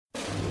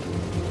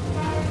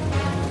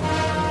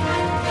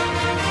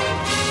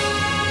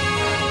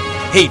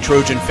Hey,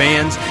 Trojan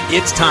fans,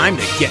 it's time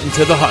to get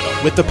into the huddle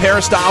with the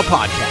Peristyle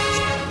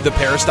Podcast. The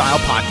Peristyle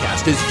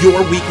Podcast is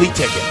your weekly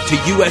ticket to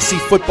USC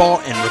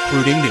football and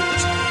recruiting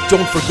news.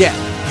 Don't forget,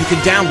 you can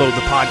download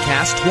the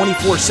podcast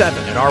 24/7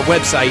 at our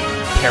website,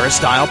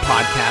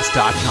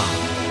 peristylepodcast.com.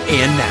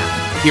 And now,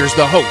 here's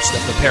the host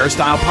of the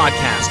Peristyle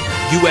Podcast,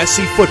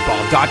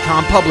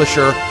 USCFootball.com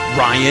publisher,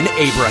 Ryan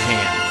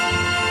Abraham.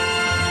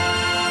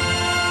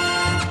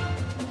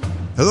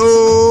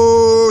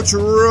 Hello,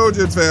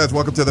 Trojan fans.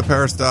 Welcome to the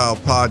Peristyle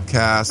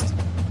Podcast.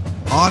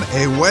 On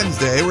a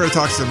Wednesday, we're going to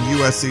talk some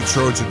USC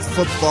Trojan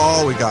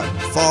football. We got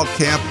fall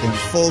camp in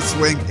full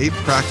swing. 8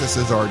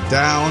 practices are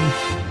down.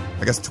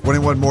 I guess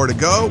 21 more to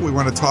go. We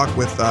want to talk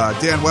with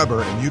Dan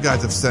Weber, and you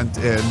guys have sent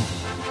in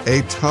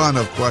a ton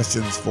of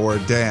questions for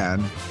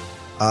Dan.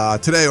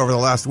 Today, over the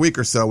last week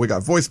or so, we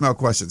got voicemail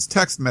questions,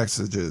 text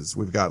messages.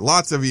 We've got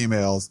lots of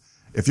emails.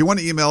 If you want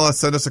to email us,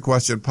 send us a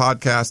question,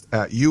 podcast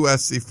at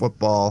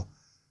USCFootball.com,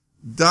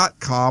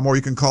 or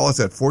you can call us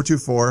at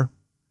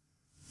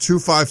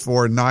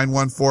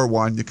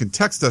 424-254-9141. You can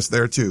text us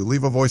there too.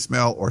 Leave a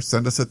voicemail or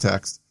send us a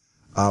text.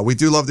 We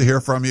do love to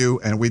hear from you,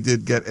 and we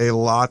did get a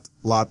lot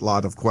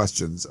of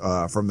questions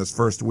from this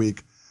first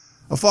week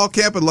of fall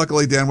camp, and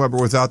luckily Dan Weber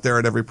was out there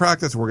at every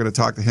practice. We're going to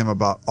talk to him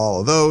about all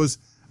of those.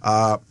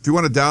 If you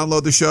want to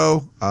download the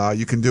show,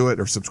 you can do it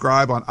or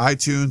subscribe on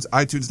iTunes,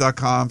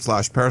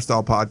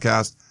 itunes.com/Peristyle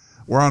Podcast.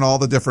 We're on all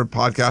the different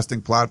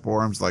podcasting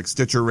platforms like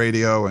Stitcher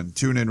Radio and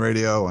TuneIn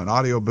Radio and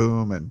Audio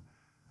Boom and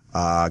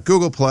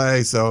Google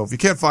Play. So if you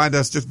can't find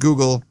us, just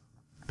Google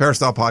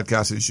Peristyle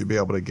Podcast and you should be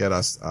able to get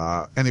us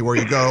anywhere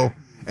you go,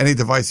 any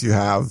device you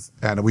have.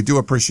 And we do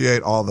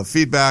appreciate all the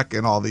feedback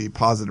and all the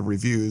positive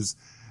reviews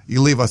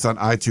you leave us on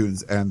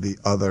iTunes and the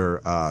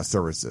other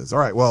services. All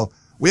right, well,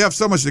 we have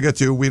so much to get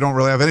to. We don't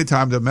really have any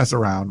time to mess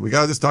around. We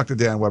got to just talk to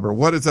Dan Weber.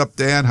 What is up,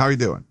 Dan? How are you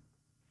doing?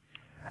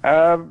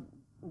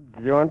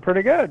 Doing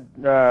pretty good.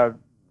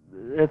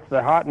 It's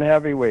a hot and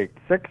heavy week.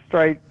 6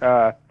 straight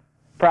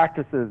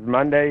practices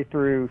Monday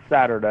through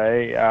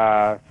Saturday.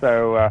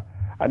 So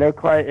I know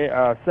Clay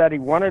said he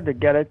wanted to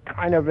get it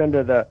kind of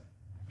into the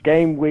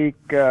game week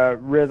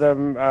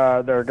rhythm.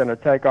 They're going to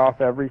take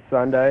off every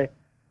Sunday.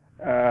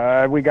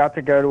 We got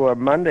to go to a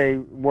Monday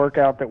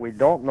workout that we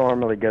don't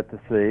normally get to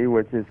see,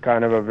 which is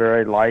kind of a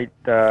very light,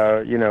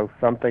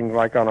 something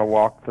like on a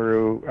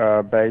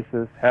walkthrough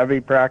basis.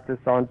 Heavy practice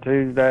on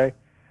Tuesday.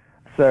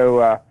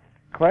 So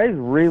Clay's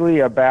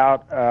really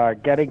about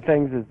getting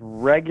things as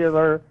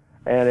regular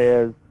and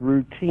as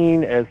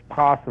routine as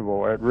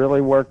possible. It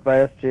really worked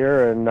last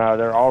year, and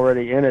they're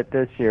already in it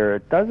this year.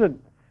 It doesn't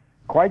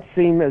quite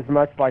seem as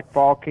much like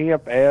fall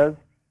camp as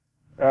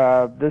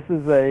this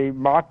is a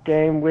mock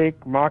game week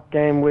 4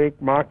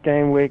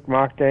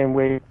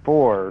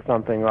 or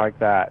something like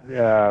that,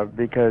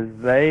 because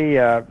they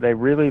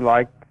really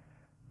like,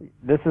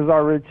 this is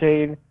our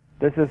routine,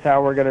 this is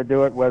how we're going to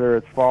do it, whether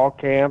it's fall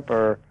camp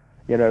or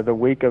the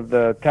week of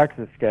the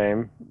Texas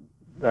game,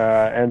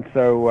 and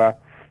so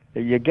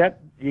you get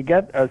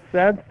a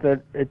sense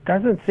that it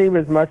doesn't seem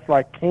as much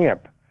like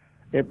camp.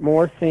 It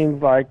more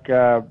seems like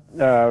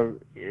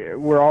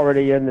we're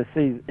already in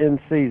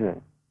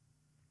season.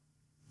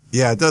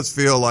 Yeah, it does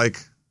feel like,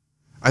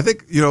 I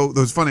think, it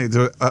was funny,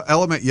 the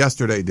element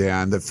yesterday,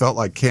 Dan, that felt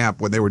like camp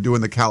when they were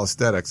doing the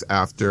calisthenics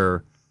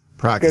after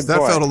practice. That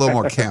felt a little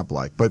more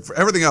camp-like. But for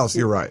everything else,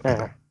 you're right.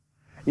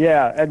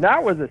 Yeah, and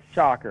that was a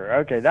shocker.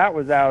 Okay, that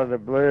was out of the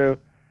blue.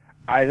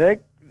 I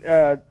think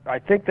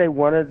they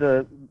wanted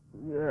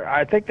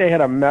I think they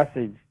had a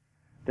message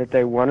that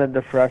they wanted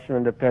the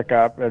freshmen to pick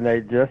up, and they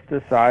just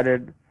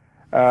decided,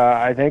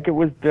 I think it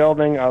was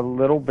building a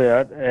little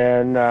bit,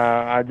 and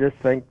I just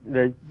think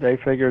they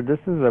figured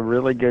this is a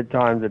really good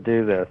time to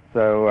do this.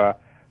 So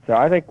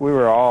I think we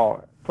were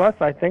all, plus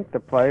I think the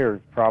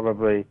players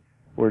probably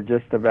were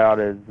just about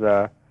as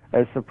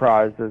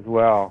surprised as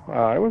well.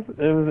 It was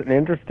an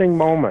interesting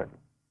moment.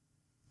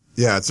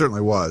 Yeah, it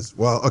certainly was.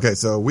 Well, okay,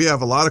 so we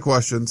have a lot of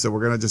questions, so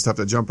we're going to just have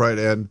to jump right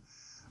in.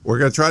 We're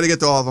going to try to get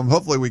to all of them.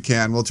 Hopefully we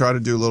can. We'll try to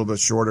do a little bit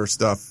shorter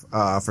stuff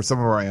for some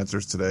of our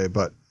answers today.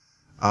 But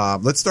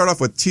let's start off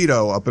with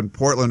Tito up in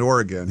Portland,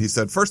 Oregon. He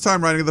said, first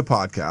time writing the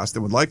podcast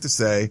and would like to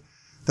say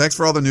thanks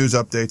for all the news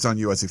updates on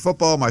USC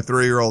football. My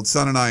 3-year-old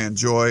son and I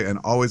enjoy and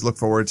always look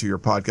forward to your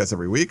podcast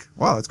every week.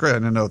 Wow, that's great. I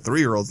didn't know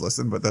 3-year-olds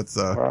listen, but that's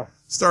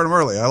start them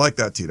early. I like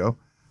that, Tito.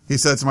 He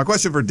said, so my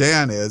question for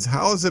Dan is,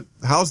 how's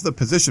the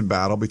position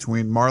battle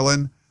between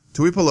Marlon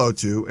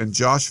Tuipulotu and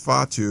Josh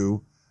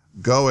Fatu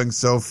going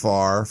so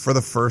far for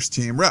the first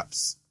team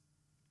reps?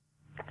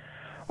 Well,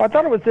 I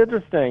thought it was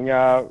interesting.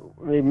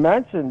 We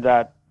mentioned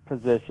that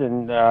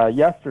position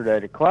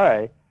yesterday to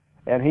Clay,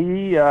 and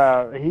he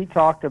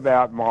talked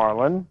about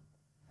Marlon,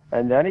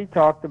 and then he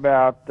talked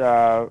about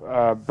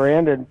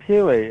Brandon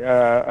Peely,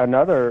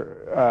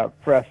 another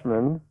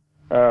freshman,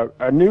 a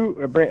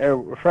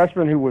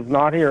freshman who was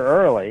not here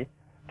early,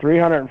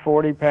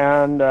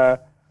 340-pound,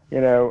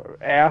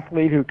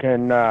 athlete who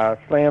can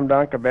slam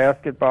dunk a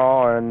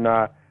basketball, and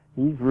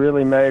he's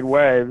really made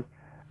waves.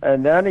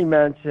 And then he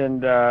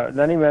mentioned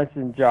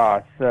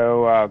Josh.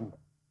 So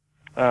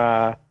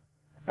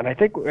And I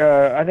think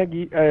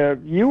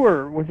you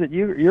were, was it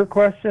you, your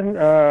question,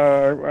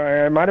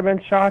 it might have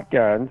been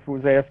Shotguns,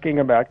 was asking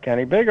about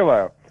Kenny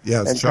Bigelow.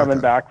 Yes, and Shotgun.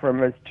 coming back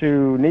from his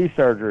 2 knee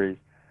surgeries.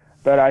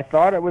 But I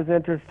thought it was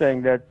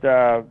interesting that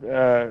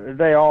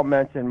they all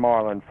mentioned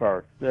Marlon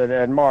first.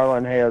 And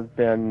Marlon has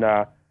been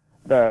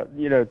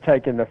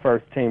taking the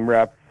first team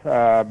reps.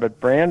 But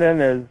Brandon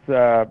is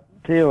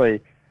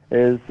Thiele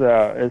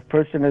is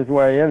pushing his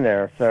way in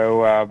there.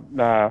 So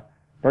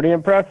pretty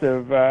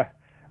impressive.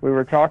 We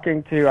were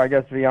talking to, I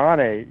guess,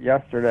 Vianney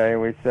yesterday,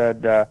 and we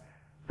said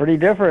pretty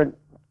different.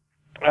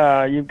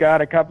 You've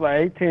got a couple of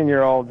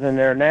 18-year-olds in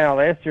there now.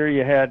 Last year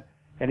you had,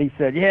 and he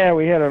said, yeah,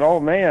 we had an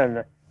old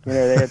man.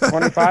 They had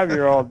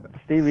 25-year-old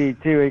Stevie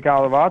Tui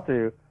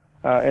Kalavatu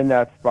in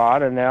that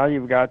spot, and now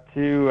you've got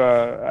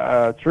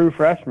 2 true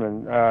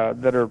freshmen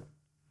that are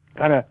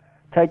kind of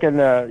taking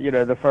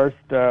the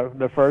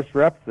first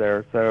reps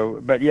there.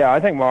 So, but yeah, I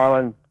think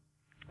Marlon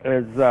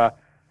is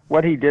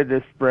what he did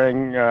this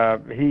spring.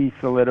 He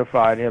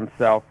solidified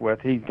himself with.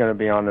 He's going to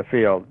be on the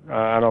field.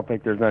 I don't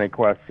think there's any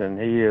question.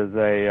 He is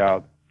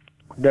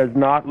does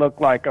not look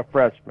like a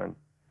freshman.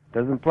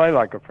 Doesn't play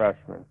like a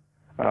freshman.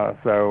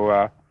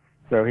 So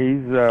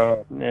he's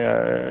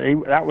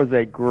that was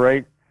a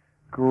great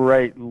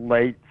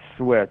late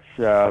switch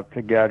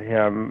to get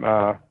him.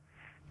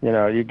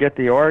 You get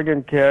the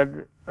Oregon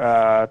kid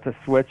to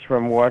switch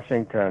from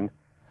Washington.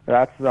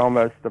 That's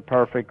almost the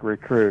perfect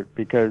recruit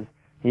because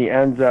he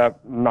ends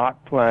up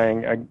not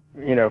playing,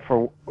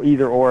 for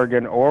either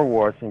Oregon or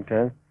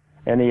Washington,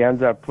 and he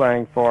ends up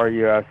playing for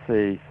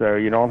USC. So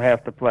you don't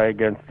have to play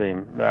against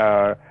him.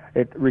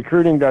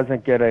 Recruiting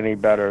doesn't get any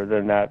better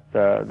than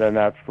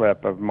that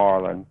flip of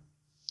Marlon.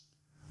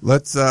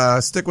 Let's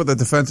stick with the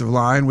defensive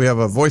line. We have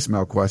a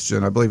voicemail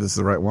question. I believe this is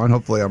the right one.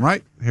 Hopefully I'm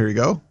right. Here you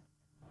go.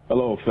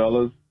 Hello,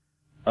 fellas.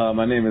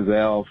 My name is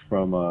Al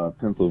from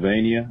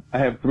Pennsylvania. I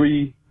have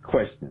 3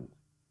 questions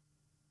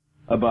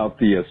about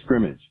the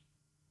scrimmage.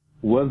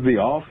 Was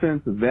the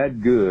offense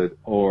that good,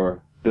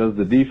 or does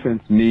the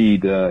defense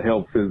need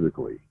help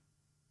physically?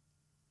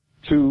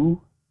 2,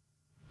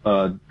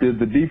 did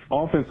the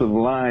offensive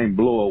line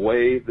blow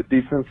away the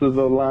defensive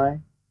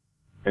line?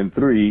 And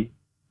 3,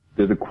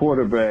 did the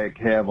quarterback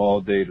have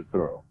all day to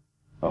throw?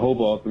 I hope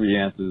all 3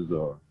 answers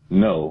are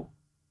no,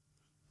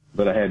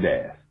 but I had to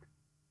ask.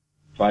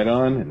 Fight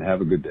on and have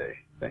a good day.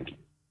 Thank you.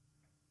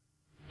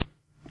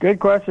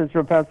 Good questions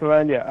from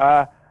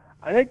Pennsylvania.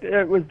 I think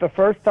it was the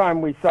first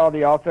time we saw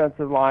the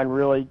offensive line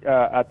really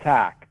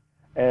attack,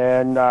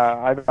 and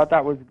I thought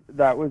that was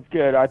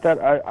good. I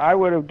thought I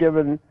would have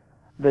given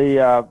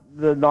the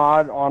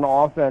nod on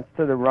offense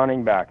to the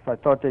running backs. I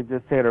thought they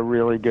just had a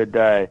really good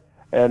day,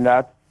 and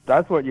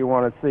that's what you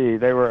want to see.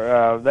 They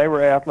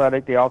were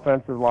athletic. The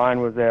offensive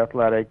line was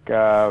athletic,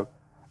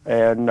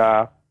 and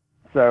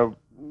so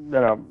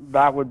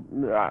that would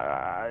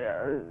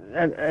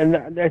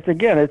and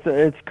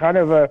it's kind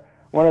of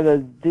one of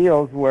those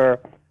deals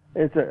where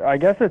I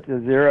guess it's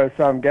a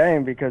zero-sum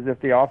game, because if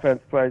the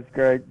offense plays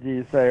great, do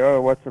you say, oh,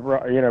 what's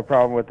the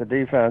problem with the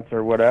defense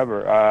or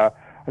whatever? I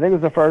think it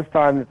was the first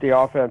time that the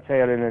offense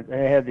had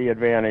the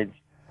advantage,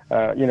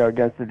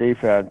 against the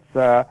defense.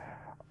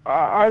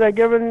 Are they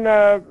giving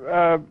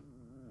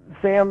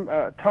Sam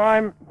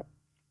time?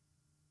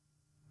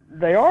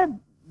 They are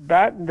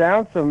batting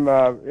down some.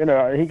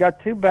 He got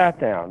 2 bat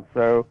downs,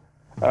 so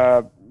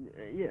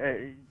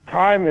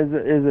time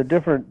is a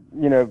different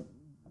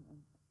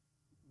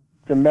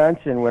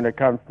dimension when it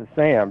comes to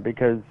Sam,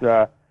 because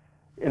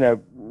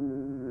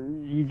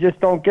you just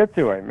don't get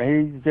to him.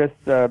 He's just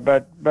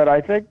but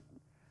I think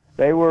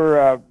they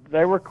were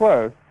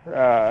close,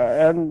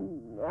 and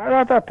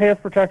I thought pass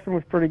protection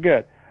was pretty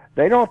good.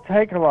 They don't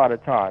take a lot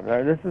of time.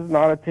 This is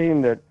not a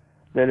team that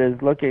is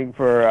looking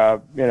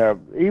for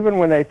even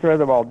when they throw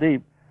the ball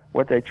deep,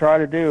 what they try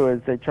to do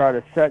is they try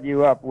to set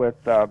you up with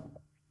the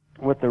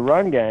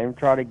run game,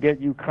 try to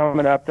get you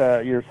coming up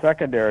to your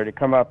secondary to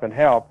come up and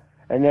help,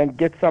 and then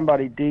get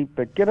somebody deep,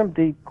 but get them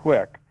deep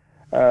quick.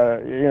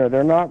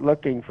 They're not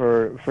looking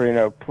for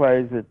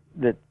plays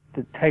that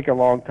take a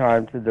long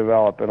time to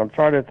develop. And I'm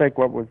trying to think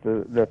what was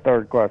the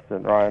third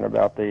question, Ryan,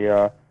 about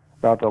the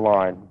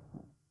line.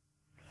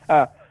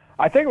 I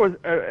think it was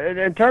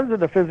in terms of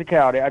the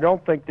physicality. I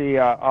don't think the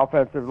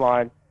offensive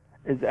line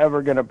is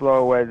ever going to blow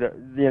away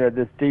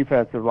this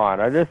defensive line.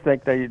 I just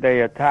think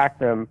they attack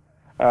them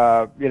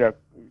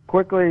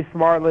quickly,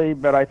 smartly.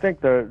 But I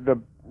think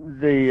the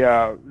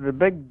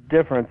big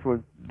difference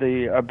was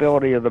the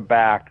ability of the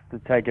backs to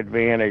take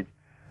advantage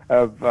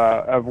of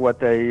what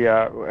they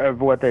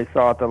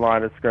saw at the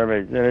line of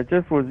scrimmage, and it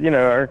just was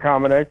a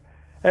combination.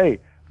 Hey,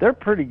 they're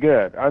pretty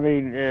good. I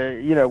mean,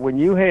 when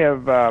you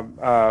have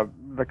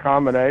the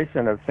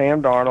combination of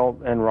Sam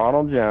Darnold and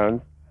Ronald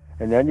Jones,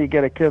 and then you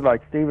get a kid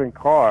like Stephen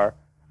Carr,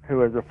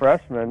 who is a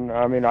freshman.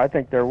 I mean, I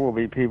think there will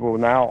be people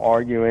now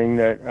arguing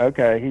that,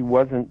 okay, he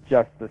wasn't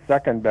just the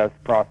second best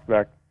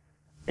prospect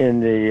in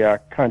the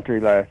country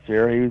last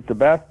year. He was the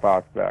best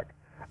prospect.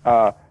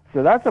 So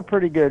that's a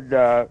pretty good,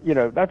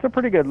 that's a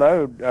pretty good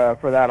load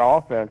for that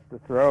offense to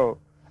throw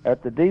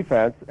at the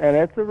defense, and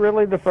it's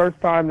really the first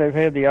time they've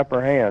had the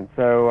upper hand.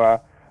 So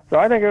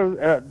I think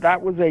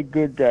that was a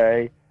good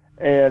day,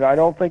 and I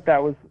don't think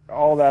that was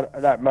all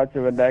that much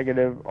of a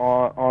negative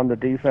on the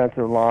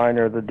defensive line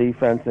or the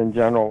defense in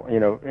general,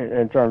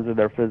 in terms of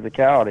their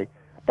physicality.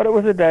 But it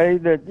was a day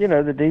that,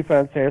 the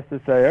defense has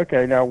to say,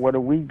 okay, now what are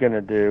we going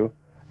to do,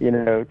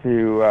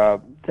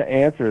 to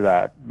answer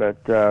that.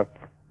 But,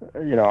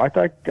 I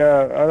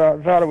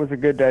thought it was a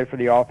good day for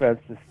the offense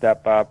to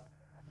step up,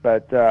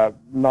 but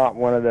not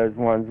one of those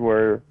ones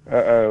where,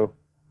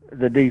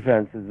 the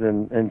defense is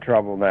in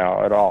trouble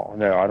now at all.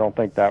 No, I don't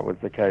think that was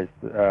the case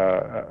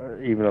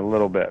even a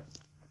little bit.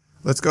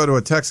 Let's go to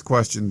a text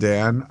question,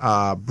 Dan.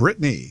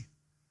 Brittany,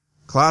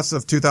 class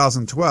of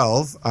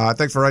 2012.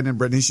 Thanks for writing in,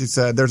 Brittany. She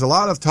said, there's a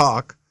lot of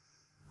talk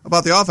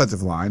about the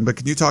offensive line, but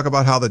can you talk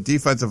about how the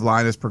defensive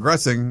line is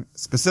progressing,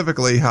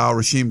 specifically how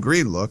Rasheem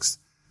Green looks?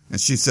 And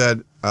she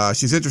said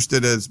she's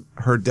interested as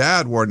her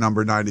dad wore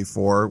number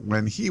 94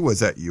 when he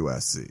was at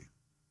USC.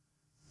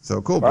 So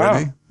cool, wow.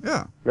 Brittany.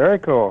 Yeah. Very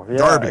cool. Yeah,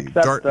 Darby.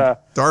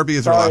 Darby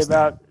is her last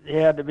name. He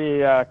had to be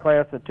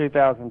class of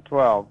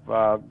 2012.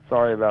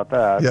 Sorry about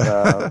that.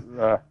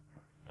 Yeah.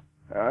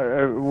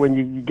 When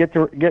you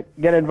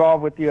get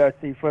involved with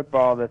USC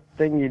football, the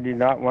thing you do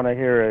not want to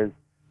hear is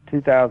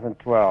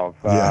 2012.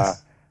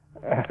 Yes.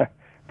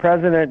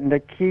 President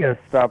Nikia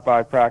stopped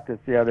by practice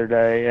the other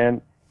day,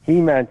 and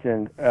he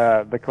mentioned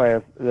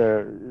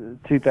the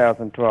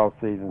 2012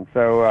 season.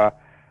 So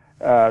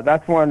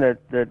that's one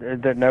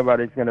that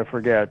nobody's going to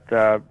forget.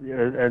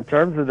 In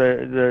terms of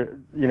the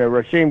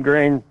Rasheem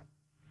Green,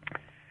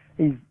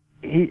 he's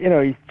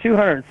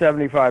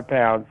 275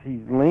 pounds.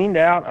 He's leaned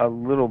out a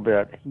little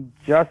bit. He's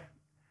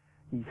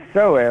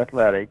so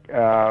athletic.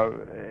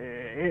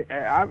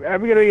 I'm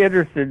going to be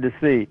interested to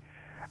see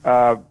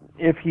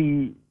if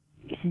you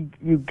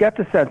get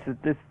the sense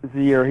that this is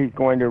the year he's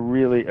going to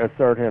really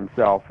assert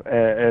himself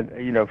and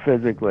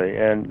physically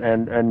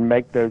and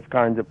make those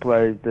kinds of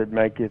plays that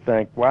make you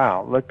think,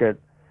 wow, look at.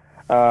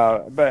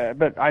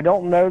 But I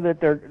don't know that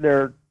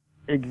they're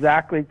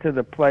exactly to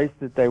the place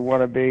that they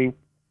want to be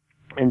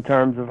in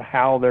terms of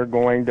how they're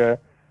going to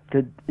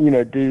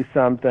do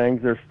some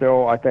things. They're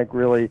still, I think,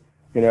 really,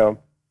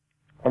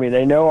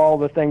 they know all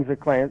the things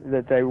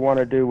that they want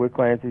to do with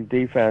Clancy's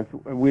defense.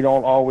 We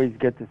don't always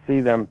get to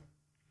see them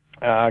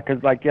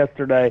because, like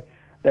yesterday,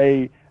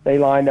 they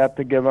lined up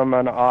to give them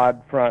an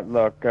odd front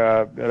look,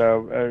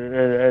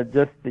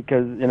 just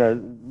because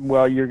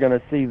you're going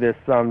to see this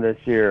some this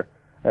year.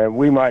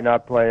 We might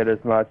not play it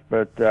as much,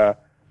 but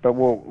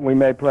we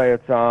may play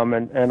it some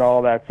and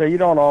all that. So you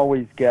don't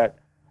always get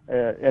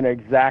an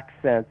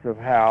exact sense of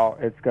how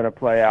it's going to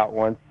play out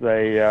once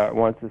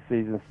the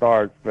season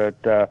starts.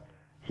 But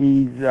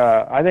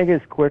I think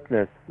his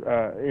quickness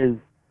is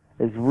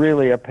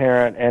really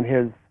apparent, and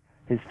his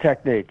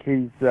technique.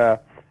 I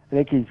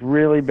think he's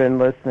really been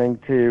listening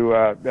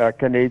to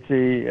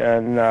Kenichi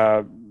and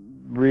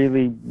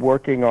really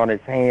working on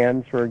his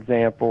hands, for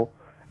example,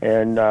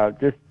 and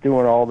just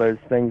doing all those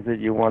things that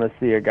you want to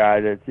see a guy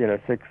that's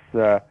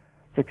 6'5",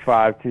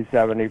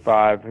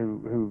 275,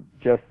 who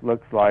just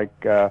looks like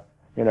he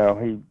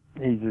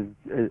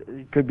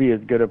could be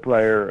as good a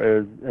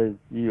player as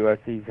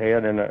USC's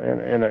had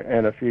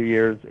in a few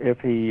years if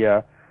he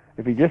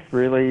just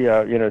really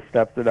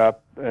steps it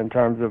up in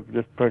terms of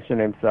just pushing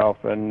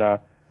himself and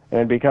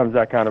becomes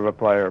that kind of a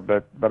player.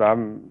 But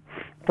I'm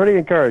pretty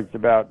encouraged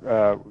about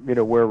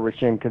where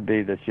Rasheem could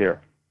be this year.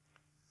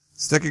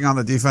 Sticking on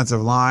the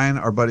defensive line,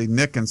 our buddy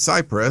Nick in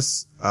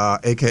Cyprus,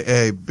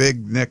 a.k.a.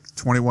 Big Nick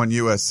 21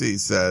 USC,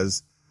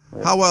 says,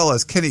 how well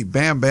has Kenny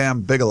Bam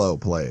Bam Bigelow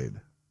played?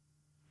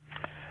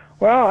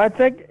 Well, I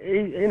think,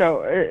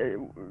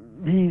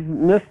 he's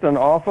missed an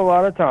awful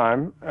lot of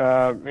time.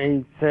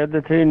 He's had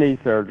the 2 knee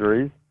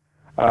surgeries.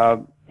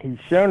 He's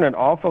shown an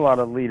awful lot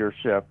of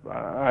leadership,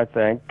 I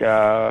think.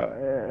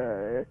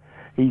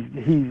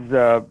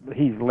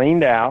 He's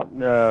leaned out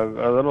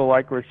a little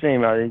like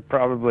Rasheem. He's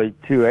probably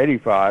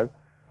 285,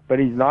 but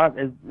he's not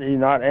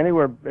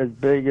anywhere as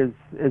big as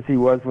he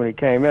was when he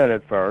came in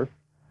at first.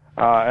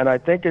 And I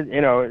think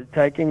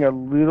taking a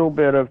little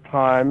bit of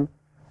time,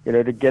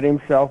 to get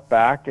himself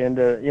back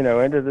into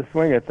the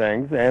swing of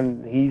things,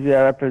 and he's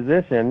at a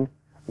position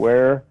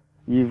where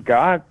you've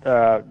got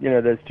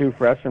those 2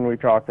 freshmen we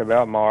talked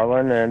about,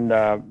 Marlon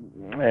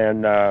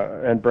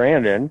and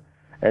Brandon,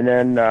 and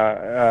then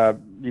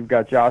you've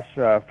got Josh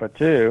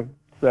Fatu.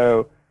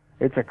 So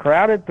it's a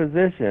crowded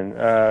position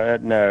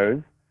at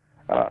nose,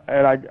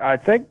 and I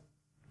think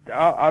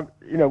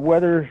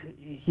whether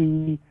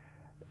he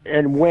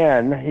and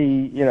when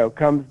he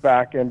comes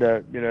back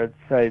into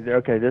say,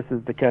 okay, this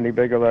is the Kenny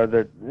Bigelow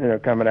that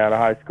coming out of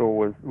high school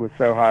was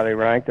so highly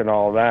ranked and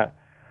all of that.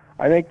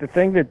 I think the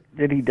thing that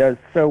he does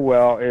so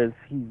well is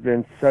he's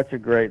been such a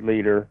great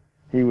leader.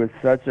 He was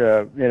such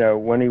a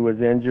when he was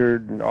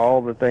injured and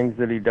all the things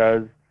that he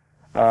does,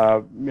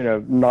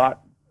 not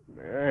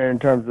in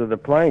terms of the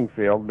playing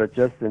field, but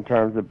just in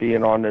terms of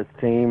being on this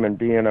team and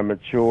being a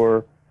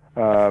mature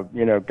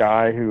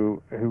guy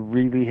who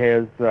really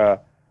has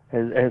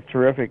his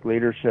terrific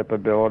leadership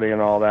ability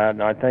and all that.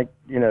 And I think,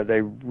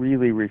 they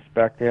really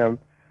respect him.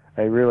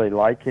 They really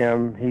like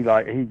him. He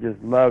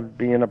just loves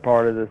being a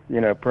part of this,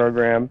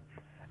 program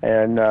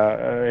and,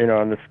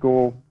 in the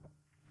school.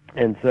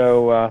 And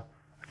so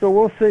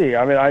we'll see.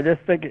 I mean, I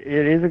just think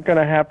it isn't going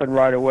to happen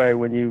right away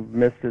when you've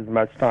missed as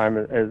much time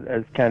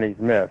as Kenny's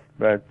missed.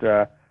 But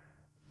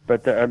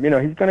he's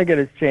going to get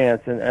his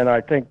chance. And I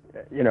think,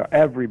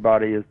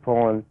 everybody is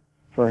pulling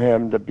for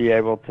him to be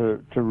able to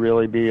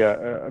really be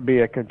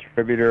a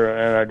contributor.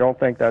 And I don't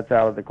think that's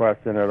out of the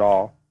question at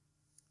all.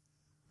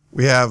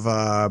 We have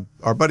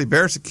our buddy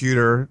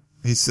Bearsecutor.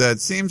 He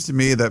said, seems to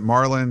me that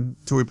Marlon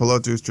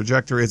Tuipulotu's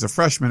trajectory as a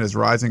freshman is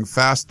rising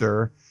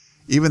faster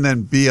even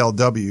than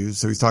BLW,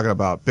 so he's talking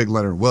about Big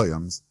Leonard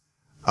Williams,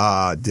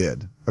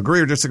 did.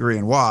 Agree or disagree,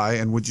 and why?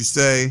 And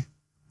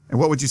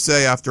what would you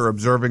say after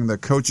observing the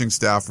coaching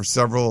staff for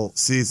several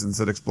seasons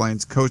that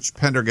explains Coach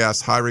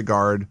Pendergast's high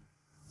regard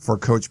for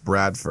Coach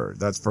Bradford?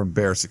 That's from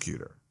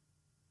Bearsecutor.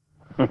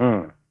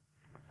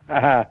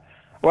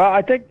 Well,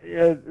 I think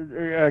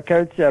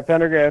Coach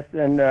Pendergast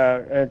and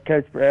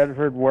Coach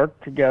Bradford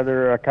worked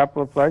together a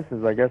couple of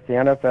places, I guess the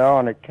NFL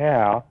and at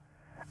Cal.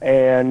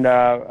 And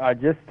I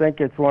just think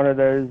it's one of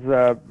those,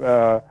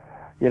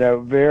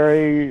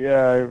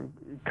 very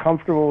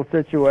comfortable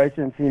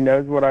situations. He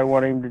knows what I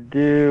want him to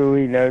do.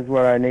 He knows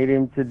what I need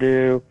him to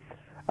do.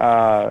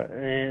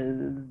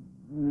 The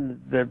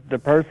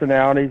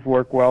personalities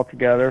work well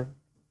together.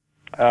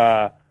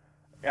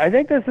 I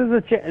think this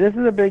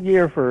is a big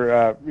year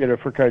for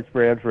for Coach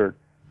Bradford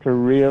to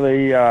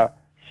really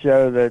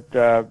show that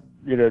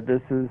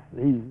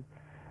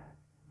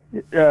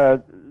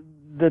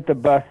that the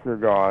busts are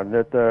gone,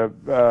 that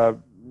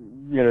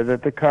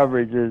that the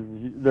coverage is,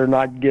 they're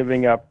not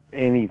giving up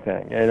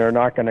anything, and they're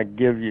not going to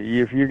give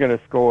you, if you're going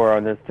to score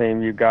on this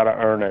team, you've got to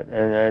earn it.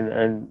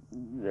 And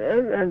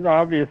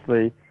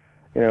obviously,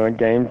 in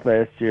games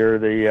last year,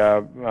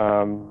 the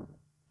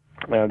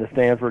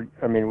Stanford,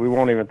 we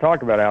won't even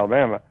talk about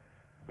Alabama,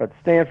 but the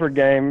Stanford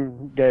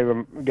game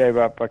gave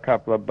up a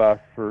couple of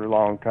busts for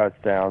long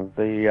touchdowns.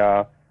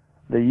 The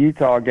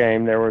Utah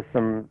game, there were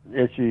some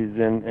issues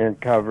in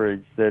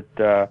coverage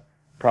that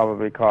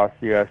probably cost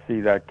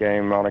USC that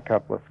game on a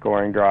couple of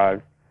scoring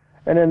drives.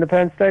 And in the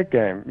Penn State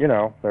game,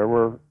 there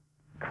were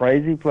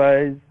crazy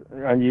plays,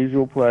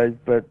 unusual plays,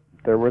 but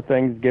there were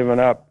things given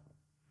up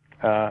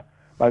by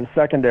the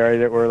secondary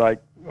that were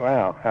like,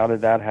 wow, how did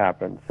that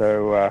happen?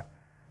 So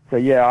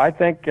yeah, I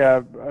think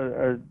I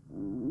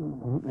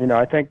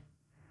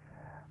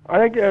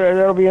think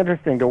it'll be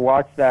interesting to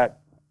watch that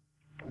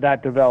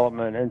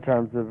development in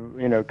terms of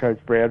Coach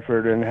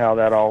Bradford and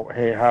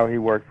how he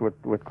works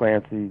with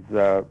Clancy's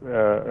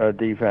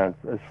defense.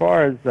 As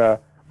far as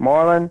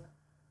Marlon,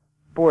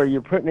 boy,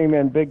 you're putting him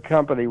in big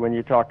company when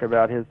you talk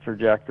about his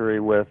trajectory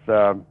with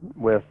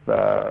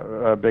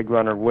Big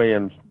Leonard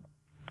Williams.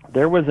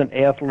 There was an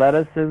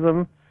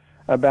athleticism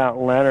about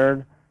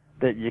Leonard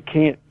that you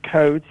can't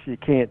coach, you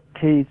can't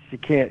teach,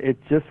 it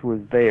just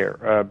was there.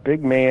 A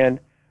big man,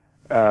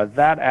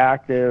 that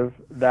active,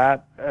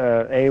 that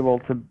able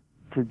to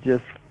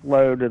just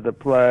flow to the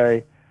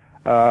play.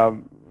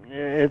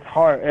 It's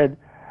hard.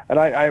 And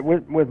I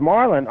with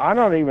Marlon, I'm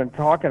not even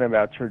talking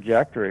about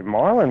trajectory.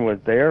 Marlon was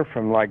there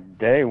from like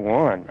day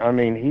one.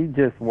 He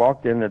just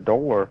walked in the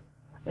door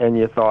and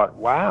you thought,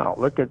 wow,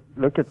 look at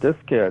this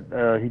kid.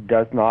 He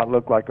does not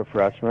look like a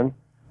freshman.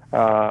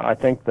 I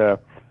think the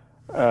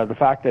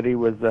fact that he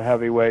was the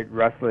heavyweight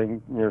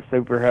wrestling,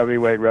 super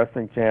heavyweight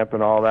wrestling champ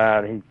and all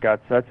that, he's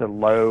got such a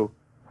low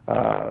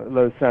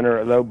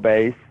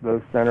base,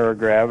 low center of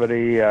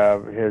gravity.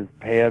 His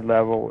pad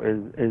level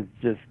is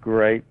just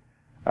great.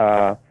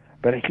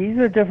 But he's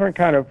a different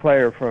kind of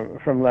player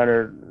from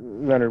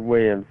Leonard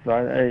Williams,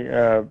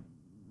 in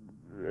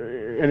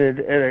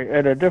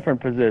a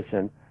different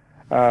position.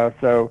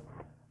 So,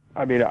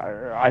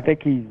 I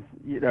think he's,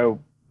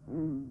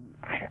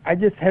 I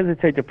just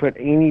hesitate to put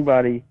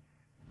anybody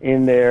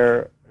in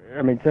there.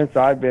 Since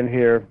I've been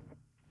here,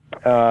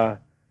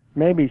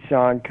 maybe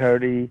Sean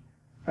Cody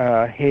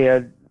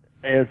had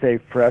as a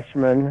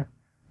freshman,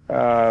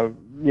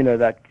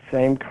 that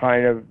same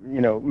kind of,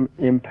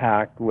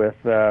 impact with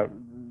that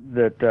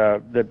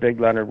Big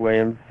Leonard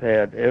Williams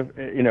had.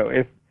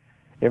 If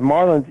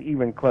Marlon's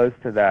even close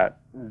to that,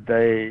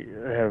 they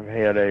have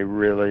had a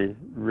really,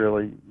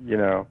 really,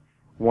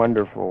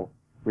 wonderful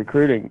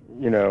recruiting,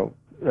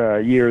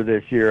 year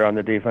this year on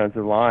the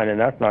defensive line, and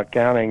that's not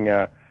counting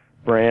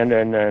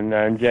Brandon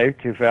and Jay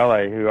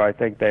Tufele, who I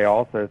think they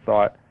also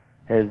thought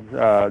has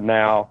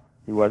now.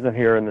 He wasn't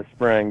here in the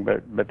spring,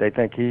 but they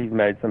think he's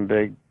made some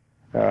big,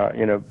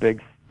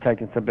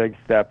 taken some big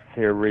steps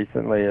here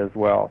recently as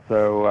well.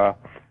 So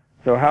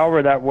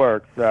however that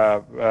works,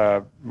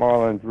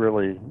 Marlon's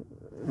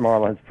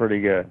pretty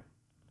good.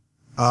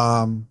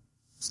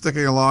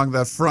 Sticking along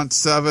that front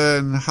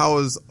seven, how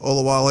is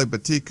Olawale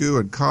Batiku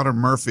and Connor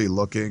Murphy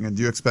looking, and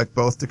do you expect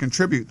both to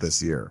contribute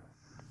this year?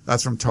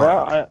 That's from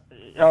Tarek.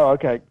 Well,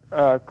 okay.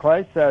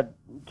 Clay said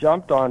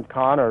jumped on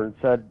Connor and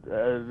said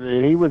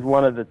he was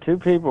one of the two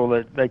people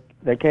that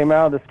they came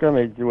out of the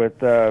scrimmage with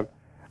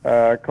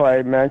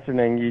Clay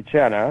mentioning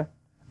Uchenna,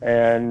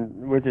 and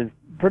which is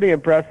pretty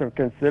impressive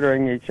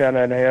considering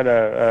Uchenna had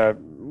a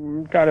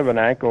kind of an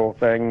ankle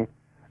thing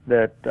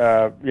that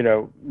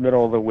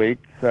middle of the week.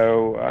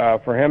 So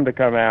for him to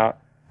come out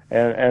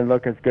and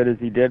look as good as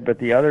he did, but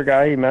the other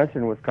guy he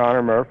mentioned was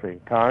Connor Murphy.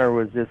 Connor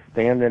was just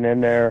standing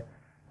in there.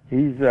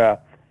 He's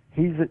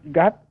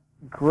got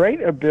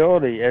great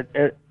ability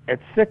at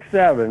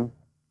 6'7".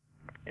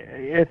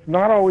 It's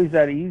not always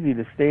that easy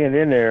to stand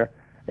in there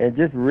and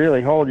just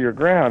really hold your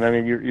ground. I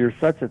mean, you're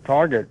such a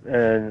target,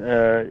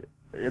 and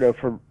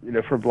for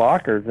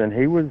blockers, and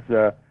he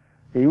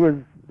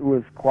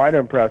was quite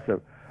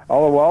impressive.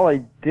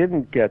 Olawale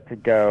didn't get to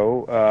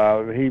go.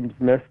 He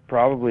missed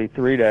probably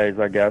 3 days,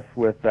 I guess,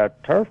 with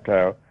that turf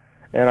toe.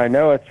 And I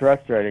know it's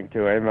frustrating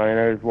to him. I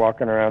know he was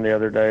walking around the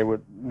other day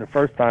with the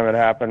first time it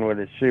happened with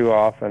his shoe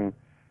off and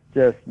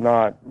just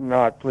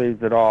not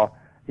pleased at all.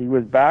 He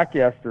was back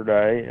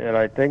yesterday, and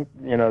I think,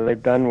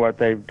 they've done what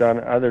they've done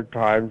other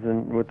times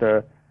and with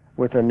a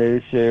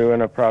new shoe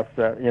and a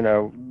process,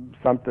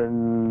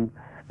 something.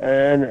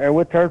 And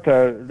with turf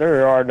toe,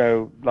 there are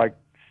no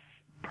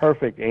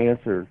perfect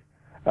answers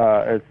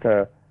as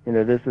to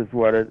this is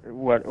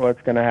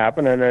what's going to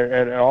happen, and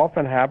it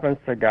often happens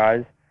to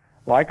guys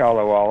like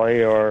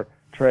Olawale or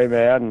Trey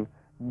Madden,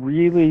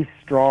 really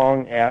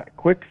strong,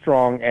 quick,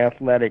 strong,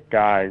 athletic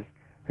guys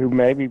who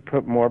maybe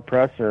put more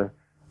pressure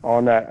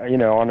on that,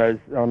 on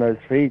those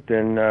feet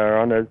and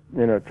on those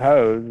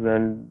toes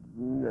than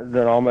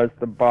almost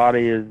the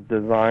body is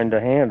designed to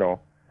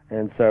handle,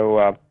 and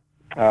so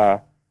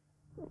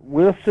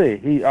we'll see.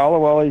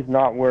 Olawale's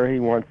not where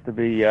he wants to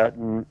be yet,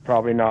 and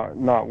probably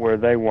not where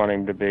they want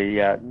him to be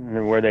yet,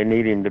 and where they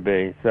need him to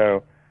be.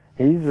 So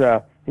he's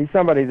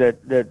somebody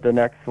that the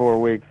next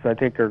 4 weeks I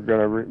think are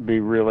going to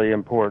be really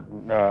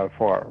important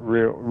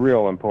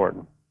real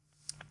important.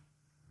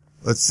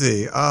 Let's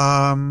see.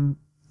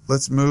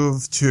 Let's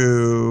move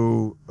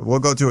to. We'll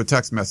go to a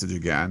text message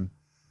again.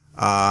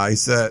 He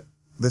said,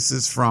 "This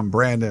is from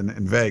Brandon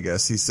in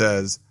Vegas." He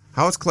says,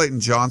 "How has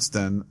Clayton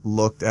Johnston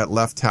looked at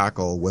left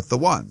tackle with the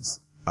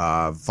ones?"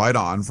 Fight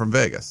on from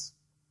Vegas.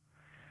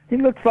 He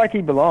looks like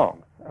he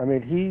belongs. I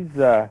mean,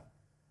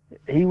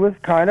 he was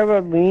kind of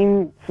a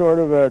lean, sort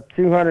of a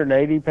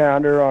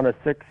 280-pounder on a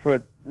 6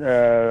 foot.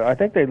 I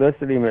think they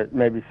listed him at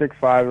maybe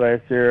 6'5"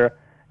 last year.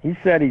 He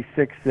said he's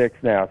 6'6"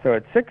 now. So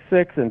at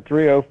 6'6" and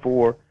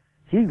 304,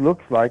 he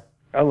looks like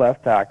a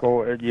left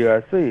tackle at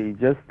USC. He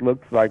just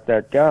looks like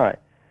that guy.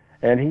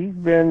 And he's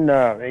been,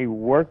 he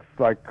works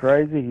like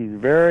crazy. He's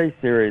very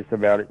serious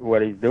about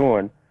what he's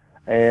doing.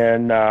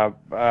 And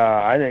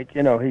I think,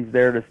 he's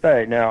there to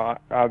stay. Now,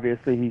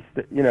 obviously,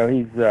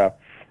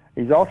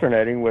 he's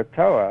alternating with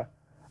Toa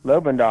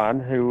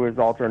Lobendon, who is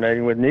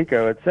alternating with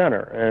Nico at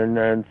center.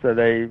 And so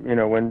they,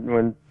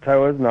 when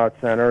Toa's not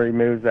center, he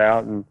moves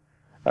out and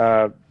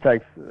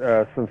takes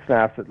some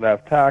snaps at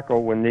left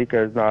tackle. When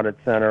Nico's not at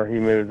center, he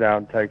moves out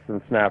and takes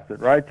some snaps at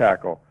right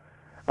tackle.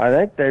 I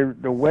think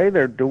the way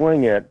they're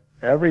doing it,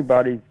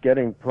 everybody's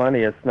getting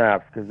plenty of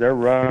snaps because they're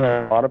running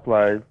a lot of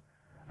plays.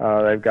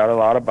 They've got a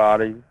lot of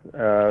bodies.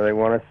 They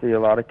want to see a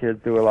lot of kids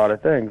do a lot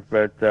of things,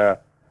 but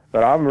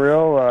I'm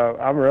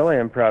really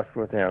impressed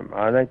with him.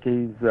 I think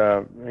he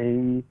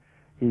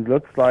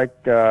looks like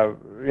and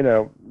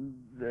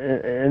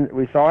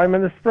we saw him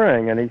in the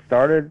spring, and he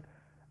started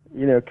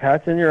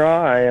catching your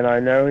eye. And I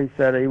know he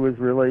said he was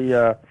really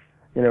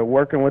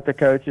working with the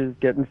coaches,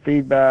 getting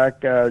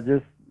feedback.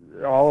 Just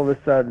all of a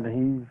sudden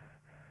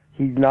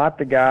he's not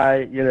the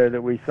guy,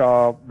 that we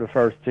saw the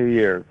first 2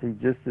 years. He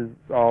just is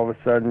all of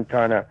a sudden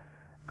kind of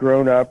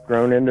grown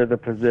into the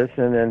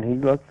position, and he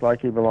looks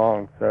like he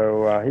belongs.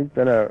 So he's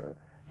been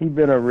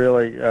a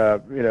really,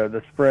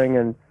 the spring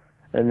and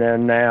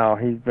then now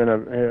he's been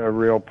a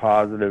real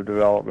positive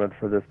development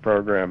for this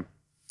program.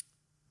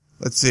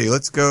 Let's see.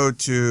 Let's go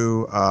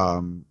to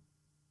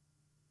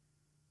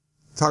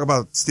talk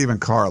about Stephen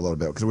Carr a little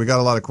bit because we got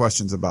a lot of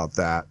questions about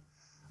that.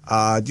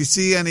 Do you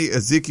see any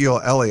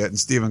Ezekiel Elliott and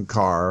Stephen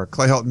Carr?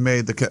 Clay Helton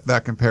made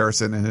that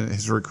comparison in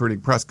his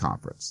recruiting press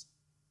conference.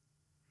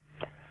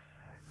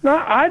 No,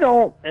 I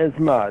don't as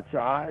much.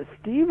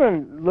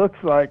 Stephen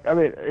looks like,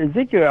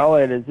 Ezekiel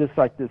Elliott is just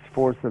like this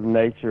force of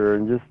nature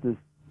and just this,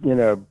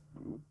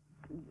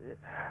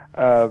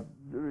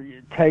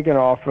 taking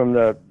off from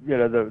the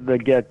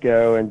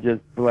get-go and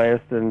just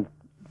blasting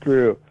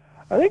through.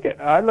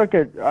 I look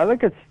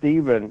at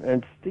Stephen,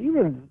 and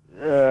Stephen's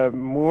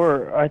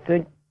more, I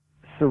think,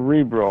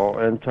 cerebral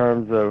in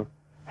terms of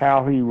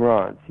how he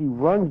runs. He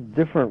runs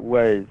different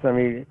ways. I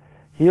mean,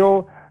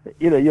 you'll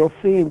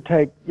see him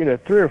take,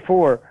 3 or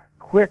 4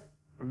 quick,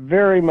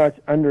 very much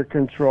under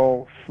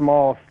control,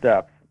 small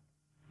steps.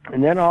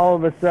 And then all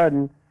of a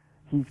sudden,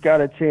 he's got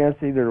a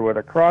chance either with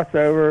a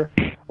crossover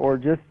or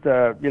just,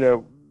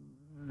 the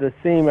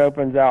seam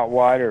opens out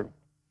wider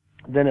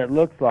than it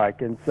looks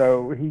like. And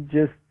so he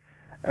just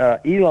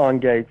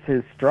elongates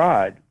his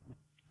stride.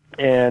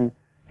 And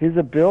his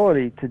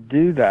ability to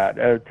do that,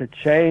 to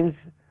change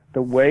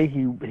the way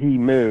he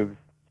moves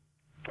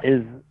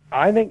is,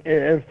 I think,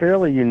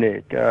 fairly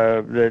unique.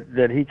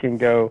 That he can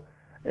go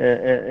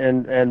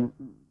and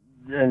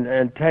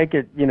take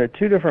it,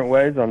 two different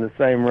ways on the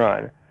same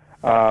run.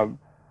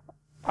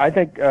 I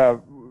think DeLand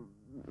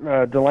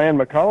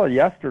McCullough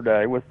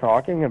yesterday was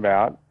talking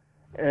about,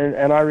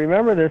 and I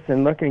remember this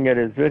in looking at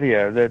his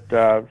video,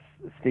 that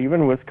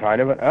Stephen was kind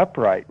of an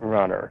upright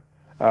runner,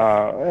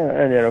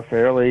 and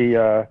fairly,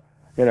 who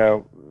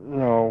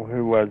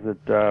was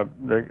it?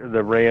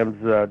 The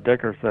Rams,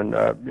 Dickerson,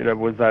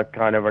 was that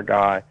kind of a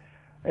guy,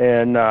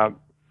 and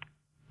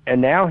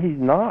now he's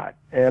not.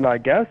 And I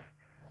guess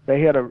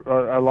they had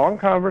a long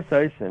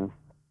conversation.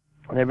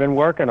 They've been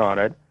working on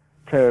it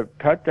to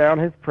cut down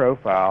his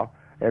profile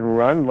and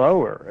run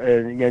lower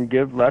and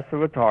give less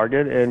of a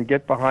target and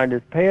get behind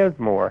his pads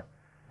more.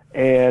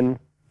 And,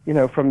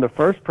 from the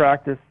first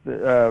practice,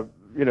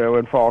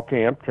 in fall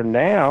camp to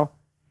now,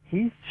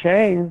 he's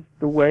changed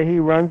the way he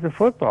runs the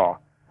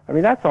football. I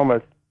mean, that's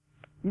almost,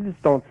 you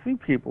just don't see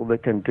people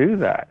that can do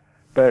that.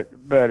 But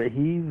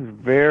he's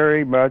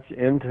very much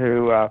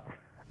into,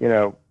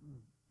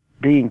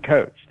 being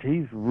coached.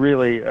 He's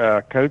really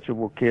a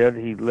coachable kid.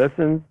 He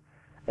listens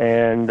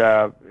and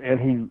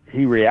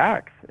he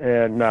reacts.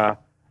 And,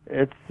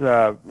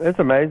 it's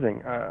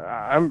amazing.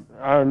 I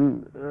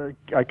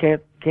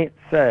can't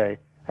say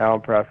how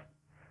impressed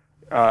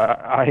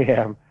I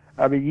am.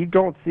 I mean, you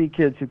don't see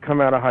kids who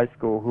come out of high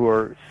school who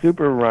are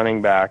super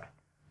running backs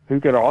who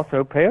can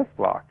also pass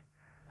block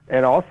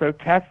and also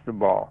catch the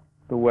ball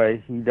the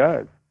way he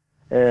does.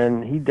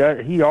 And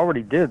he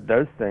already did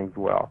those things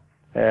well.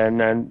 And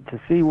then to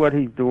see what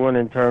he's doing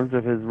in terms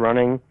of his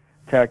running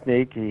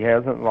technique, he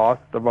hasn't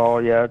lost the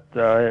ball yet,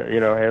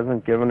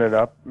 hasn't given it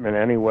up in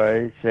any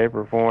way, shape,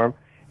 or form.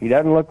 He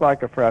doesn't look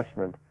like a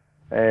freshman,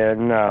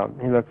 and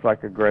he looks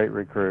like a great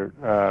recruit.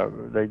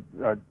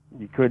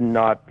 You could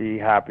not be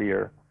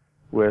happier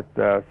with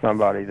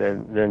somebody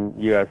than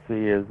USC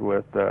is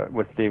with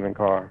Stephen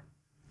Carr.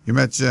 You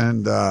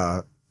mentioned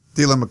Dylan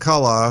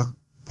McCullough.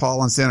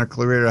 Paul in Santa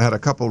Clarita had a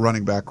couple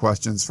running back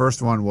questions.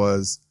 First one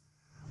was,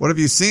 what have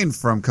you seen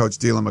from Coach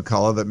Dylan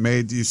McCullough that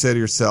made you say to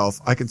yourself,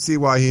 I can see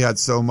why he had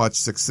so much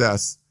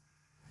success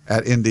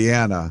at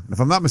Indiana? And if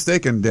I'm not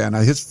mistaken, Dan,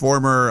 his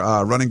former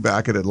running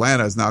back at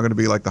Atlanta is now going to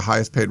be like the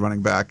highest paid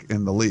running back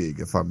in the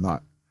league, if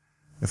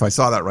I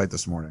saw that right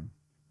this morning.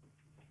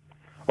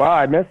 Well,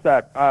 I missed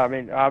that. I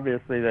mean,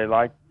 obviously they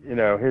like, he's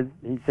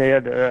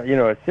had,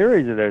 a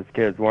series of those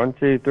kids, 1,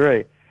 2,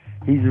 3.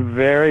 He's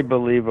very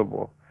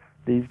believable.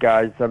 These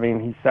guys, I mean,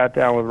 he sat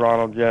down with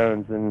Ronald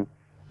Jones and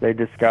they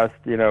discussed,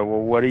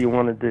 what do you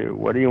want to do?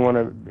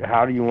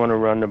 How do you want to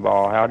run the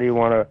ball? How do you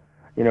want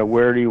to,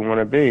 where do you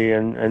want to be?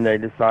 And they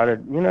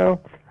decided,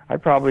 I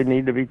probably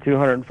need to be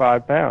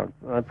 205 pounds.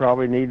 I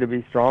probably need to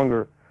be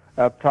stronger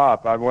up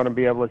top. I want to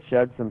be able to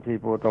shed some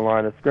people at the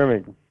line of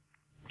scrimmage.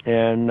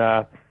 And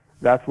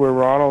that's where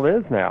Ronald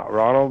is now.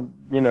 Ronald,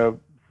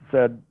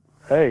 said,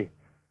 hey,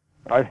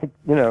 I think,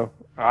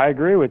 I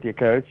agree with you,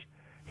 Coach.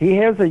 He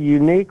has a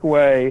unique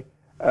way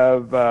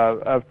of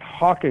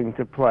talking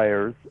to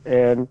players,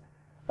 and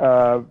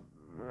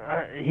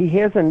he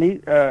has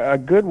a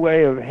good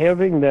way of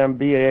having them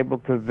be able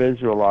to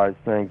visualize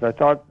things. I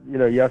thought,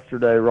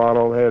 yesterday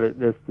Ronald had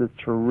this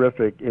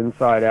terrific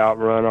inside-out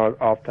run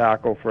off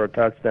tackle for a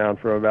touchdown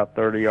from about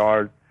 30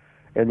 yards,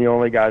 and the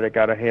only guy that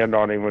got a hand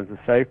on him was the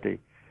safety.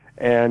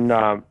 And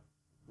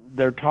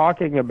they're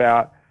talking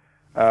about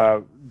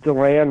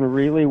DeLand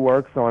really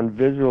works on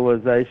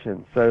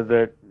visualization so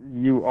that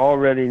you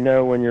already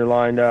know when you're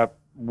lined up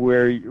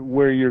where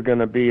you're going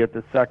to be at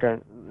the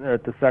second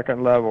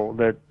level,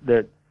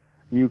 that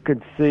you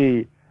could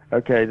see,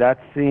 okay, that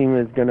seam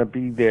is going to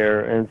be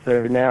there, and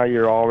so now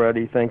you're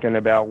already thinking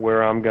about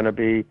where I'm going to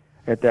be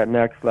at that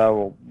next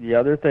level. The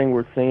other thing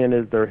we're seeing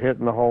is they're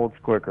hitting the holds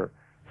quicker.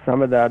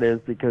 Some of that is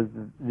because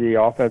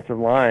the offensive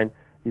line,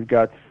 you've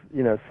got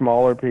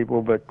smaller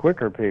people but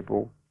quicker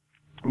people,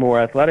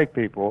 more athletic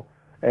people,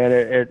 and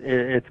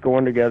it's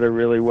going together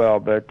really well.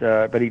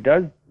 But he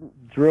does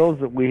drills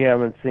that we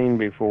haven't seen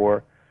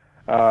before,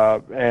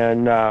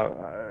 and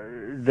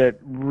that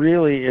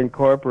really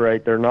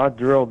incorporate. They're not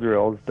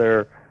drills;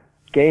 they're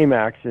game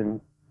action,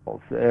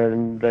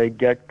 and they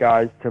get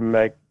guys to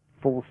make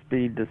full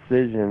speed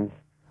decisions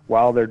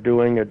while they're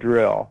doing a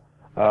drill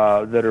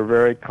that are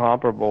very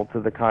comparable to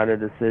the kind of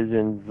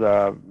decisions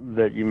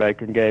that you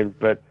make in games.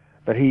 But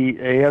he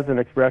has an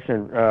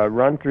expression,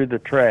 run through the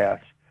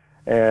trash.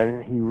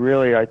 And he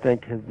really, I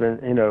think, has been,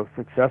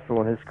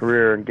 successful in his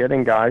career in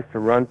getting guys to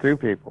run through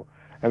people.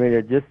 I mean,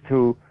 just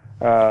to,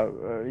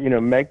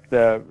 make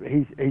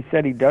he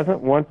said he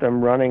doesn't want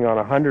them running on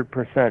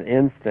 100%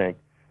 instinct.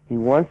 He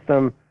wants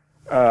them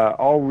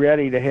all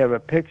ready to have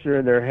a picture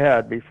in their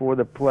head before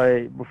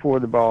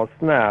the ball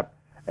snapped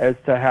as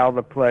to how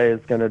the play is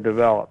going to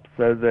develop,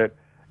 so that,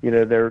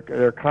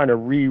 they're kind of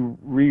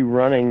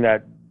rerunning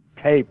that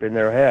tape in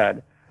their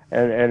head.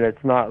 And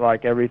it's not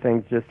like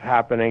everything's just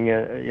happening,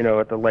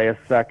 at the last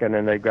second,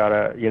 and they've got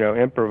to,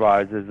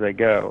 improvise as they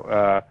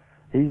go.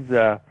 He's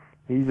a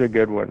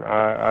good one.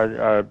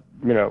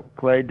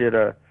 Clay did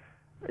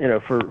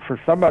for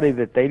somebody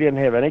that they didn't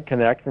have any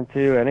connection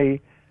to,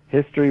 any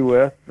history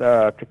with,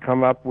 to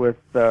come up with,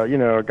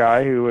 a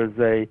guy who was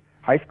a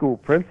high school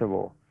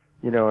principal,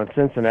 in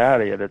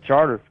Cincinnati at a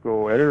charter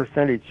school, at Inter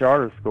City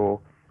Charter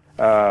School.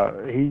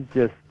 He's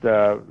just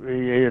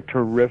a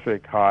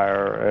terrific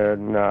hire,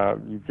 and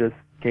you just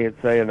can't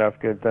say enough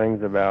good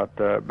things about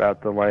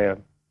the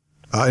land.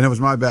 And it was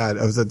my bad.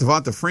 It was that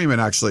Devonta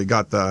Freeman actually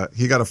got a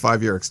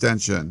 5-year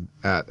extension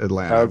at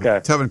Atlanta. Okay.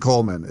 Tevin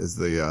Coleman is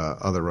the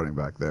other running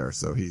back there,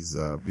 so he's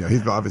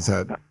obviously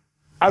had.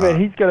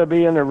 He's going to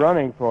be in the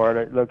running for it.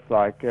 It looks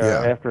like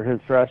Yeah. after his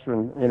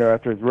freshman,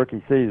 after his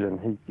rookie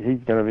season, he's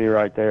going to be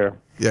right there.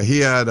 Yeah, he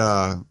had.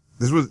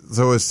 It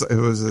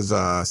was his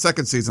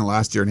second season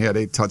last year, and he had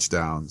 8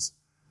 touchdowns.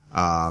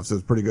 So it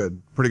was pretty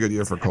good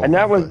year for Coleman.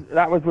 And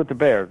that was with the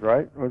Bears,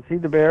 right? Was he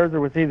the Bears or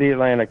was he the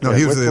Atlanta kid? No,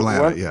 he was the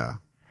Atlanta. Yeah.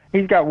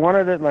 He's got one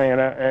at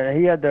Atlanta.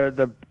 He had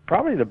the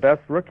probably the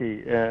best rookie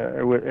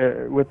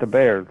with the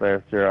Bears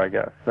last year, I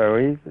guess. So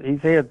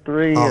he's had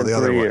 3 in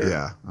 3 years.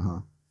 Yeah. Uh-huh.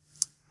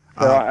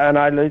 So, and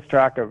I lose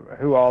track of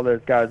who all those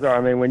guys are.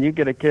 I mean, when you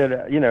get a kid,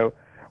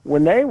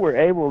 when they were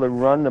able to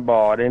run the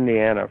ball at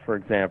Indiana, for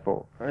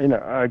example,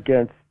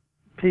 against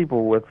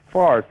people with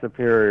far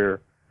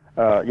superior,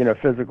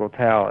 physical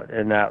talent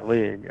in that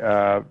league,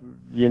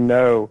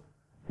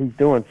 he's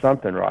doing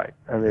something right.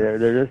 I mean,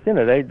 they're just,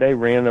 they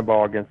ran the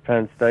ball against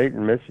Penn State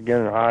and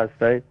Michigan and Ohio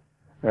State.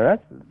 Now,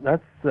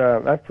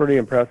 that's pretty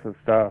impressive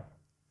stuff.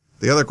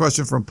 The other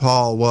question from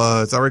Paul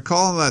was, I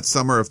recall in that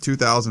summer of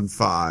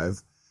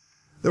 2005,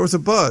 there was a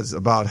buzz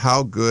about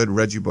how good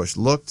Reggie Bush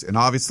looked, and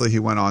obviously he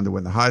went on to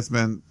win the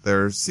Heisman.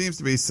 There seems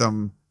to be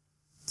some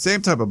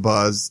same type of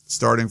buzz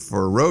starting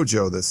for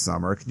Rojo this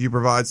summer. Can you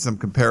provide some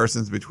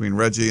comparisons between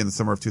Reggie in the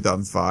summer of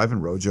 2005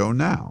 and Rojo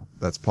now?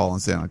 That's Paul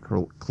in Santa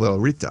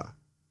Clarita.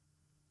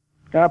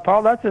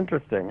 Paul, that's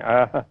interesting.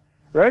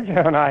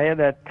 Rojo and I had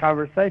that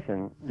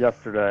conversation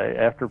yesterday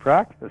after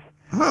practice.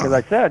 Because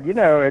I said,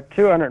 at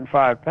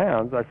 205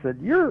 pounds, I said,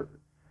 you're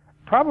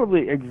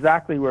probably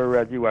exactly where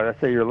Reggie was. I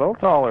said, you're a little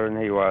taller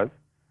than he was.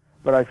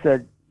 But I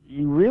said,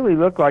 you really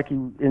look like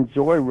you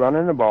enjoy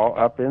running the ball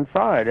up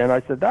inside. And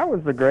I said, that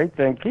was the great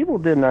thing. People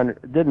didn't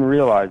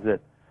realize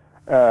it.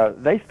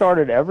 They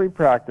started every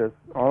practice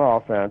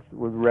on offense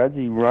with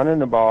Reggie running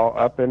the ball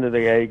up into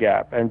the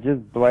A-gap and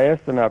just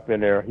blasting up in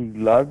there. He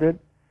loved it.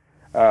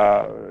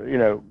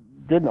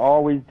 Didn't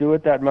always do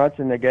it that much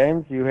in the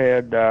games. You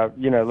had,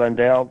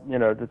 Lindell,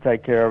 to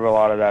take care of a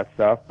lot of that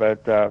stuff.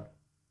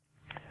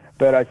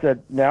 But I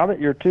said, now that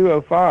you're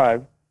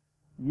 205,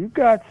 you've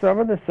got some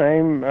of the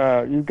same,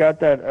 you've got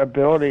that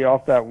ability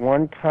off that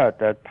one cut,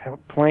 that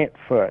plant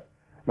foot.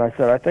 And I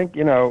said, I think,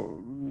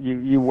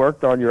 you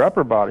worked on your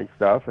upper body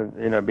stuff and,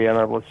 being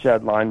able to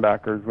shed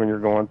linebackers when you're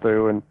going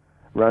through and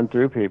run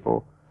through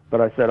people.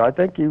 But I said, I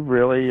think you've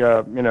really,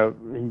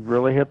 he's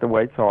really hit the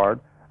weights hard.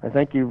 I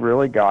think you've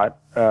really got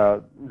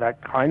that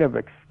kind of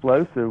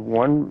explosive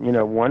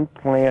one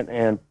plant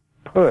and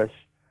push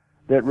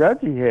that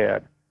Reggie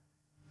had.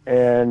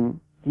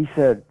 And he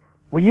said,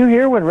 were you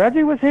here when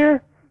Reggie was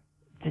here?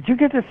 Did you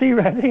get to see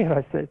Reggie? And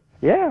I said,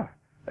 yeah,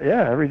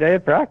 every day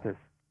at practice.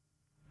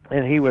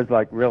 And he was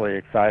like really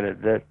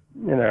excited that,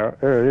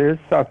 there is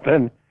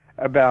something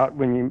about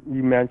when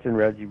you mentioned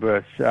Reggie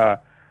Bush.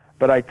 But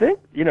I think,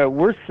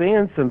 we're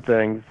seeing some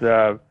things,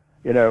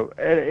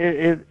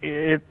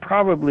 it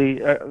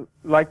probably,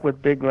 like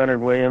with Big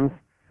Leonard Williams,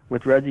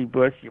 with Reggie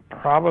Bush, you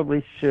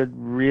probably should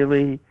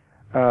really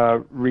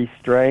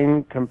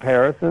restrain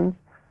comparisons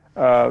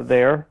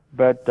there.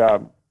 But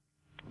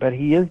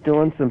he is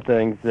doing some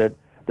things that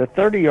the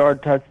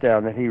 30-yard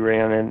touchdown that he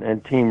ran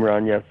in team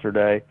run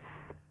yesterday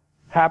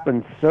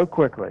happened so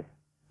quickly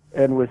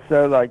and was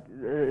so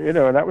and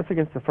that was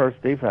against the first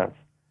defense.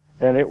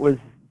 And it was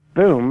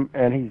boom,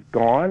 and he's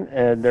gone,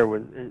 and there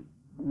was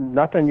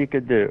nothing you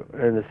could do.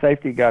 And the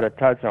safety got a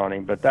touch on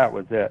him, but that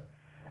was it.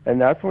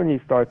 And that's when you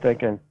start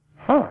thinking,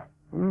 kind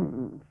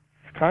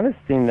of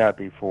seen that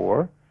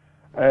before.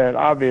 And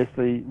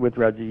obviously with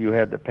Reggie, you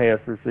had the pass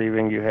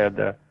receiving, you had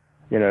the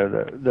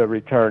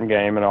return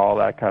game and all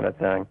that kind of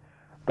thing.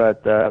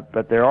 But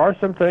there are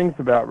some things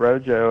about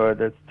Rojo,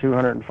 that's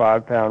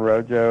 205-pound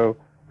Rojo,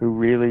 who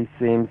really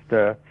seems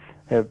to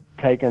have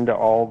taken to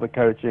all the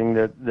coaching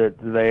that's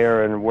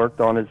there and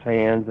worked on his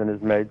hands and has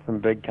made some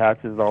big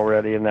catches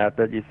already in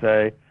that you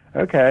say,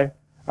 okay,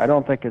 I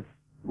don't think it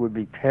would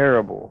be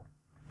terrible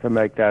to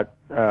make that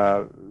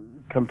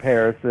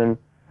comparison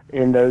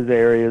in those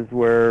areas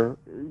where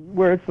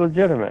it's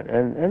legitimate.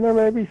 And there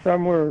may be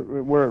some where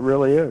it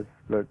really is.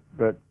 But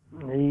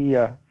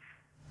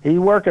he's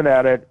working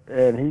at it,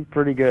 and he's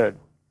pretty good.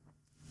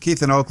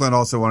 Keith in Oakland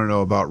also want to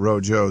know about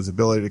Rojo's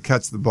ability to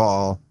catch the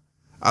ball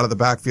out of the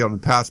backfield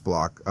and pass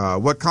block.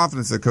 What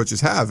confidence do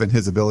coaches have in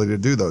his ability to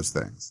do those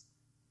things?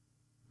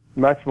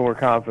 Much more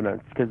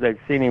confidence, because they've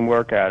seen him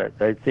work at it.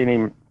 They've seen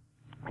him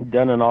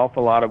done an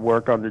awful lot of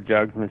work on the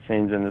jugs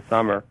machines in the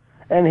summer,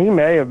 and he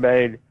may have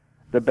made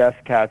the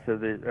best catch of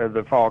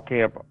the fall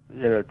camp,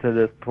 to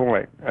this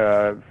point.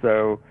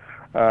 So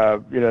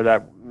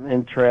that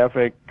in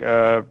traffic,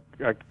 I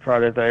try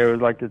to say it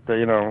was like at the,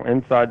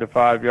 inside the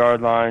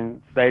 5-yard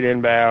line, stayed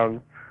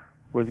inbound,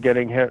 was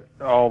getting hit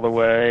all the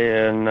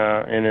way, and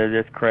it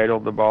just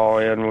cradled the ball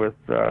in with,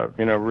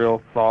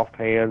 real soft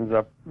hands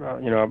up,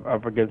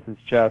 up against his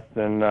chest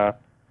and,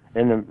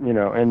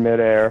 in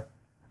midair.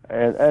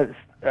 And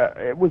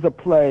it was a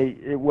play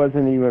it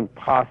wasn't even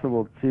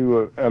possible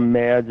to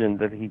imagine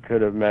that he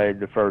could have made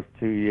the first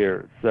 2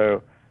 years.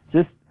 So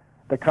just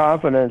the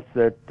confidence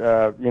that,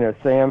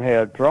 Sam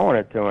had throwing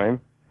it to him,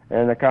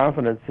 and the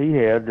confidence he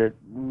had that,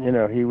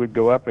 he would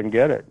go up and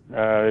get it.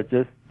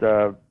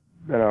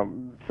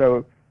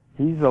 So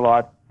he's a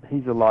lot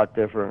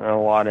different and a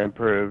lot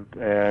improved.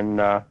 And,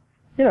 I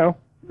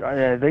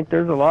think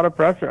there's a lot of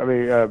pressure. I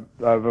mean,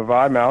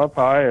 Vavai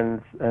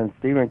Malapai and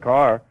Stephen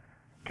Carr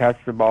catch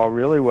the ball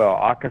really well.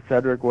 Aka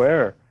Cedric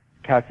Ware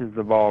catches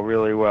the ball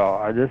really well.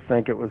 I just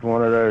think it was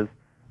one of those,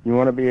 you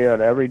want to be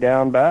at every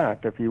down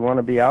back. If you want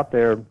to be out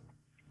there,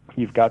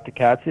 you've got to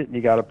catch it and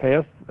you got to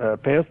pass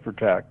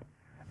protect.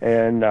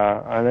 And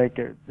I think,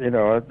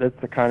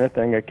 that's the kind of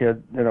thing a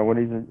kid, when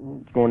he's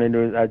going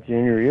into that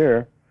junior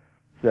year,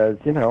 says,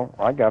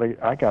 I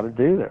gotta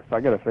do this. I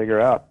gotta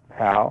figure out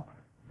how,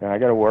 and I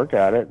gotta work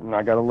at it, and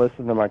I gotta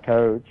listen to my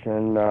coach.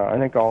 And I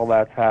think all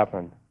that's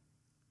happened.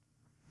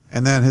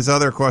 And then his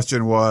other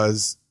question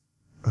was,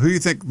 who do you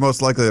think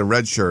most likely to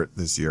redshirt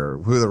this year?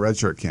 Who are the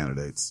redshirt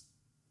candidates?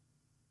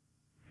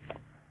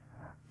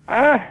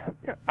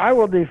 I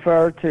will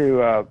defer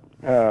to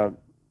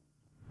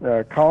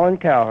Colin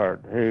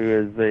Cowherd,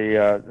 who is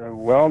the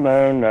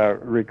well-known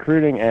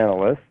recruiting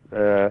analyst,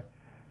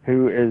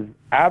 who is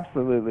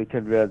absolutely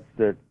convinced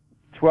that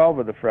 12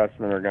 of the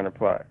freshmen are going to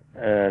play.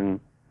 And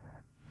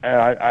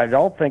I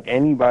don't think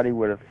anybody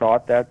would have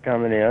thought that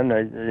coming in.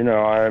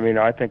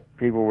 I think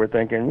people were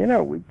thinking,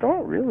 we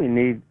don't really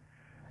need,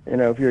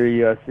 if you're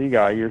a USC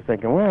guy, you're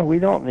thinking, well, we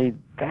don't need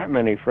that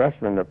many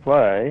freshmen to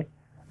play.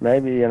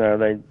 Maybe,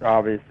 they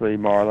obviously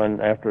Marlon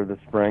after the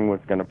spring was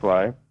going to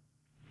play.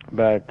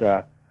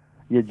 But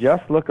you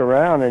just look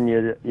around and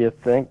you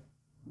think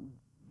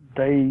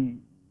they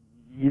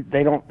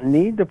don't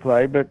need to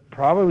play, but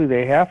probably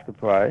they have to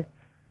play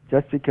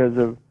just because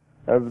of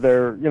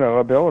their,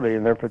 ability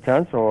and their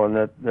potential, and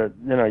that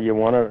you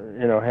want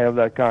to, have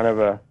that kind of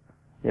a,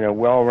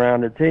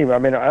 well-rounded team. I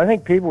mean, I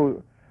think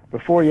people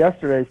before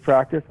yesterday's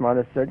practice might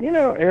have said,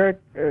 Eric,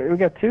 we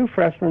got 2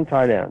 freshman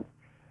tight ends.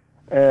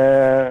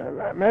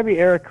 Maybe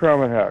Eric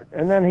Cromenhoek.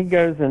 And then he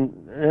goes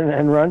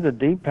and runs a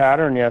deep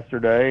pattern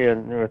yesterday,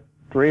 and with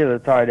 3 of the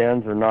tight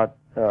ends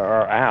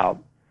are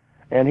out.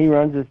 And he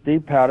runs this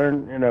deep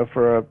pattern,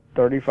 for a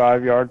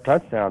 35-yard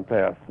touchdown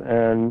pass.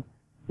 And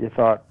you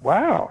thought,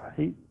 wow,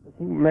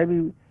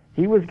 maybe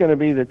he was going to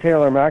be the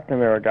Taylor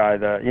McNamara guy,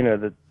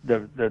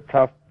 the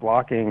tough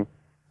blocking,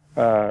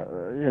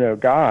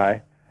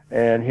 guy.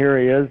 And here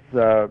he is,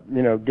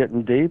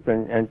 getting deep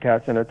and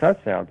catching a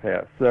touchdown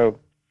pass. So,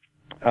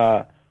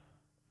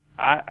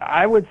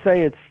 I would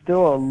say it's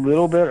still a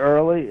little bit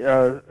early.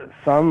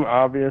 Some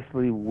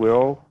obviously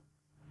will,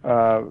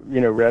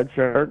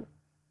 redshirt.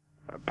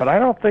 But I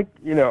don't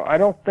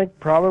think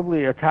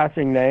probably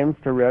attaching names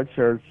to red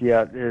shirts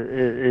yet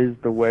is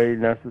the way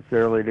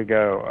necessarily to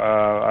go.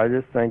 I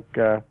just think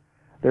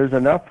there's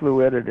enough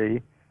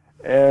fluidity,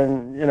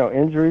 and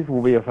injuries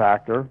will be a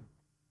factor,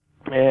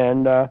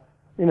 and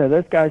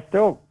those guys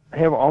still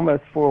have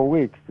almost 4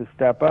 weeks to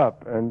step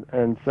up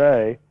and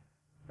say,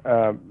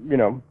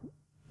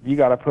 you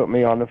got to put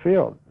me on the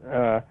field.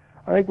 I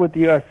think with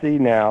USC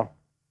now,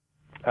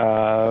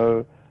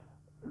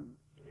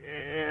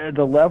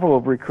 the level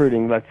of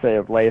recruiting, let's say,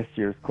 of last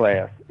year's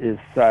class is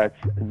such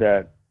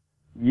that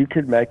you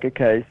could make a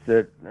case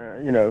that,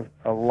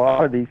 a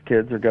lot of these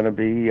kids are going to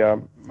be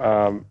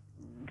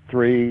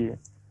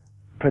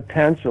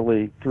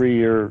potentially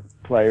 3-year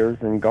players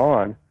and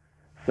gone.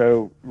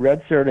 So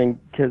redshirting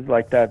kids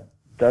like that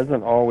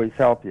doesn't always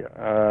help you.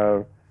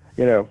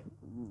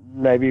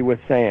 Maybe with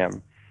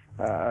Sam,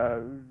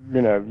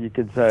 you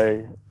could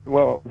say,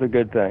 well, it was a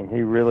good thing.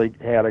 He really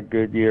had a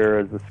good year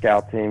as a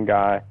scout team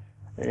guy.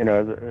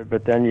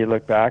 But then you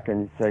look back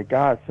and you say,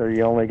 gosh, so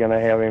you're only going to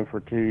have him for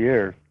 2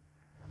 years.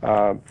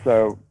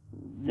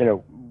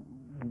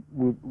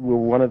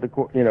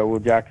 Will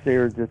Jack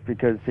Sears, just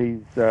because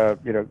he's,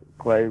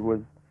 Clay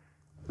was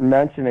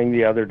mentioning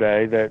the other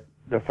day that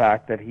the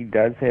fact that he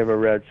does have a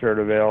red shirt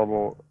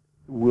available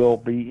will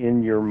be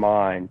in your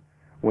mind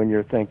when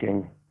you're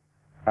thinking,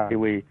 how do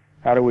we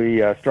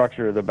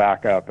structure the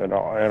backup and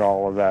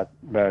all of that.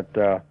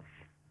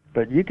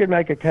 But you could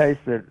make a case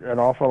that an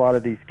awful lot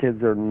of these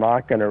kids are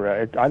not going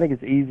to. I think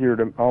it's easier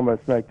to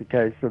almost make the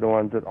case for the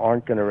ones that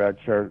aren't going to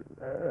redshirt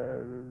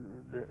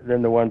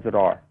than the ones that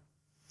are.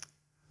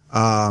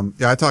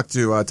 I talked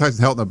to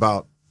Tyson Helton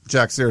about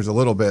Jack Sears a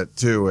little bit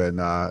too,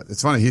 and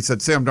it's funny. He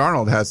said Sam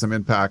Darnold has some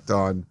impact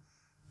on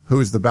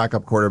who's the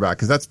backup quarterback,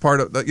 because that's part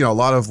of a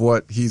lot of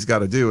what he's got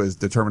to do is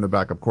determine a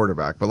backup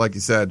quarterback. But like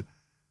you said,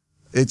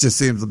 it just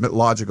seems a bit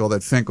logical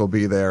that Fink will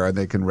be there and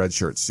they can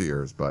redshirt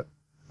Sears, but.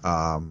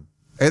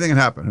 anything can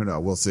happen. Who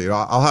knows? We'll see.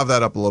 I'll have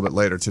that up a little bit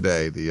later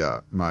today.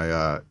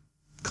 My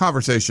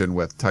conversation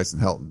with Tyson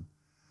Helton.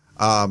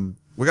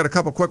 We got a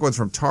couple quick ones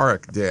from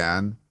Tarek,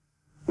 Dan.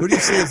 Who do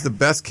you see as the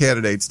best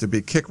candidates to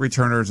be kick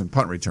returners and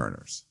punt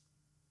returners?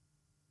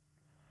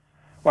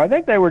 Well, I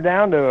think they were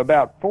down to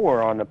about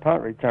 4 on the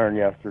punt return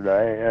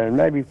yesterday, and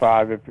maybe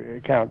 5 if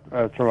you count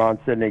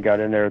Teron Sidney got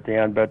in there at the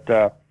end. But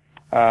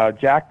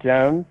Jack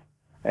Jones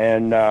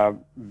and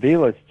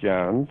Velas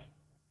Jones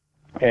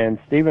and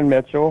Stephen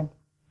Mitchell,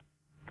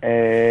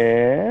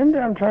 and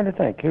I'm trying to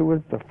think who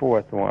was the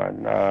 4th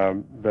one.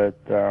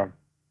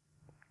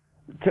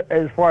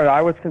 As far as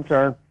I was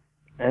concerned,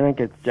 I think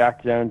it's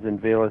Jack Jones and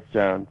Velas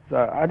Jones.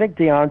 I think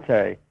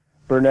Deontay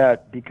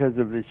Burnett because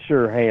of his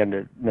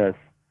sure-handedness,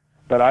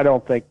 but I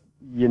don't think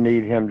you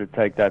need him to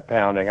take that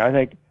pounding. I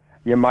think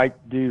you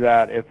might do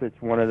that if it's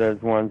one of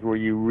those ones where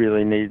you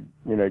really need,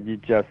 you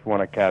just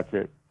want to catch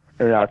it,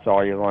 and that's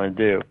all you want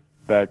to do.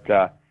 But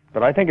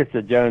I think it's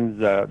the Jones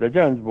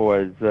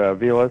boys,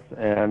 Velas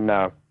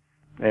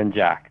and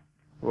Jack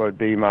would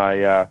be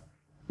my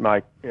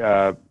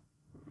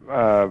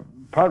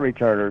punt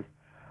returners.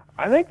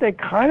 I think they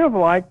kind of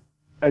like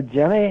a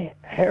Jenny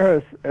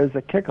Harris as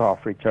a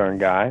kickoff return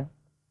guy,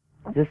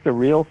 just a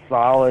real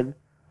solid,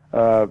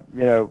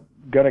 going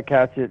to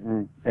catch it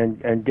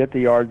and get the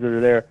yards that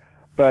are there.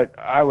 But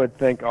I would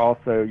think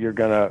also you're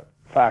going to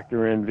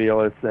factor in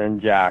Velas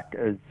and Jack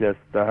as just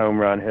the home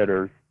run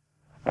hitters.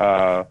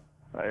 So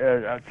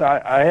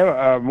I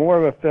have more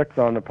of a fix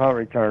on the punt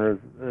returners.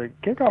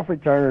 Kickoff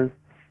returners,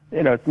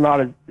 it's not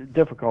as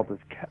difficult as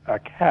a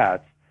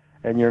catch,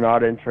 and you're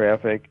not in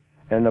traffic,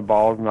 and the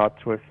ball's not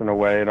twisting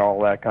away and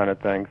all that kind of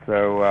thing.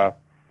 So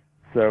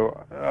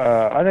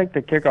I think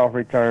the kickoff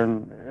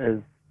return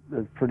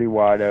is pretty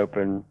wide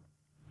open.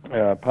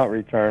 Punt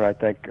return, I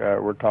think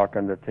we're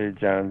talking the 2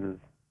 Joneses.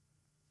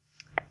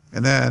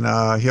 And then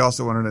he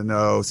also wanted to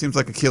know, seems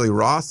like Akili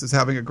Ross is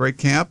having a great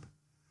camp.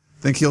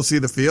 Think he'll see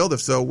the field?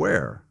 If so,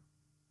 where?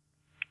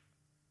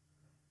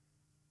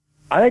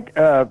 I think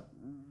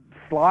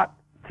slot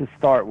to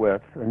start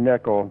with, a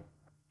nickel.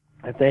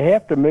 If they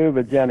have to move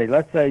a Jenny,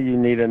 let's say you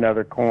need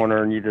another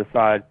corner and you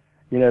decide,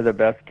 the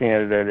best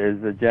candidate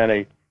is a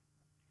Jenny,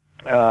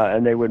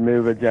 and they would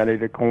move a Jenny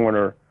to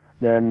corner,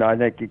 then I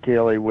think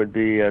Akili would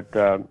be at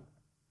the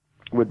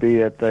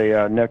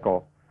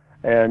nickel.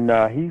 And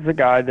he's a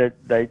guy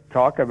that they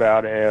talk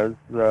about as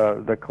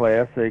the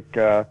classic.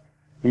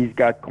 He's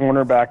got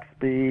cornerback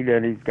speed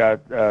and he's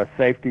got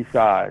safety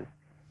size.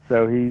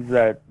 So he's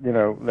that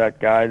that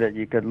guy that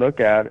you could look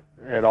at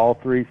all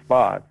 3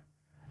 spots.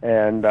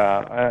 And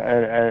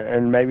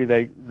maybe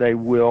they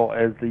will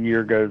as the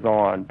year goes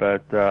on,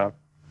 but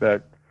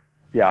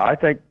yeah, I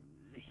think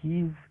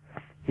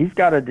he's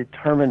got a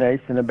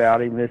determination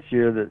about him this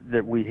year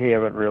that we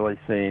haven't really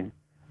seen,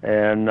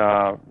 and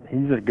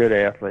he's a good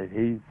athlete.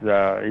 He's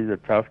a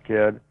tough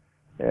kid,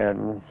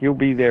 and he'll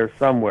be there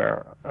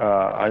somewhere.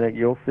 I think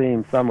you'll see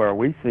him somewhere.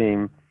 We see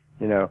him,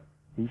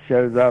 he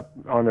shows up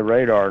on the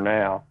radar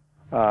now.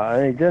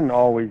 And he didn't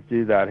always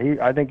do that.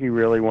 I think he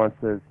really wants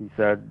to, as he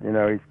said,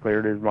 he's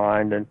cleared his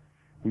mind and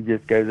he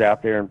just goes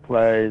out there and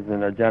plays.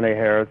 And Jenny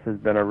Harris has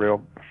been a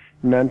real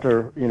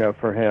mentor,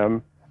 for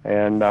him.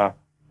 And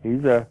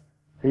he's the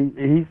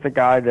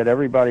guy that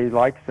everybody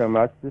likes so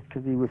much just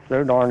because he was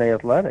so darn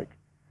athletic.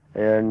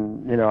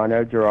 And, I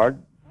know Gerard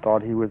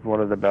thought he was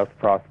one of the best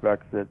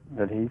prospects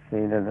that he's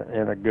seen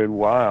in a good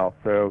while.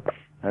 So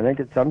I think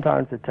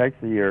sometimes it takes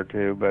a year or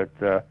two, but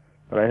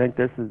I think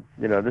this is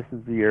the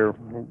year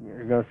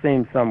you're going to see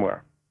him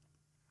somewhere.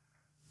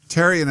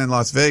 Terrian in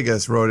Las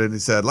Vegas wrote in, he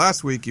said,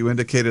 last week you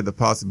indicated the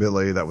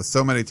possibility that with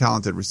so many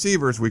talented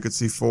receivers, we could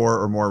see 4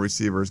 or more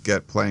receivers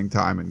get playing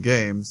time in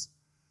games.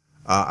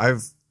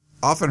 I've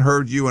often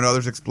heard you and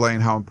others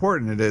explain how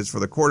important it is for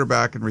the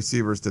quarterback and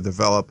receivers to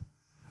develop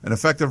an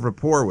effective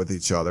rapport with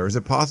each other. Is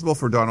it possible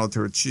for Donald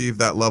to achieve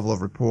that level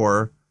of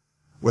rapport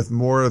with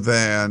more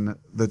than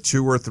the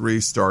 2 or 3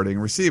 starting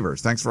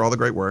receivers? Thanks for all the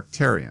great work,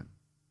 Terrian.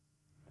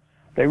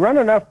 They run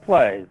enough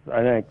plays.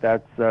 I think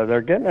that's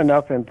they're getting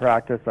enough in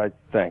practice. I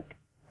think.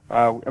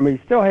 You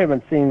still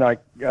haven't seen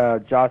like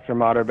Josh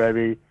Amato,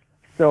 baby.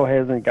 Still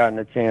hasn't gotten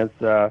a chance.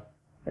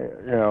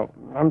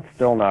 I'm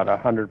still not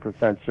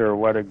 100% sure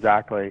what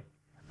exactly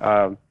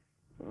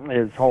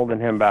is holding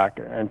him back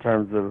in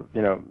terms of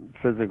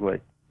physically.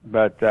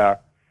 But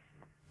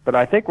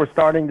I think we're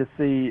starting to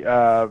see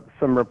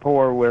some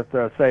rapport with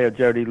say a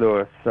Jody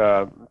Lewis,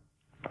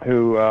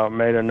 who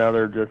made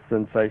another just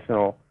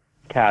sensational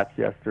catch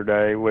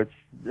yesterday, which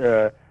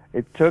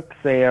it took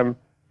Sam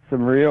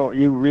some real.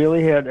 You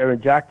really had.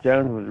 Jack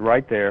Jones was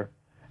right there,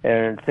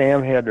 and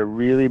Sam had to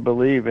really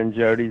believe in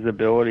Jody's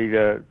ability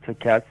to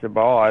catch the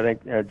ball. I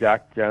think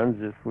Jack Jones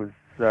just was,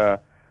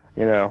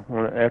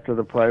 after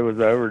the play was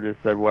over,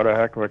 just said, "What a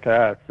heck of a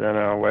catch!"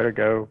 and way to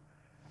go,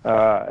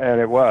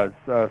 and it was.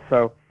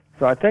 So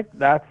I think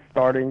that's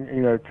starting,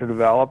 to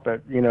develop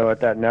at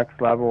that next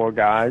level of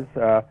guys.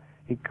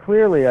 He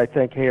clearly, I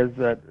think, has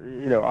that,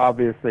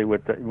 obviously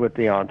with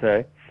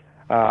Deontay.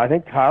 I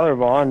think Tyler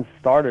Vaughn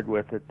started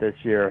with it this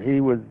year. He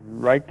was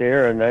right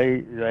there, and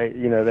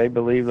they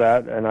believe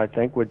that, and I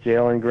think with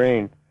Jalen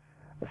Green.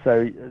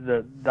 So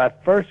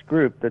that first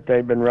group that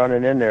they've been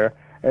running in there,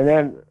 and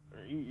then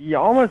you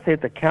almost have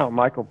to count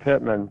Michael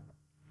Pittman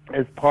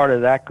as part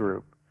of that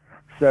group.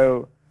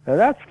 So now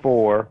that's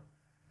 4,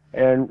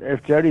 and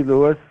if Jody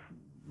Lewis,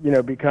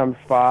 becomes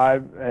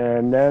 5,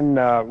 and then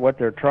what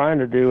they're trying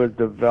to do is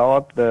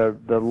develop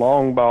the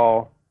long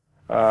ball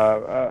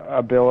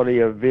ability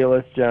of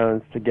Velus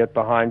Jones to get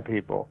behind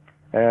people,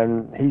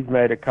 and he's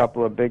made a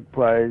couple of big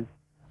plays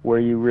where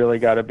you really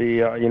got to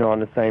be on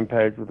the same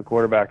page with the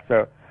quarterback.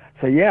 So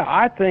yeah,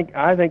 I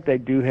think they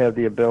do have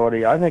the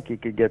ability. I think you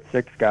could get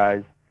 6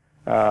 guys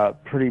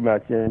pretty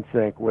much in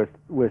sync with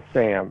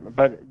Sam,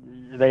 but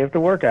they have to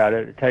work at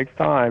it. It takes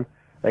time.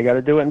 They got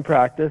to do it in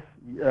practice.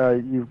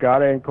 You've got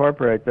to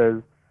incorporate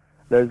those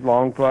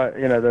long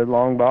those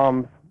long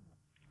bombs,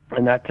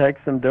 and that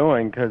takes some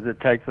doing because it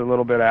takes a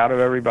little bit out of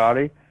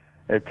everybody.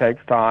 It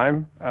takes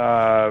time,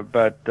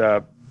 but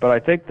I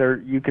think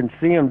you can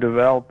see them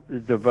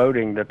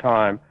devoting the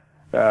time.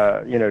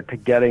 To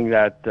getting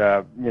that,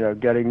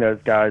 getting those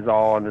guys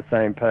all on the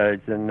same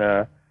page, and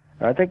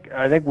I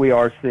think we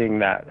are seeing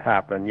that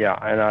happen. Yeah,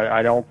 and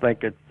I don't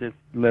think it's just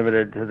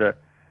limited to the.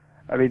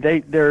 I mean,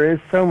 there is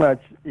so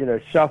much,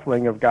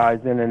 shuffling of guys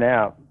in and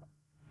out,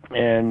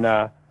 and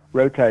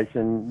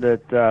rotation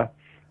that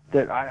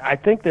I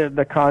think that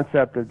the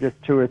concept of just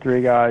 2 or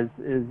 3 guys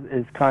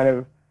is kind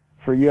of,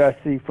 for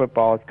USC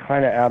football, is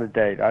kind of out of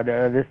date. I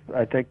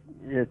think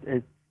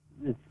it's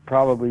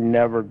probably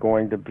never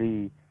going to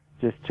be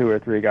just 2 or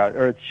 3 guys,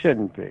 or it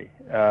shouldn't be.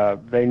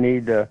 They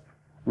need to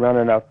run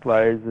enough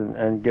plays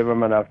and give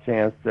them enough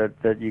chance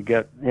that you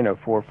get 4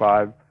 or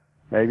 5,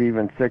 maybe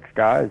even 6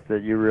 guys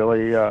that you're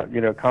really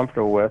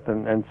comfortable with,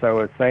 and so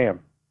is Sam.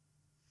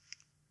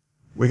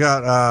 We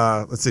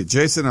got let's see,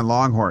 Jason in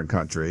Longhorn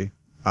Country.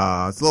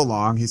 It's a little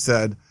long. He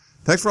said,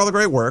 "Thanks for all the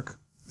great work.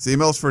 This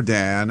email's for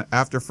Dan.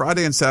 After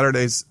Friday and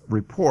Saturday's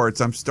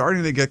reports, I'm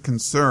starting to get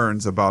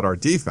concerns about our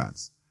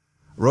defense.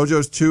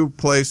 Rojo's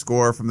 2-play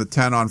score from the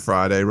 10 on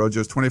Friday,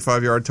 Rojo's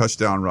 25-yard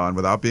touchdown run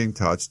without being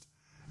touched,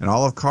 and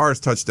all of Carr's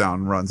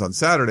touchdown runs on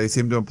Saturday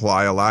seem to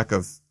imply a lack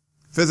of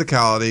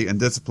physicality and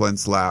discipline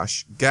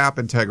 / gap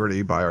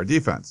integrity by our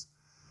defense.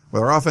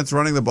 With our offense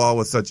running the ball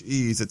with such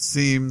ease, it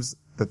seems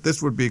that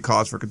this would be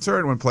cause for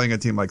concern when playing a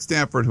team like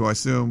Stanford, who I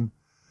assume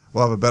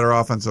will have a better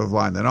offensive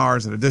line than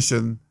ours. In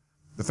addition,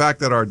 the fact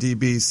that our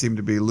DBs seem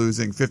to be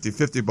losing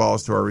 50-50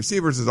 balls to our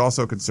receivers is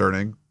also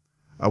concerning.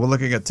 When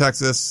looking at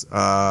Texas,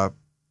 that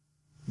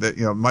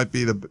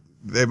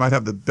they might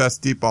have the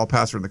best deep ball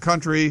passer in the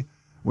country.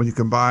 When you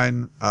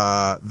combine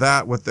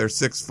that with their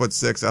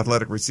 6'6"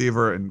 athletic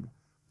receiver and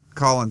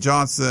Colin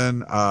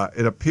Johnson,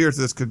 it appears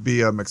this could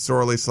be a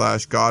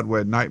McSorley /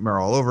 Godwin nightmare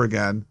all over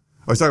again.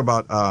 I was talking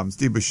about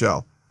Steve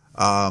Buechele,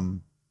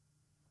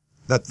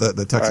 that's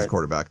the Texas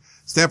quarterback.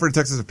 Stanford and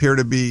Texas appear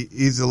to be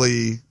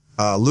easily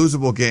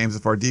losable games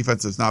if our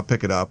defense does not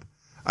pick it up.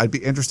 I'd be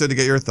interested to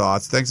get your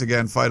thoughts. Thanks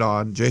again. Fight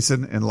on.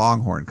 Jason in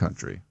Longhorn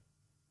Country.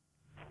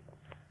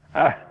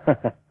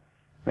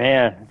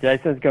 Man,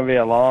 Jason's going to be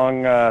a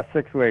long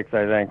 6 weeks,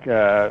 I think.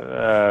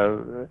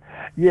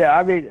 Yeah,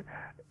 I mean,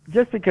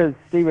 just because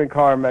Stephen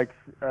Carr makes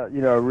a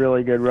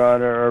really good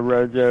run, or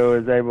Rojo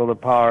is able to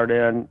power it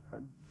in,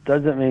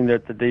 doesn't mean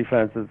that the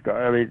defense is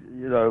going. I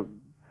mean,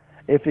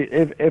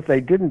 if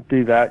they didn't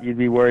do that, you'd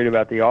be worried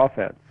about the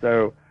offense.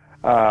 So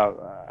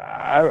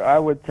I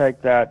would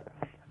take that.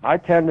 I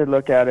tend to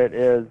look at it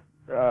as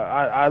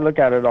I look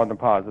at it on the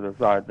positive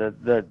side,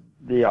 that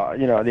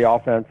the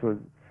offense was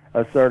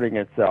asserting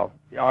itself.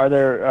 Are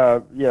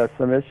there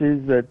some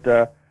issues that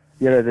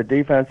the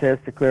defense has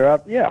to clear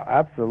up? Yeah,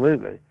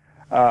 absolutely.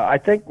 I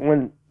think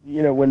when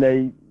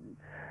they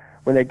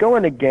go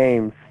into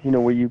games,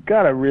 where you've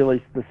got a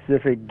really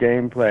specific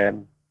game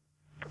plan,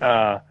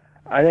 I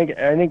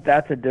think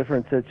that's a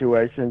different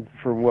situation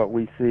from what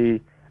we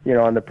see,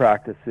 on the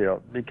practice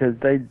field, because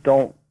they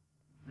don't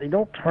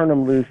turn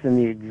them loose in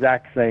the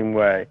exact same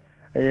way.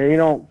 You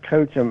don't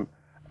coach them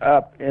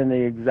up in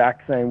the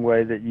exact same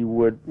way that you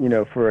would,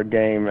 for a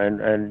game,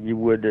 and you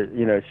would,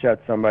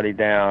 shut somebody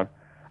down.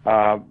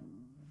 The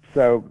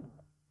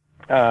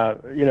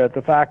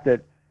fact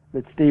that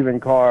Stephen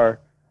Carr,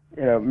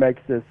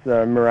 makes this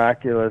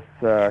miraculous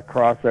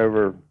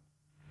crossover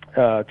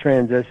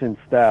transition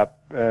step,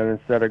 and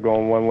instead of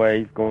going one way,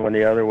 he's going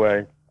the other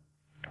way.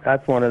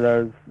 That's one of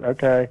those.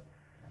 Okay,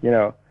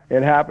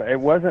 it happened. It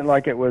wasn't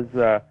like it was,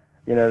 that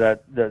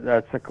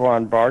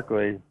Saquon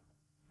Barkley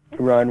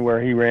run where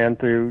he ran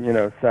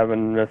through,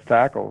 7 missed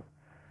tackles.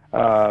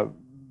 It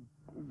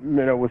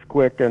was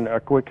quick and a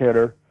quick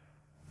hitter.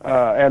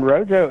 And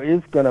Rojo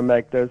is going to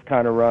make those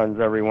kind of runs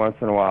every once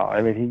in a while.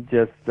 I mean, he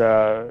just,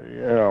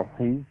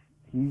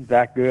 he's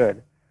that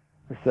good.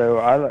 So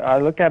I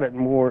look at it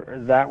more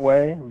that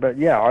way. But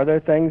yeah, are there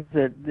things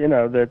that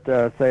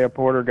say a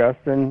Porter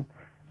Gustin,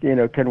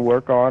 can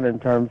work on in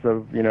terms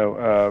of,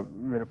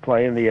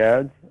 playing the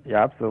edge?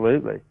 Yeah,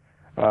 absolutely.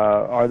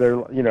 Are there,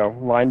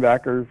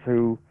 linebackers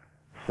who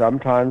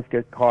sometimes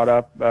get caught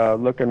up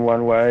looking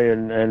one way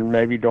and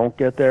maybe don't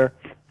get there.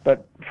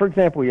 But, for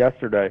example,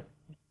 yesterday,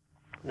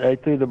 they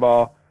threw the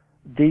ball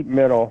deep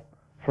middle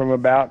from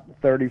about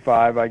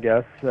 35, I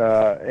guess,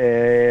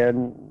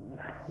 and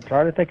I'm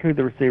trying to think who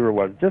the receiver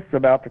was, just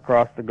about to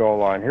cross the goal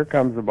line. Here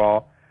comes the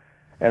ball,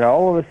 and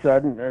all of a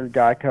sudden, a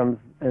guy comes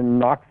and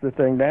knocks the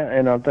thing down,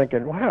 and I'm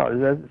thinking, wow,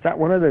 is that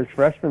one of those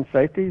freshman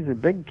safeties? A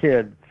big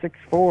kid,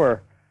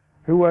 6'4",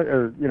 who was,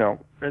 or, you know,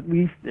 at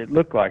least it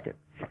looked like it.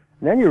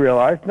 And then you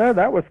realize, no,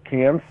 that was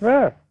Cam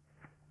Smith.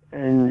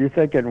 And you're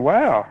thinking,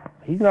 wow,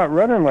 he's not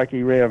running like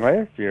he ran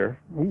last year.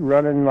 He's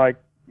running like,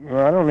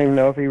 well, I don't even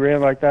know if he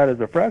ran like that as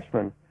a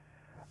freshman.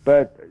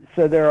 But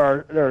so there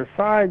are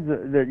sides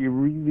that you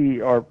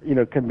really are, you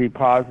know, can be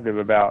positive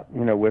about,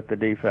 you know, with the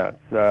defense.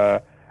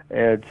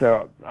 And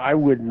so I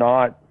would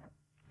not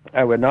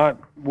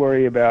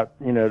worry about,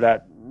 you know,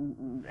 that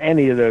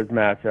any of those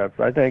matchups.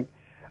 I think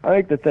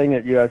the thing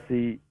at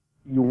USC,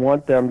 you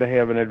want them to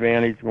have an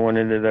advantage going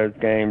into those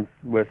games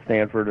with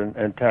Stanford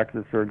and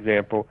Texas, for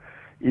example,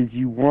 is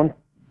you want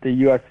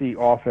the USC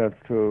offense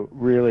to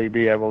really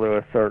be able to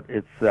assert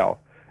itself.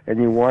 And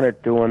you want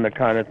it doing the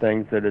kind of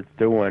things that it's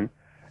doing,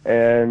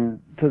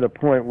 and to the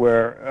point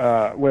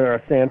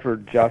where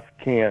Stanford just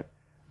can't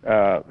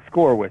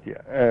score with you.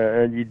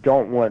 And you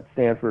don't want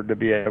Stanford to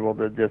be able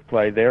to just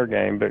play their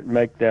game, but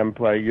make them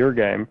play your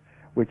game,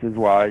 which is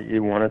why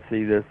you want to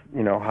see this,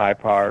 you know,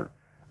 high-powered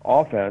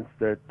offense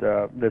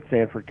that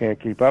Stanford can't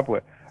keep up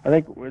with. I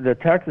think the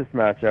Texas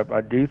matchup,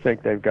 I do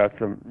think they've got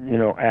some, you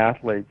know,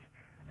 athletes,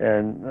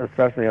 and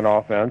especially in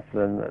offense,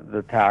 and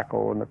the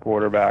tackle and the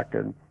quarterback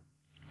and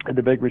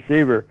the big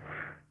receiver.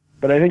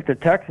 But I think the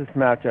Texas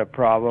matchup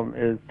problem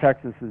is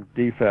Texas's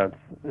defense.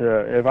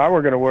 If I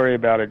were going to worry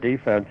about a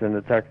defense in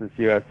the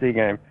Texas-USC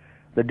game,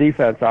 the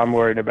defense I'm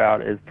worried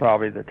about is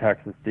probably the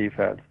Texas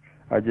defense.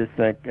 I just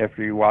think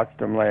after you watched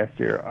them last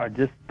year, I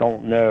just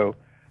don't know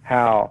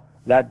how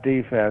that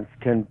defense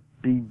can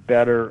be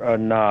better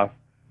enough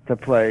to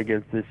play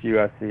against this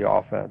USC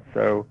offense.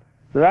 So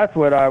that's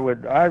what I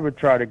would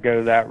try to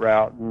go that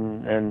route,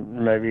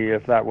 and maybe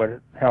if that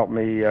would help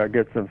me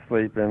get some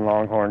sleep in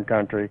Longhorn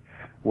country,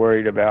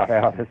 worried about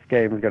how this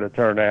game is going to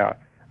turn out.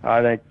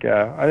 I think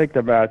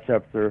the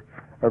matchups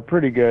are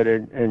pretty good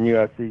in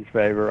USC's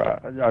favor.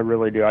 I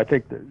really do. I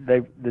think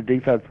that the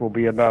defense will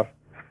be enough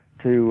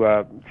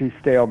to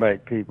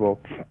stalemate people,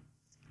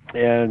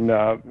 and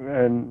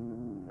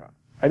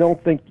I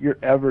don't think you're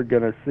ever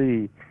going to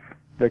see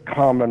the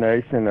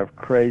combination of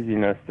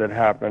craziness that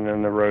happened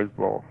in the Rose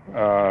Bowl.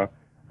 I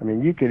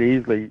mean, you could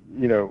easily,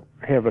 you know,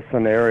 have a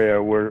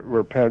scenario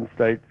where Penn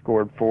State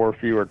scored 4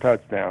 fewer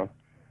touchdowns.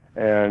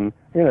 And,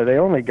 you know, they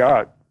only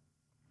got,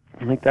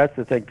 I think that's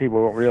the thing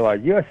people don't realize.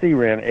 USC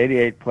ran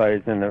 88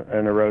 plays in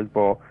the Rose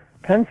Bowl.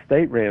 Penn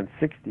State ran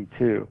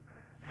 62.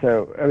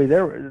 So, I mean,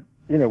 there were,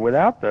 you know,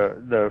 without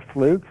the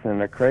flukes and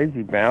the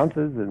crazy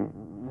bounces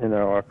and, you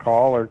know, a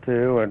call or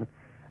two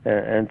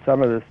and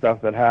some of the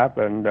stuff that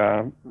happened,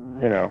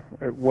 you know,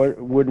 it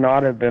would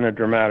not have been a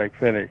dramatic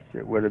finish.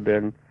 It would have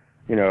been,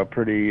 you know, a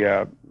pretty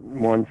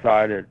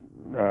one-sided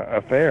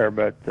affair.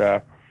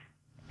 But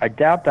I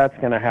doubt that's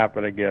going to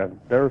happen again.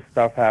 There was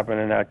stuff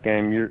happened in that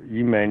game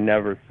you may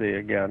never see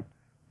again,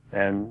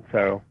 and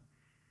so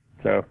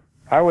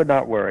I would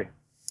not worry.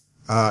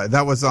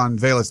 That was on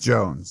Velus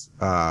Jones.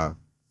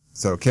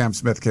 So Cam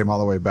Smith came all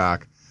the way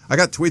back. I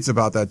got tweets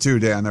about that too,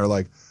 Dan. They're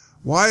like,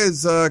 why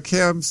is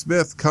Cam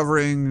Smith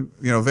covering,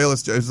 you know,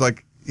 Velus Jones? It was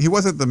like, he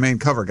wasn't the main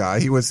cover guy.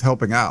 He was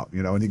helping out,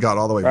 you know, and he got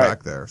all the way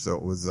back there. So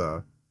it was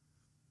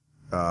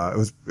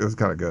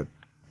kind of good.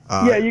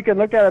 Yeah, you can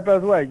look at it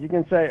both ways. You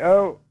can say,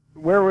 oh,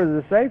 where was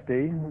the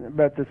safety?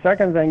 But the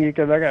second thing you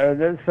can look at,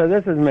 so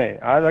this is me.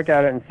 I look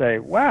at it and say,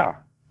 wow,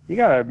 you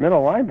got a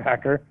middle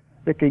linebacker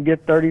that can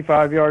get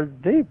 35 yards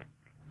deep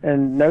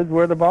and knows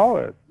where the ball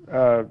is.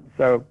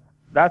 So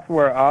that's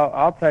where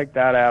I'll take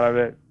that out of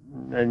it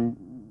and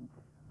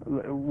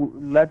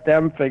let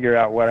them figure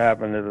out what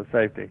happened to the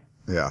safety.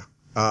 Yeah.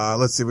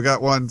 Let's see. We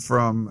got one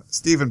from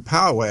Stephen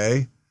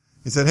Poway.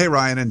 He said, hey,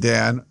 Ryan and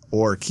Dan,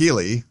 or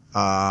Keely.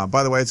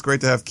 By the way, it's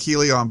great to have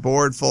Keely on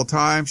board full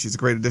time. She's a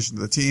great addition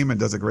to the team and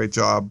does a great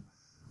job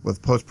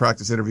with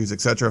post-practice interviews,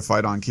 etc.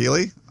 Fight on,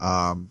 Keely.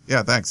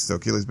 Yeah, thanks. So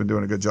Keely's been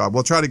doing a good job.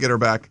 We'll try to get her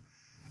back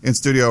in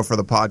studio for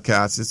the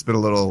podcast. It's been a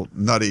little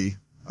nutty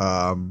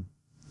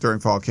during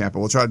fall camp, but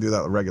we'll try to do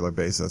that on a regular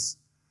basis.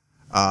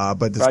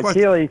 But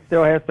Keely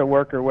still has to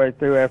work her way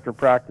through after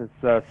practice,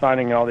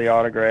 signing all the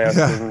autographs,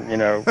 and, you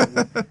know,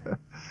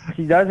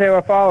 she does have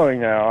a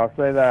following now, I'll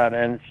say that,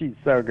 and she's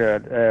so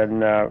good,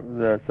 and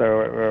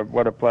so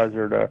what a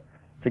pleasure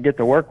to get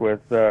to work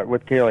with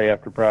Keely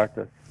after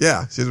practice.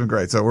 Yeah, she's been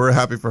great. So we're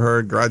happy for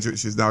her.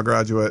 She's now a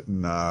graduate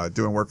and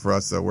doing work for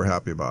us, so we're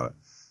happy about it.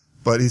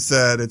 But he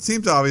said, it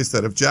seems obvious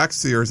that if Jack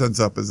Sears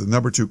ends up as the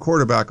number 2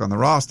 quarterback on the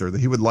roster,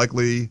 that he would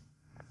likely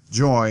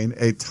join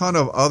a ton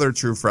of other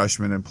true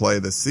freshmen and play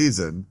this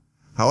season.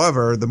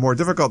 However, the more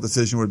difficult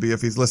decision would be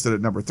if he's listed at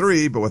number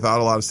 3, but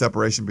without a lot of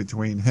separation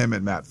between him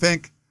and Matt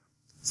Fink.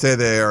 say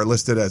they are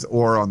listed as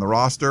or on the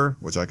roster,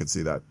 which I could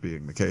see that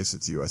being the case.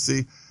 It's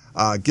USC.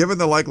 Given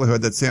the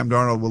likelihood that Sam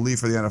Darnold will leave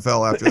for the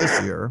NFL after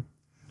this year,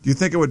 do you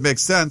think it would make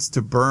sense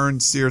to burn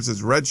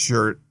Sears' red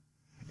shirt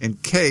in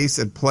case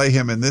and play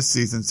him in this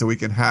season so we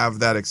can have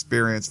that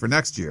experience for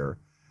next year?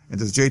 And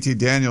does JT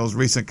Daniels'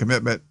 recent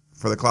commitment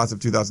for the class of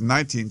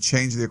 2019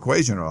 change the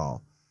equation at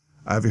all?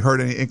 Have you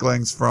heard any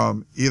inklings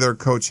from either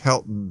Coach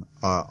Helton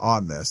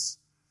on this?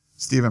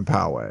 Stephen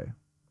Poway.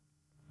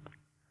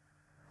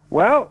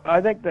 Well,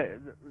 I think that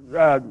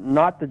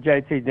not the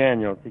JT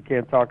Daniels. You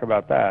can't talk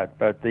about that.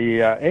 But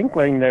the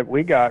inkling that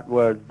we got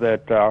was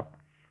that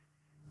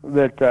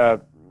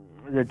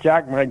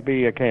Jack might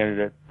be a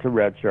candidate to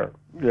redshirt.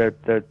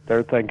 That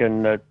they're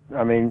thinking that.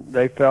 I mean,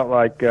 they felt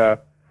like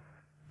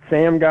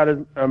Sam got as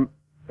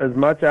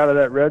much out of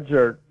that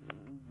redshirt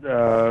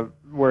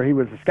where he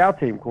was a scout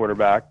team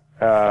quarterback.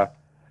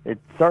 It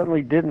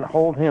certainly didn't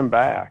hold him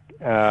back,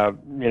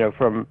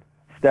 from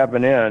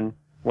stepping in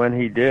when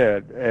he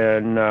did,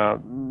 and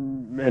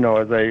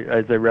as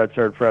a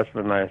redshirt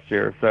freshman last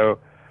year. So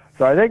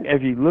I think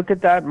if you look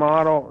at that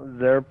model,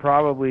 they're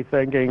probably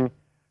thinking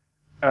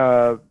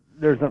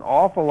there's an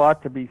awful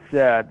lot to be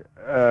said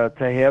to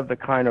have the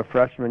kind of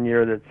freshman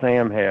year that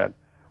Sam had,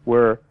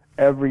 where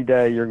every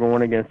day you're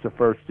going against the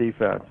first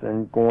defense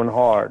and going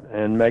hard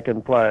and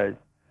making plays,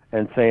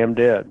 and Sam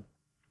did.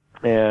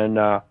 And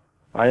I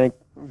think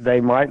they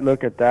might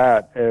look at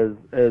that as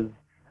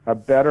a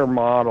better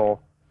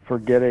model for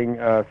getting,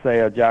 say,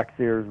 a Jack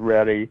Sears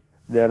ready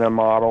than a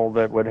model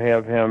that would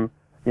have him,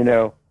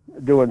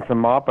 doing some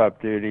mop-up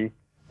duty,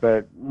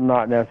 but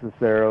not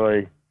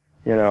necessarily,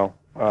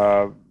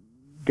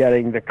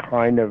 getting the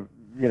kind of,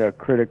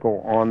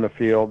 critical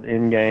on-the-field,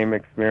 in-game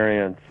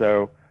experience.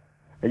 So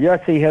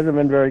USC hasn't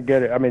been very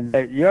good.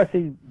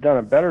 USC done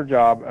a better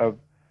job of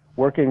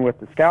working with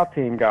the scout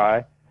team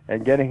guy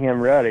and getting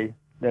him ready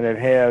than it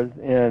has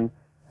in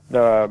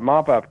the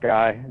mop-up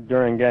guy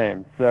during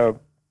games. So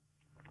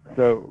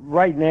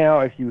right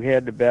now, if you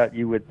had to bet,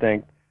 you would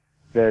think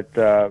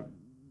that,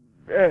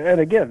 and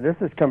again, this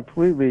is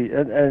completely,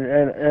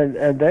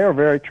 and they are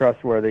very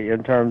trustworthy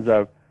in terms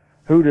of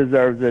who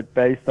deserves it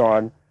based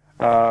on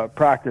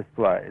practice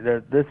play.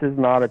 This is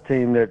not a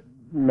team that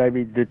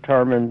maybe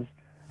determines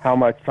how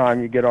much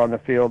time you get on the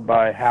field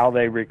by how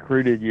they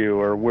recruited you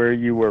or where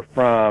you were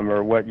from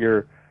or what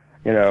your,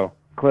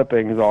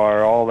 clippings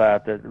are, all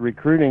that. That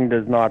recruiting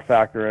does not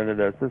factor into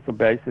this. This will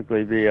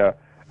basically be a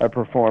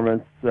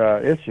performance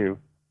issue.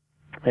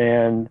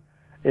 And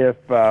if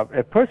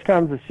push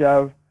comes to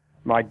shove,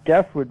 my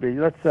guess would be,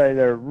 let's say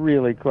they're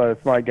really close,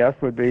 my guess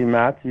would be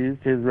Matt's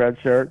used his red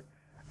shirt,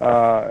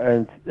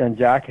 and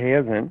Jack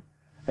hasn't,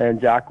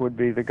 and Jack would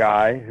be the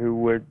guy who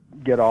would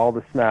get all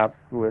the snaps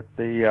with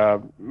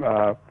the,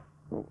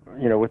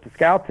 with the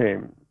scout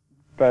team.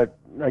 But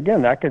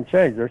again, that can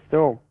change. There's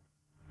still,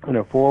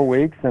 4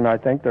 weeks, and I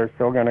think they're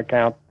still going to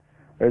count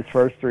those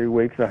first 3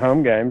 weeks of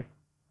home games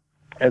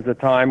as a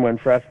time when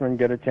freshmen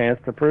get a chance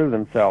to prove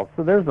themselves.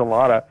 So there's a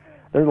lot of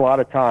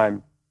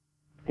time,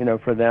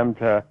 for them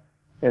to,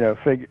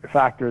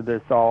 factor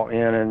this all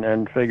in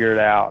and figure it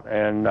out.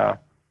 And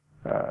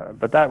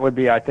but that would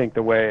be, I think,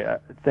 the way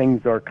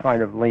things are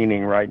kind of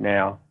leaning right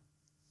now.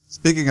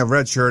 Speaking of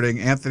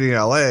redshirting, Anthony in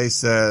LA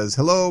says,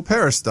 "Hello,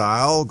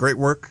 Peristyle. Great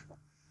work,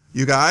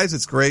 you guys.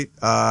 It's great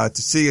to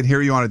see and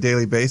hear you on a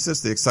daily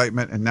basis. The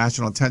excitement and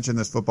national attention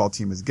this football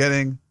team is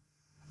getting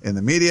in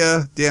the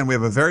media. Dan, we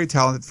have a very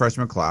talented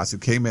freshman class who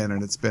came in,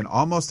 and it's been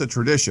almost a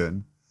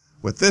tradition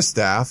with this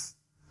staff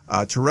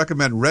to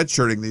recommend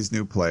redshirting these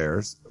new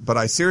players. But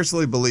I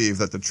seriously believe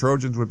that the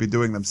Trojans would be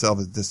doing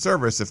themselves a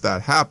disservice if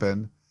that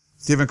happened.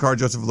 Stephen Carr,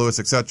 Joseph Lewis,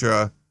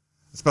 etc.,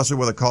 especially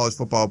with a college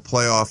football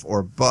playoff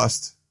or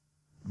bust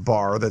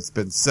bar that's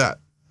been set.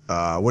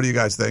 What do you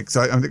guys think?"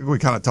 So I think we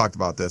kind of talked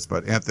about this,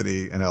 but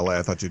Anthony in LA,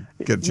 I thought you'd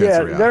get a chance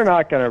to react. They're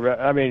not going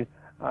to.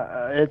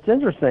 It's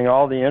interesting,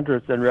 all the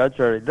interest in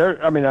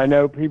redshirting. I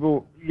know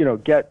people,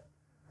 get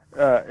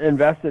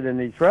invested in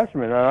these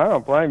freshmen, and I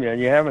don't blame you. And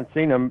you haven't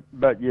seen them,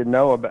 but you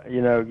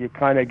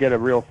kind of get a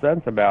real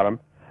sense about them,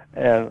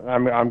 and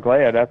I'm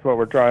glad that's what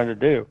we're trying to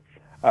do.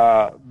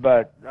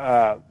 But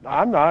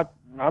I'm not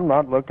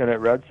looking at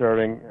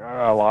redshirting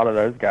a lot of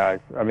those guys.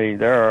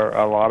 There are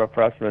a lot of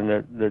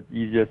freshmen that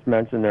you just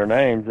mentioned their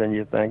names, and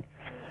you think,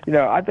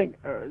 I think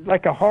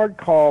like a hard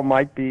call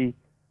might be,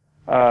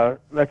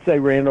 let's say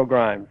Randall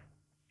Grimes.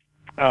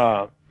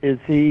 Do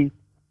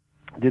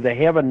they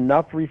have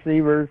enough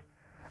receivers?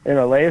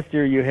 Last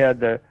year you had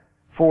the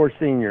 4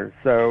 seniors,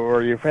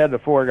 or you've had the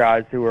 4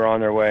 guys who were on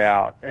their way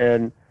out,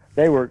 and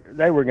they were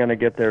going to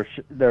get their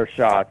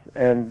shots,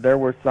 and there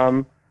were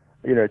some,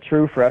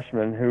 true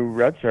freshmen who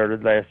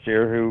redshirted last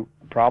year who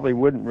probably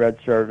wouldn't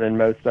redshirt in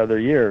most other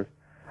years.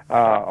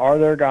 Are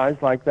there guys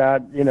like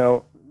that?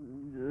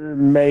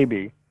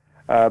 Maybe,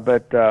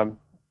 but I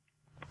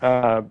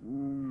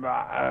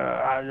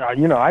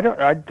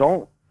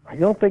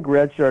don't think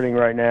redshirting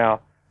right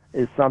now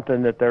is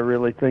something that they're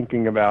really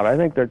thinking about. I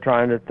think they're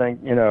trying to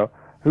think,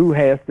 who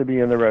has to be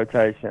in the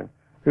rotation,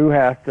 who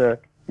has to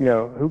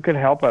who could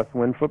help us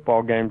win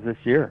football games this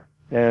year?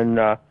 And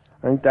I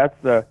think that's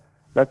the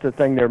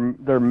thing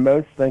they're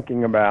most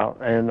thinking about.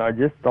 And I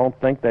just don't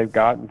think they've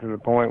gotten to the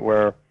point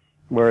where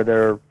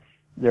they're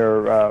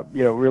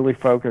really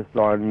focused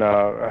on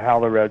how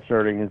the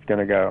redshirting is going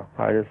to go.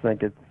 I just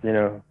think it's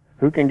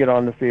who can get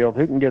on the field,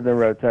 who can get the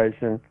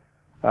rotation,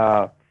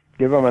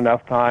 give them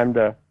enough time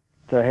to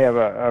have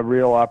a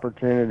real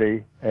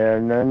opportunity,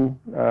 and then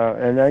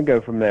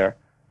go from there.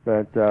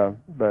 But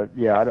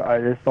yeah,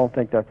 I just don't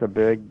think that's a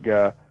big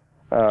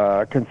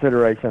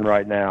consideration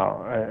right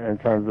now in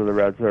terms of the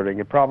redshirting.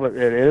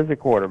 It is a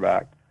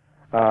quarterback,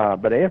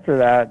 but after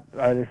that,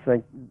 I just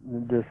think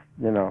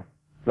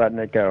letting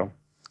it go.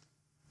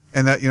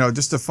 And that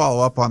just to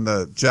follow up on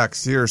the Jack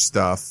Sears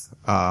stuff,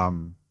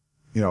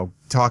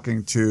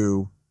 talking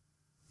to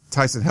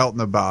Tyson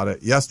Helton about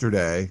it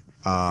yesterday,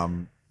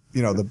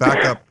 the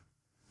backup,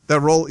 that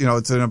role,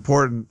 it's an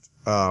important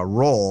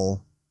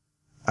role,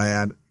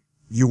 and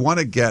you want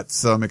to get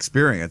some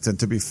experience. And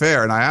to be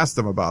fair, and I asked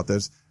them about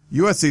this,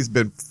 USC's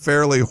been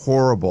fairly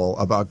horrible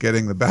about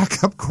getting the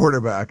backup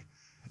quarterback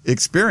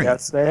experience.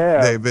 Yes, they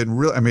have. They've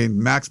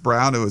been Max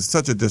Brown, it was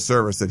such a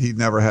disservice that he'd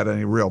never had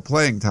any real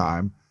playing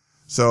time.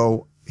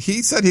 So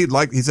he said he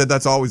said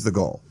that's always the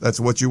goal. That's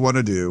what you want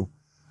to do.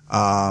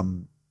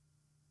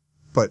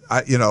 But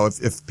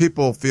if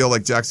people feel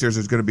like Jack Sears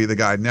is going to be the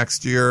guy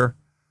next year,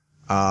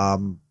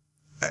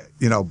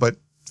 but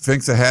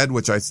Fink's ahead,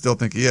 which I still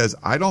think he is,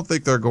 I don't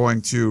think they're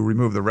going to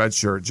remove the red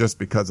shirt just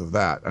because of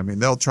that. I mean,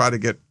 they'll try to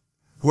get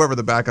whoever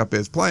the backup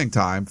is playing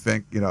time.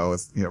 Fink,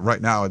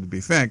 right now it'd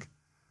be Fink.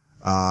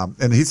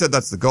 And he said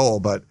that's the goal,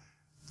 but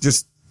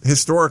just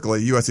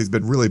historically, USC's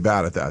been really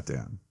bad at that,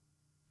 Dan.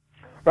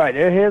 Right.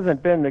 It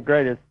hasn't been the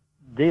greatest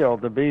deal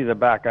to be the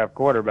backup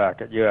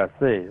quarterback at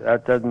USC.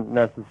 That doesn't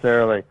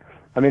necessarily,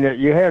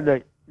 you had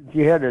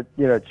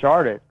to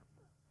chart it.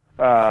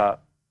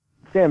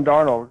 Sam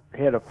Darnold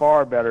had a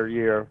far better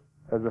year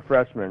as a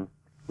freshman,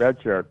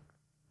 redshirt,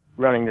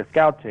 running the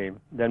scout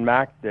team than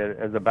Max did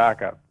as a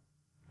backup.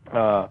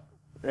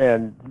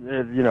 And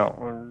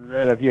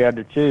if you had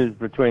to choose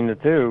between the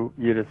two,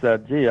 you'd have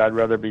said, gee, I'd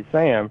rather be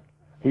Sam.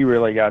 He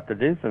really got to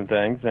do some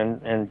things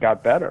and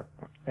got better.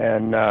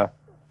 And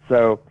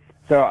so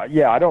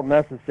yeah, I don't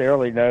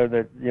necessarily know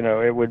that,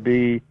 it would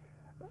be,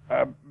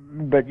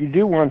 but you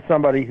do want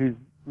somebody who's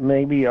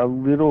maybe a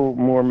little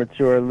more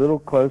mature, a little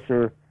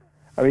closer.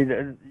 I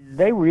mean,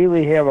 they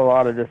really have a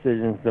lot of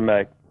decisions to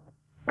make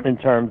in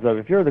terms of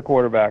if you're the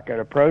quarterback at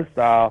a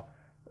pro-style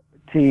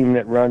team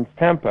that runs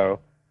tempo,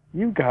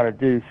 you've got to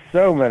do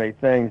so many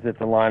things at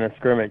the line of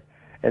scrimmage.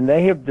 And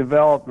they have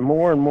developed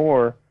more and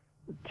more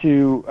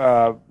to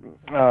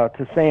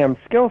Sam's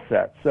skill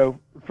set. So,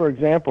 for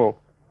example,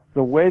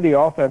 the way the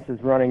offense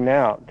is running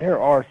now, there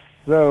are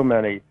so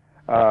many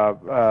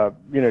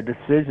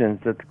decisions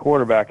that the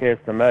quarterback has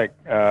to make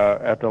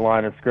at the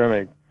line of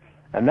scrimmage.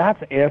 And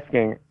that's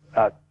asking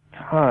a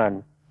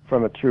ton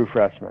from a true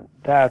freshman.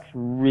 That's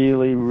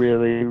really,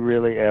 really,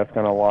 really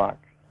asking a lot.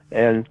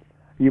 And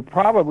you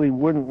probably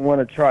wouldn't want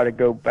to try to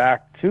go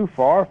back too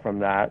far from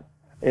that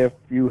if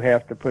you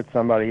have to put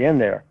somebody in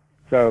there.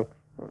 So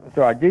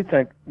I do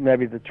think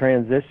maybe the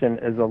transition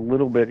is a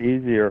little bit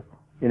easier,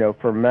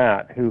 for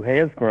Matt, who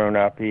has grown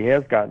up. He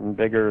has gotten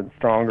bigger and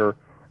stronger,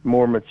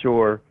 more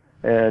mature,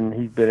 and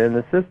he's been in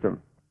the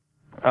system.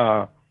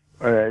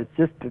 It's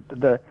just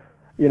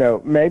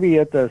maybe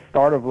at the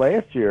start of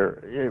last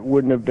year, it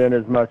wouldn't have been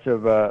as much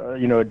of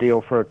a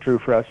deal for a true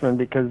freshman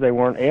because they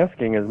weren't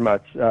asking as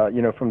much,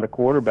 from the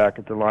quarterback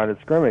at the line of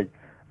scrimmage.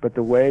 But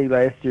the way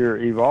last year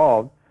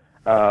evolved,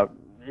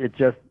 it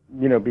just,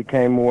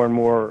 became more and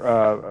more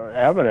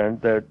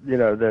evident that,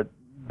 that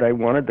they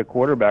wanted the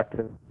quarterback to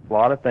do a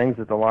lot of things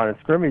at the line of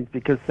scrimmage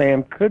because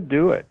Sam could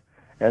do it,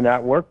 and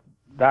that worked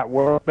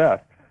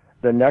best.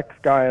 The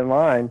next guy in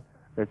line,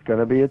 it's going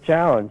to be a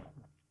challenge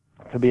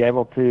to be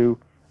able to,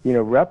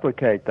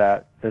 replicate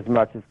that as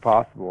much as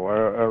possible.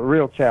 A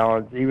real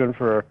challenge, even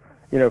for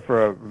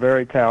a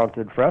very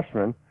talented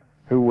freshman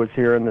who was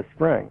here in the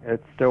spring.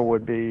 It still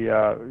would be,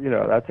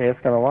 that's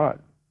asking a lot.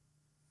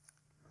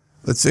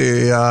 Let's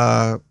see.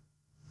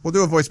 We'll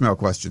do a voicemail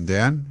question,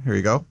 Dan. Here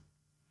you go.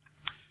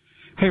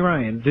 Hey,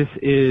 Ryan. This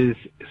is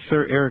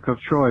Sir Eric of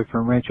Troy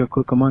from Rancho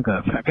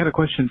Cucamonga. I got a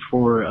question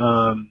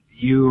for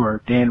you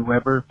or Dan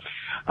Weber.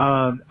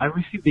 I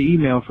received the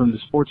email from the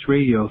sports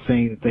radio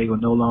saying that they will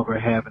no longer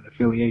have an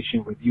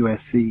affiliation with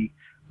USC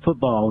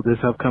football this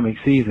upcoming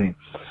season.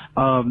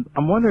 I'm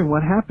wondering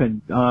what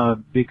happened,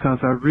 because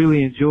I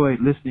really enjoyed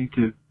listening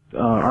to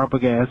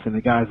Arbogast and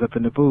the guys up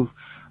in the booth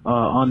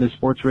on the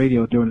sports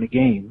radio during the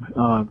game.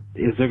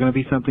 Is there going to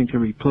be something to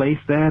replace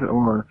that,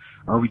 or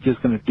are we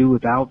just going to do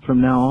without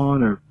from now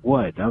on, or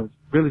what? I was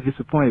really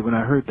disappointed when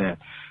I heard that.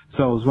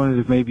 So I was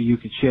wondering if maybe you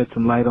could shed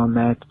some light on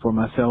that for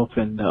myself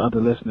and the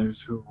other listeners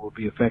who will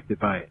be affected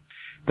by it.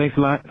 Thanks a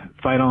lot.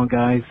 Fight on,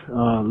 guys.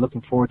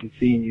 Looking forward to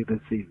seeing you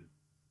this season.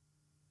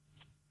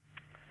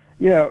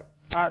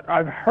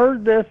 I've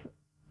heard this.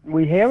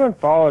 We haven't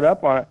followed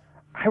up on it.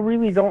 I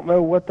really don't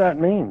know what that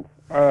means.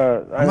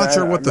 I'm not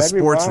sure what the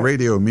sports wrong.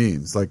 radio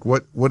means. Like,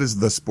 what is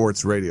the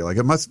sports radio? Like,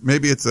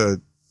 maybe it's a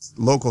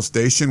local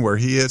station where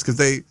he is, because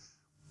they,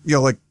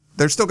 like,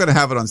 they're still going to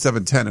have it on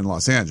 710 in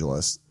Los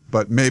Angeles,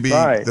 but maybe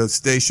the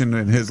station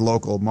in his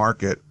local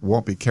market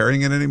won't be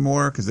carrying it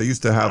anymore, because they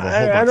used to have a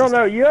whole bunch I don't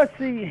know.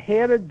 USC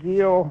had a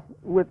deal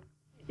with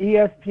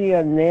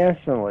ESPN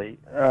nationally,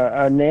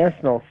 a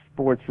national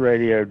sports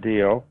radio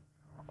deal.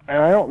 And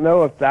I don't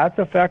know if that's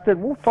affected.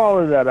 We'll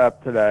follow that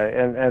up today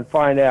and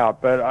find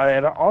out. But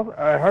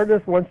I heard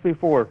this once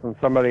before from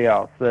somebody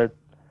else, that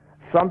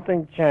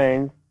something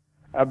changed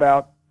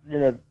about,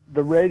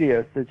 the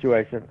radio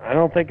situation. I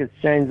don't think it's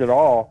changed at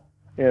all,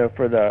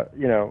 for the,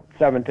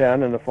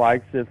 710 and the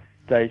flagship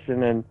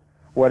station and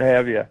what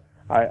have you.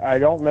 I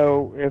don't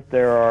know if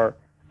there are,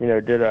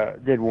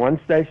 did one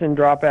station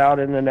drop out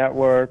in the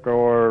network,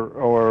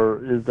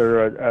 or is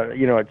there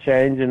a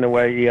change in the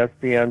way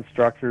ESPN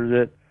structures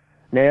it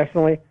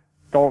nationally?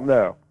 Don't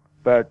know,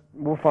 but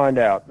we'll find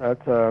out.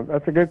 That's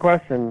a good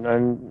question,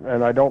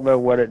 and I don't know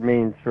what it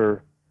means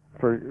for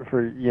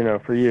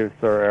you,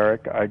 Sir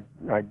Eric.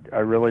 I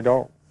really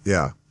don't.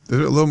 Yeah,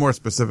 there's a little more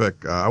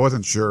specific. I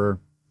wasn't sure,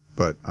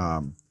 but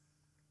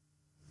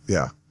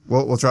yeah,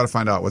 we'll try to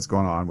find out what's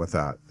going on with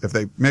that. If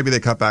maybe they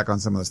cut back on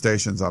some of the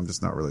stations, I'm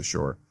just not really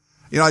sure.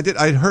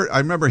 I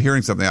remember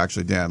hearing something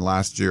actually, Dan,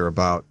 last year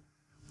about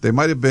they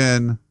might have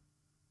been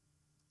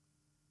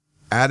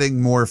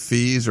adding more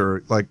fees,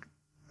 or like,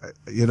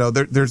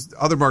 there's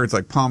other markets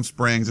like Palm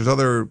Springs. There's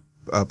other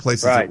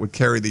places that would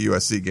carry the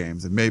USC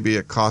games, and maybe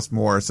it costs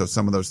more, so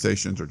some of those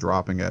stations are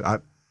dropping it.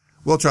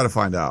 We'll try to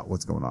find out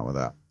what's going on with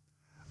that.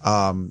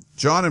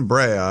 John in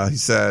Brea, he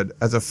said,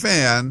 as a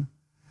fan,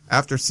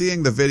 after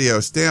seeing the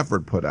video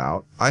Stanford put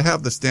out, I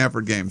have the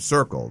Stanford game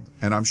circled,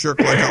 and I'm sure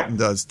Clay Helton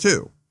does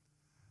too,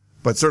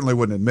 but certainly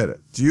wouldn't admit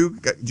it. Do you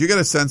get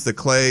a sense that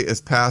Clay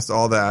is past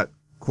all that,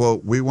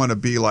 quote, we want to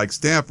be like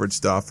Stanford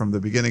stuff from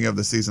the beginning of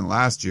the season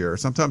last year?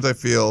 Sometimes I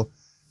feel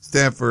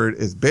Stanford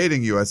is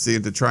baiting USC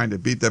into trying to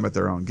beat them at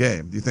their own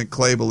game. Do you think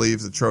Clay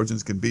believes the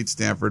Trojans can beat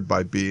Stanford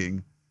by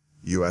being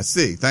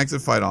USC? Thanks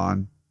and fight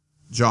on,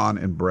 John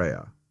in Brea.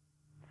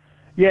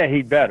 Yeah,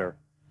 he better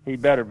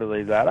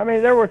believe that. I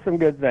mean, there were some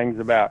good things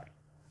about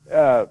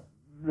the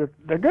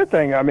good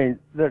thing,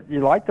 that you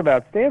liked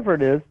about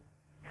Stanford is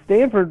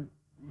Stanford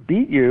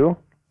beat you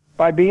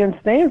by being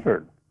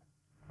Stanford.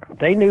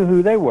 They knew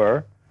who they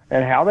were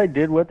and how they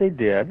did what they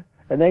did,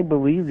 and they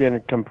believed in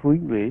it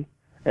completely,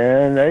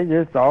 and they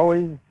just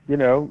always,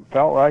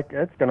 felt like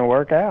it's going to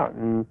work out.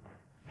 And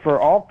for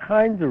all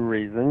kinds of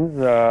reasons,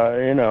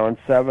 in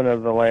 7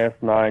 of the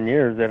last 9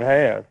 years it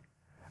has.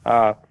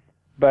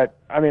 But,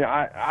 I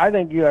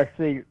think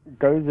USC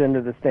goes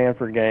into the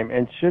Stanford game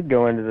and should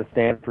go into the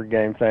Stanford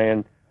game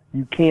saying,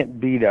 you can't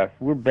beat us.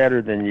 We're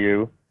better than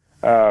you.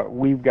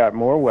 We've got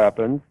more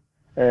weapons,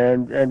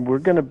 and we're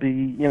going to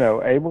be,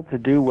 able to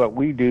do what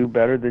we do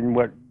better than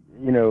what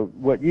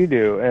you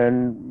do,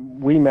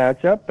 and we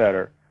match up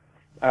better.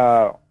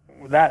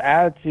 That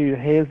attitude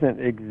hasn't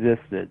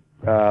existed.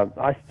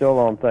 I still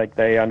don't think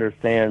they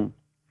understand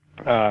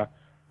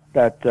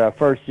that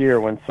first year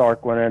when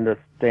Sark went into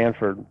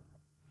Stanford,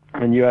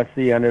 and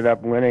USC ended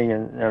up winning,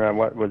 and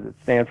what was it?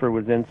 Stanford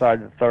was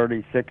inside the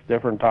 36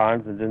 different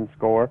times and didn't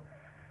score,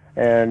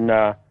 and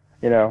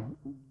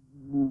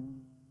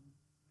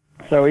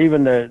so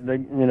even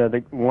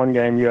the one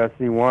game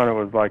USC won, it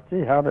was like,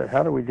 gee, how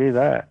do we do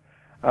that?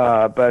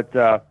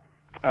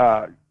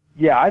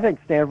 Yeah, I think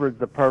Stanford's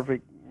the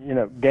perfect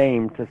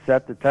game to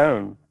set the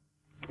tone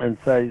and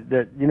say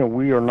that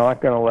we are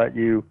not going to let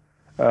you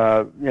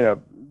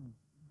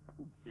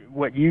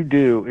what you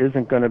do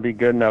isn't going to be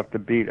good enough to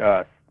beat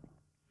us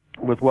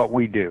with what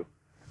we do,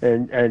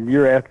 and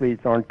your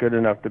athletes aren't good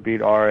enough to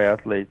beat our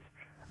athletes.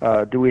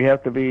 Do we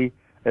have to be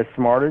as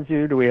smart as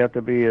you? Do we have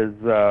to be as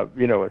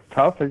as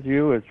tough as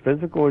you, as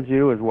physical as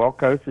you, as well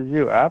coached as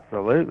you?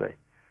 Absolutely.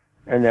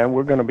 And then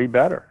we're going to be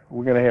better.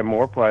 We're going to have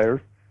more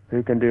players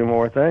who can do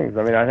more things.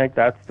 I think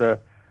that's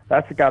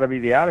got to be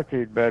the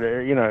attitude. But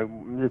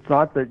it's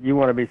not that you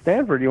want to be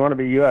Stanford. You want to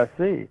be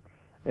USC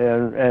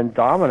and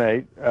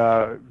dominate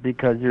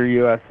because you're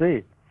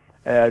USC,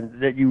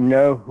 and that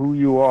who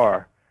you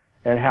are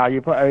and how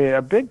you play.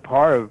 A big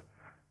part of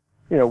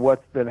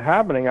what's been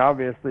happening,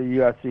 obviously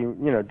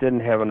USC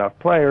didn't have enough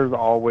players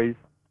always,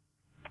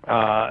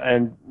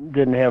 and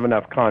didn't have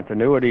enough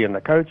continuity in the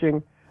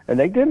coaching, and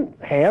they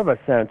didn't have a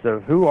sense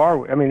of who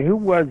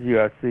was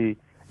USC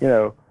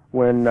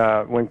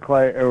when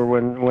Clay or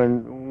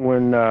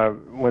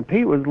when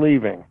Pete was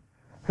leaving.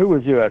 Who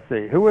was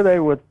USC? Who were they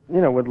with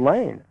with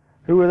Lane?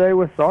 Who were they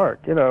with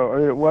Sark?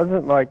 It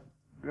wasn't like,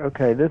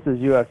 okay, this is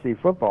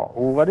USC football.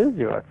 Well, what is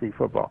USC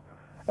football?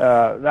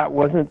 That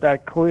wasn't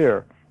that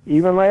clear.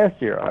 Even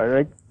last year, I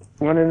think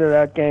went into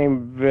that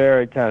game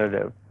very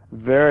tentative,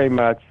 very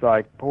much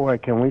like, boy,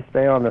 can we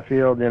stay on the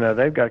field?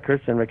 They've got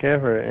Christian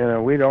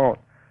McCaffrey. We don't.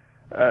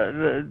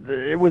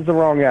 It was the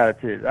wrong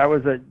attitude.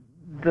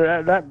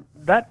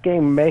 That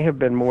game may have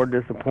been more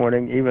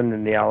disappointing even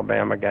than the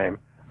Alabama game,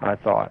 I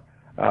thought.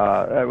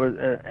 It was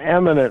an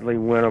eminently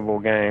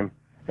winnable game,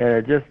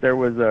 And there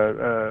was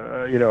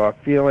a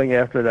feeling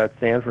after that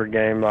Stanford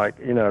game, like,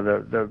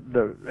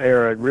 the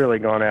air had really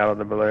gone out of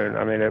the balloon.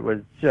 I mean, it was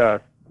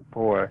just,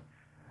 boy.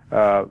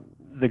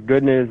 The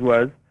good news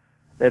was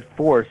it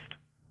forced,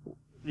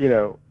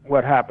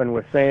 what happened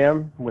with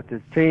Sam, with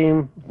his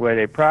team, the way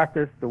they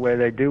practice, the way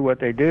they do what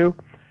they do.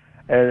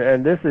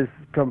 And this is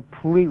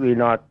completely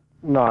not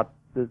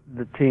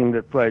the team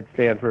that played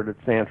Stanford at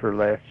Stanford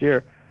last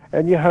year.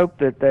 And you hope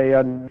that they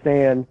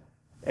understand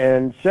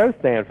and show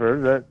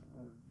Stanford that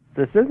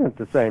this isn't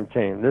the same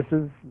team. This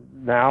is,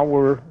 now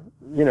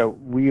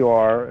we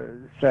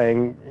are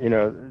saying,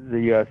 the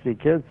USC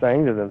kids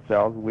saying to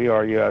themselves, we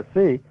are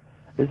USC.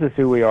 This is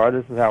who we are.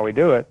 This is how we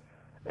do it.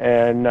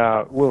 And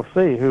we'll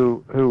see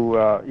who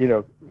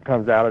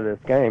comes out of this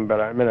game.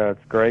 But I mean,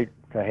 it's great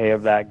to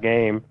have that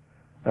game,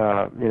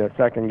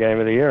 second game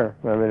of the year.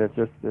 I mean,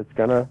 it's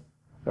going to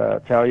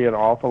tell you an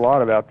awful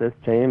lot about this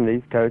team,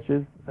 these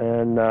coaches,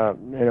 and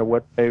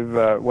what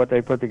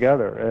they've put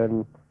together.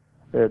 And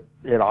it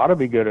ought to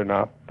be good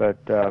enough. But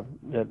saying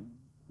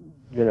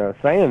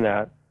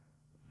that,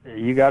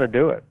 you got to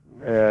do it,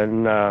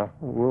 and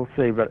we'll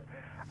see. But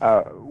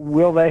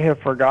will they have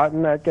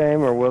forgotten that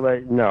game, or will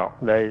they? No,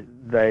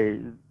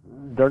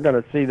 they're going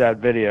to see that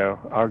video.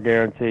 I'll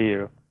guarantee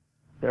you,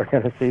 they're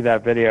going to see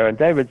that video. And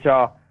David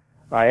Shaw,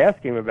 I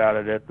asked him about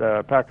it at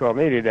the Pac-12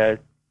 Media Days,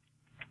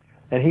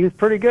 and he was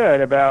pretty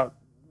good about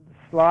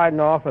sliding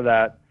off of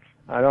that.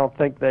 I don't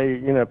think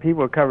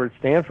people who covered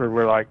Stanford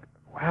were like,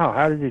 wow,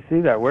 how did you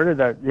see that? Where did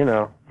that,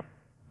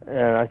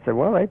 And I said,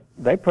 well,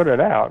 they put it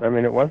out. I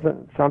mean, it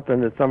wasn't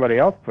something that somebody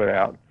else put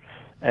out.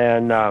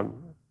 And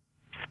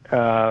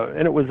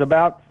it was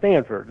about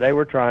Stanford. They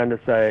were trying to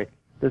say,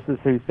 this is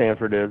who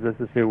Stanford is, this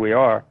is who we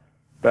are.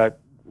 But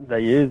they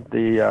used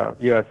the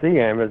USC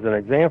game as an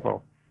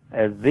example,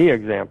 as the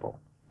example.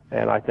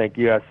 And I think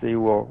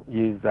USC will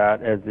use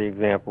that as the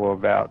example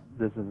about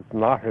this is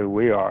not who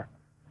we are.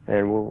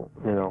 And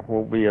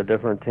we'll be a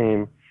different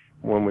team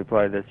when we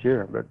play this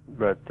year. But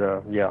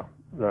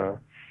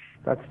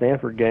that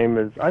Stanford game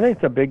is, I think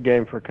it's a big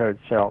game for Coach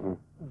Shelton.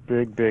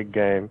 Big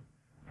game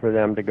for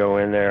them to go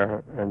in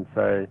there and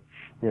say,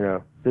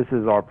 this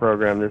is our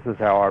program, this is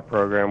how our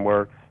program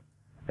works,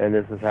 and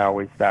this is how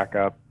we stack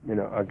up,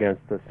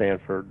 against the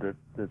Stanford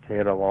that's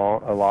had a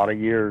lot of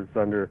years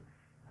under,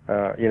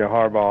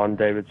 Harbaugh and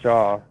David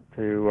Shaw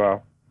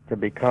to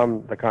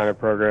become the kind of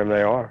program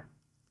they are.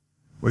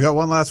 We got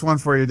one last one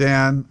for you,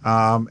 Dan.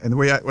 And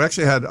we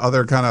actually had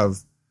other kind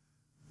of,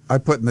 I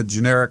put in the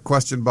generic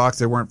question box.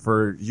 They weren't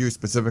for you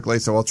specifically,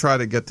 so I'll try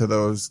to get to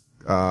those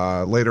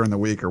later in the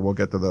week, or we'll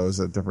get to those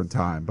at a different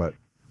time. But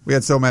we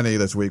had so many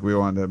this week, we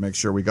wanted to make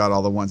sure we got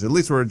all the ones. At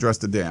least were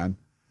addressed to Dan.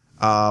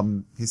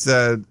 He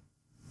said,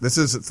 this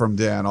is from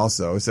Dan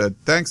also. He said,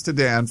 thanks to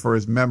Dan for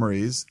his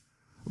memories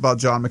about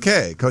John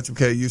McKay. Coach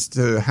McKay used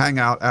to hang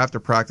out after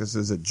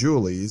practices at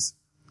Julie's,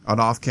 an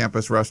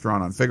off-campus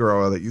restaurant on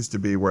Figueroa that used to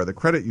be where the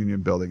credit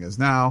union building is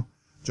now.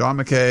 John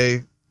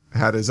McKay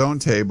had his own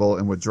table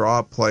and would draw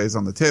up plays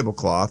on the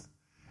tablecloth,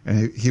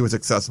 and he was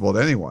accessible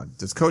to anyone.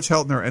 Does Coach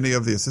Helton or any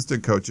of the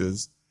assistant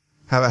coaches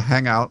have a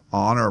hangout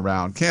on or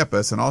around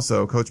campus? And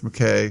also, Coach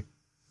McKay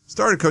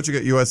started coaching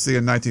at USC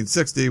in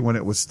 1960 when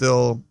it was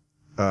still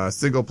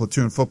single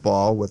platoon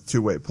football with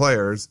two-way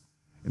players.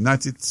 In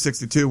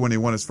 1962, when he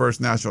won his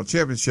first national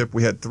championship,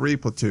 we had 3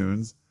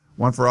 platoons,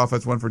 one for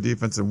offense, one for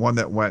defense, and one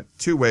that went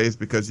 2 ways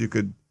because you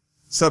could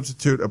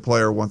substitute a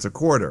player once a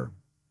quarter.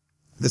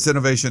 This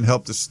innovation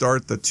helped to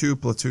start the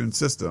 2-platoon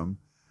system.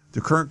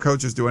 Do current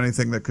coaches do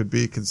anything that could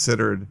be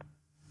considered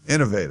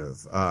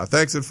innovative?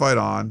 Thanks and fight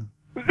on.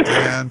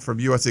 Dan from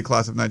USC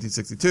class of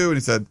 1962, and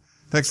he said,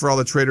 thanks for all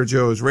the Trader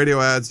Joe's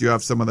radio ads. You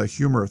have some of the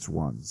humorous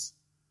ones.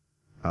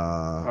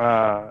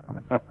 Yeah,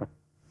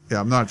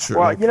 I'm not sure.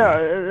 Well,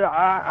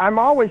 I'm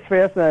always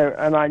fascinated,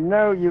 and I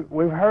know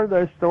we've heard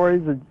those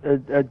stories of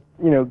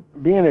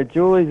being at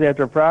Julie's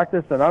after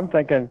practice, and I'm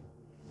thinking,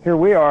 here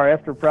we are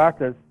after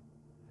practice,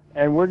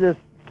 and we're just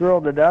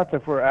thrilled to death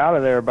if we're out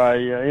of there by,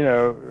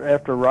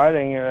 after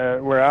riding,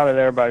 we're out of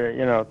there by,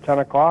 10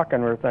 o'clock,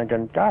 and we're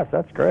thinking, gosh,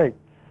 that's great.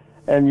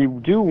 And you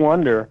do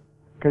wonder,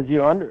 because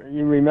you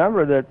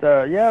remember that,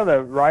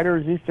 the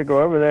writers used to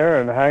go over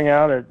there and hang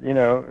out at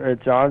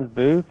John's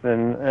booth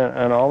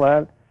and all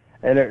that.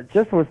 And it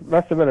just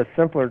must have been a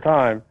simpler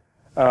time,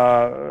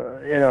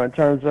 in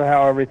terms of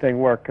how everything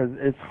worked, because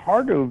it's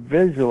hard to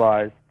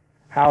visualize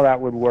how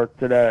that would work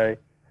today.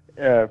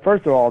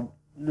 First of all,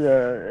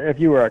 if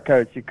you were a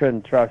coach, you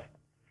couldn't trust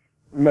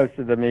most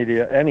of the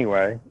media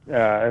anyway,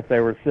 if they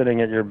were sitting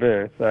at your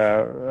booth.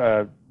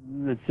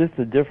 It's just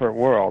a different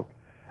world.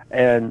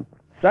 And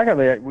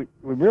secondly, we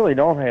really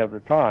don't have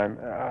the time,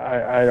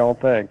 I don't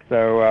think.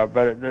 So,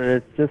 but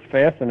it's just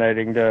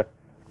fascinating to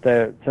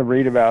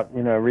read about,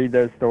 read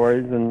those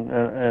stories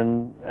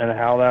and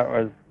how that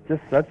was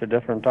just such a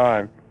different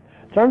time.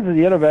 In terms of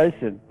the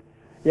innovation,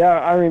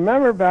 I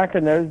remember back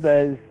in those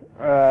days,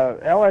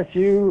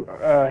 LSU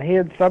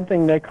had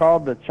something they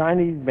called the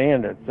Chinese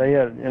Bandits. They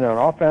had, an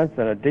offense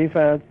and a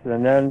defense,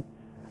 and then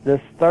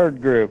this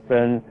third group.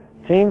 And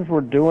teams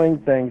were doing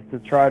things to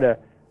try to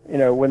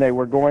when they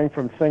were going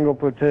from single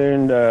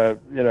platoon to,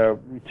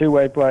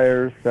 two-way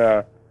players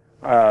to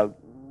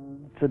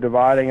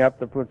dividing up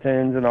the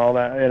platoons and all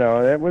that,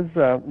 it was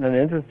an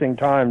interesting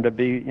time to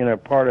be,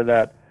 part of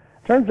that.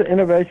 In terms of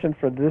innovation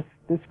for this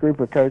group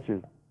of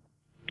coaches,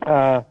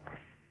 I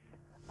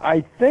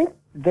think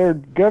they're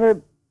going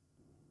to,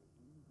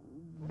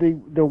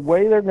 the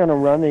way they're going to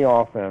run the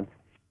offense,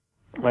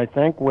 I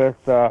think with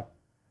a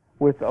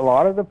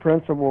lot of the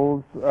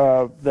principles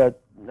that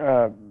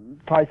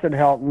Tyson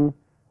Helton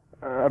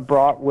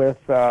brought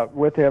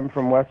with him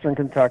from Western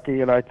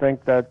Kentucky, and I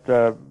think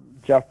that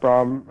Jeff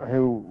Brom,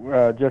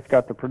 who just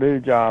got the Purdue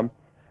job,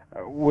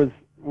 was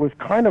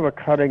kind of a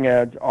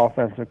cutting-edge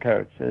offensive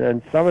coach.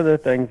 And some of the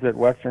things that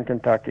Western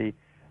Kentucky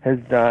has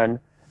done,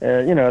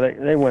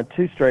 they went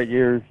 2 straight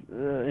years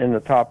in the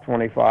top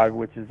 25,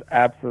 which is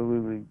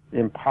absolutely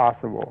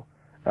impossible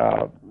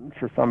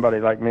for somebody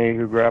like me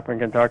who grew up in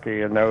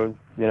Kentucky and knows,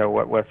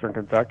 what Western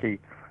Kentucky,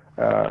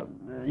 has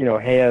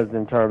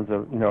in terms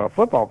of, a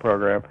football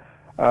program.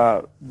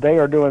 They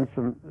are doing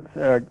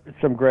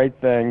some great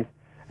things,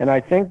 and I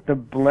think the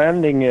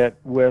blending it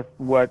with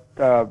what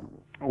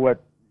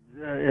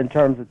in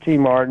terms of T.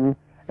 Martin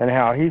and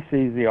how he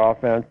sees the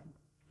offense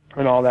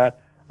and all that,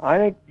 I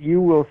think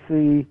you will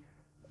see.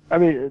 I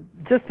mean,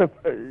 just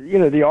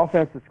the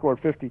offense that scored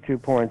 52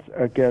 points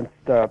against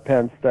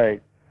Penn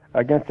State,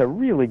 against a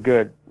really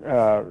good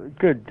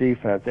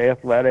defense,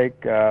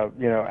 athletic,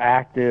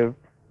 active,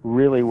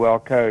 really well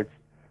coached.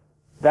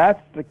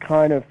 That's the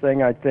kind of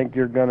thing I think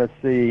you're going to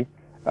see,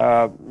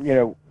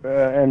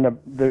 and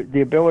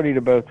the ability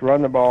to both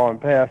run the ball and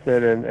pass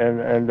it,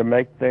 and to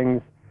make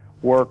things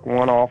work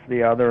one off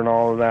the other and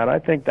all of that. I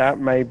think that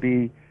may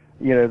be,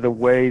 the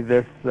way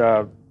this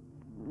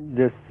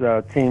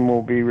team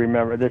will be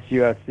remembered. This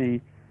USC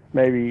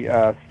maybe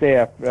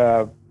staff,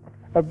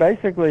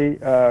 basically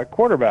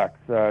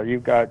quarterbacks.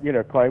 You've got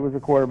Clay was a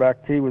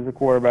quarterback, T was a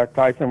quarterback,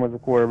 Tyson was a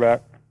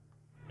quarterback,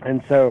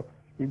 and so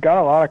you've got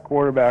a lot of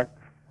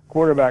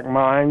quarterback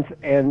minds,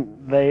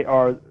 and they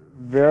are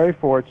very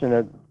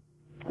fortunate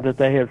that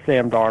they have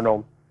Sam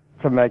Darnold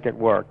to make it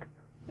work.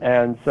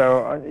 And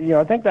so,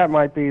 I think that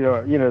might be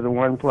the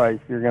one place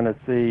you're going to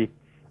see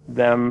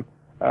them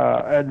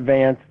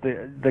advance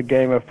the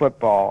game of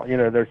football.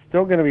 They're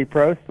still going to be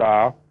pro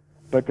style,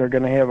 but they're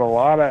going to have a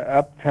lot of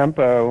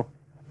up-tempo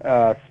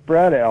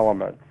spread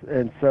elements.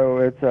 And so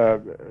it's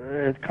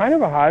kind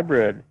of a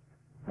hybrid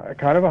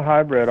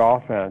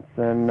offense.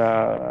 And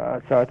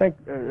so I think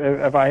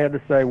if I had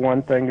to say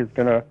one thing is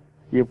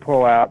you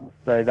pull out and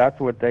say that's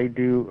what they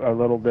do a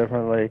little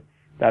differently,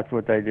 that's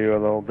what they do a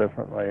little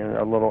differently and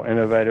a little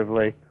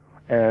innovatively,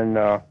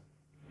 and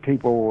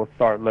people will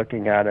start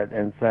looking at it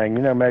and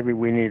saying, maybe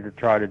we need to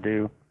try to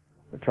do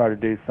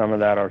some of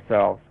that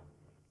ourselves.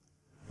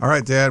 All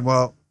right, Dan.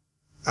 Well,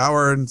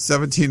 hour and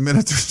 17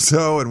 minutes or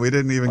so, and we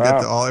didn't even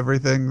get to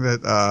everything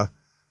that.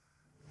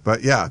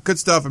 But yeah, good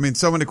stuff. I mean,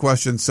 so many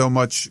questions, so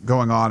much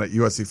going on at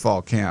USC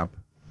Fall Camp.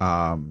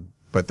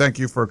 But thank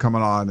you for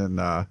coming on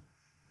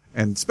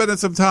and spending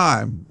some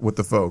time with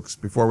the folks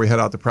before we head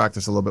out to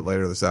practice a little bit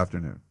later this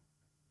afternoon.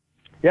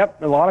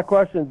 Yep, a lot of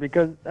questions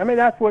because,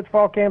 that's what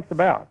fall camp's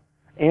about,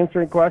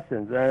 answering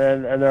questions.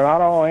 And they're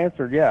not all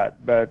answered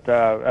yet, but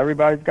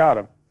everybody's got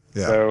them.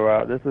 Yeah.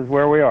 So this is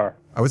where we are.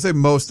 I would say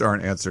most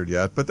aren't answered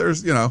yet, but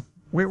there's,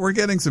 we're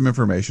getting some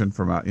information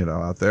from,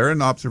 out there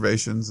and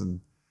observations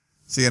and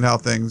seeing how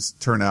things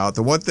turn out.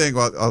 The one thing,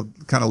 I'll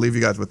kind of leave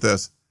you guys with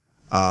this.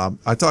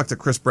 I talked to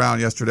Chris Brown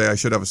yesterday. I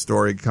should have a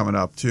story coming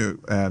up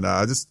too. And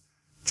I just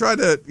tried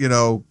to,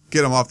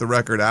 get him off the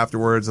record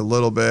afterwards a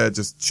little bit,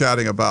 just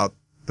chatting about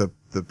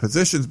the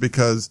positions,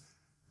 because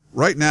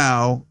right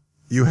now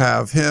you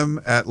have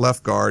him at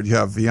left guard. You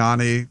have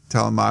Vianney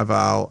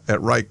Talamaiva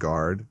at right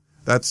guard.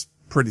 That's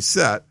pretty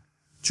set.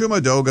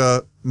 Chuma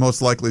Doga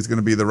most likely is going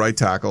to be the right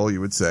tackle,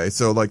 you would say.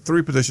 So like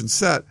 3 positions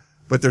set,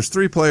 but there's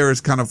 3 players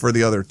kind of for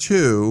the other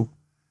 2.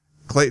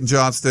 Clayton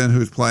Johnston,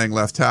 who's playing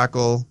left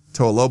tackle,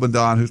 Toa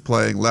Lobendon, who's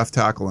playing left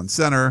tackle and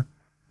center,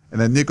 and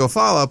then Nico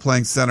Fala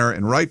playing center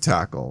and right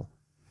tackle.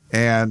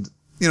 And,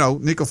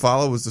 Nico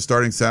Fala was the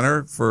starting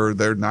center for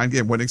their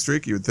 9-game winning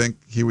streak. You would think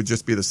he would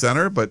just be the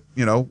center, but,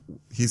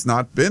 he's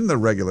not been the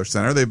regular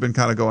center. They've been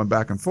kind of going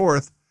back and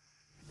forth.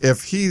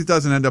 If he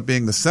doesn't end up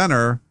being the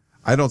center,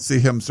 I don't see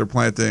him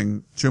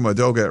supplanting Chuma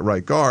Doga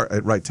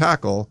at right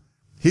tackle.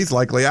 He's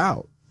likely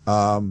out.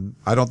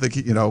 I don't think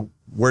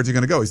where's he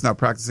going to go? He's not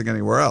practicing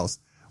anywhere else.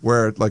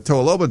 Where like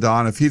Toa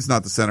Lobendon, if he's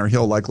not the center,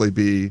 he'll likely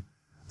be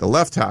the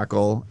left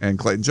tackle, and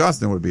Clayton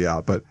Johnston would be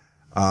out. But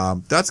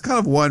that's kind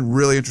of one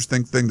really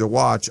interesting thing to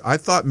watch. I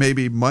thought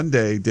maybe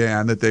Monday,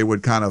 Dan, that they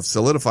would kind of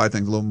solidify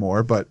things a little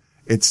more, but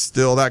it's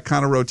still that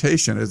kind of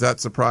rotation. Has that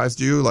surprised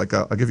you? Like,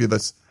 I'll give you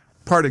this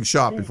parting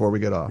shot before we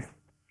get off.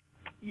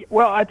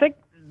 Well, I think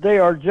they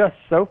are just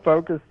so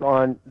focused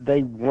on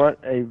they want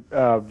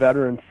a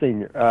veteran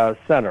senior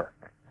center.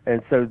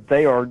 And so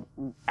they are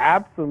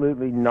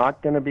absolutely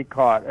not going to be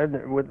caught.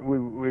 And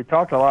we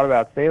talked a lot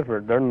about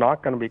Stanford. They're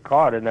not going to be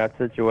caught in that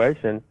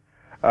situation,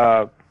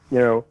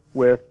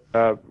 with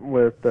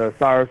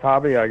Cyrus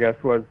Hobby, I guess,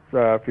 was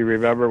if you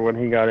remember when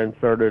he got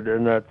inserted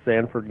in that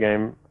Sanford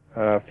game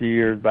a few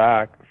years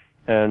back,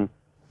 and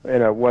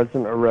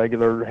wasn't a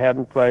regular,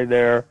 hadn't played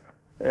there,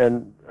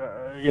 and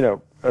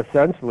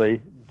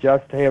essentially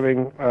just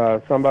having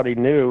somebody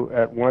new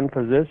at one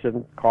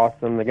position cost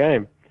them the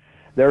game.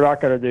 They're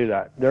not going to do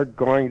that. They're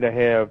going to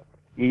have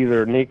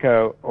either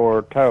Nico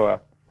or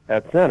Toa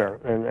at center,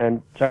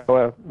 and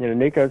Toa,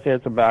 Nico's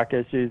had some back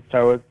issues,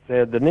 Toa's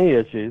had the knee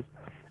issues,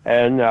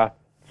 and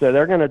so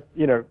they're going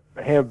to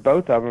have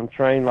both of them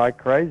train like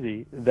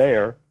crazy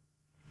there.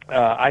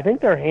 I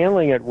think they're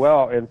handling it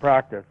well in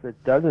practice.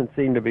 It doesn't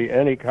seem to be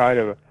any kind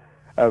of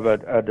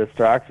a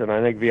distraction.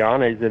 I think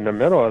Vianney's in the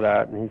middle of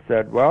that, and he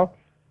said,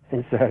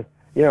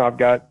 I've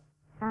got.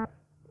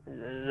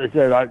 He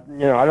said, I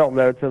don't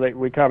know till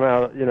we come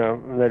out,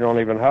 and they don't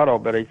even huddle.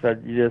 But he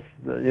said,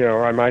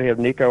 I might have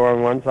Nico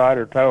on one side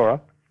or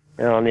Toa,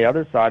 and on the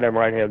other side I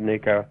might have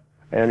Nico.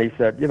 And he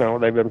said,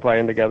 they've been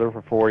playing together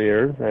for 4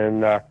 years,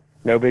 and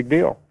no big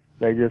deal.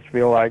 They just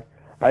feel like,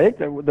 I think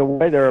the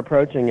way they're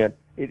approaching it,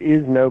 it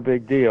is no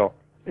big deal.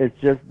 It's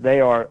just they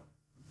are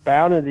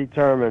bound and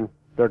determined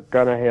they're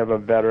going to have a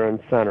veteran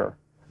center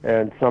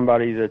and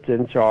somebody that's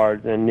in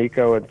charge, and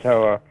Nico and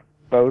Toa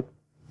both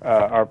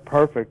are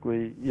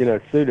perfectly,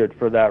 suited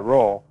for that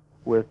role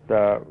with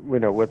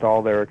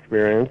all their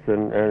experience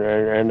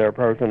and their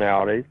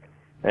personalities.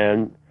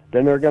 And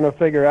then they're going to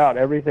figure out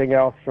everything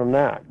else from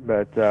that.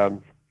 But,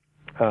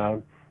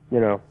 I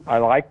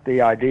like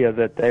the idea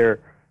that they're,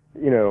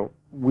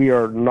 we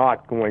are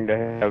not going to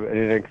have an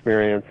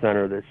inexperienced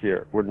center this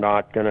year. We're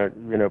not going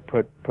to,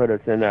 put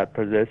us in that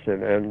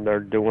position, and they're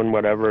doing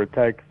whatever it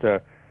takes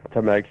to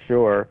make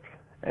sure.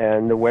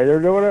 And the way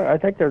they're doing it, I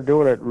think they're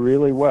doing it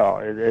really well.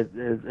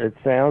 It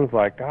sounds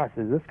like, gosh,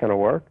 is this going to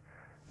work?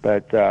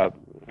 But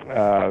they're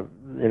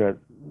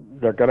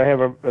going to have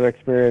an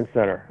experienced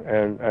center,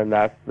 and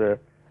that's the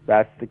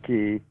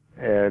key.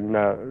 And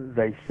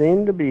they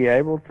seem to be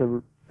able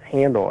to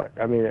handle it.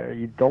 I mean,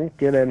 you don't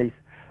get any.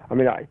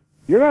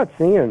 You're not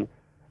seeing.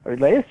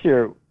 Last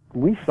year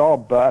we saw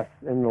busts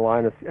in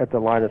at the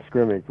line of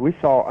scrimmage. We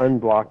saw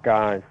unblocked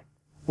guys.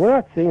 We're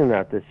not seeing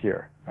that this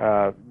year.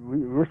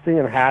 We're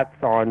seeing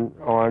hats on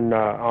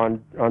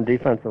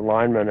defensive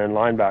linemen and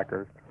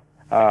linebackers,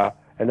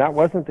 and that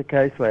wasn't the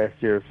case last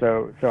year.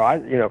 So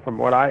I, from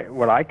what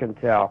I can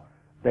tell,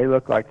 they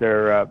look like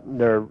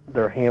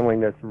they're handling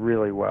this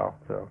really well.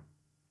 So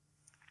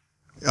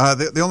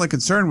the only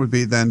concern would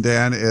be then,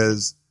 Dan,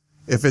 is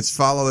if it's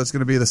Follow that's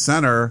going to be the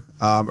center.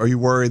 Are you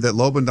worried that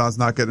Lobendon's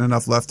not getting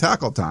enough left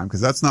tackle time, because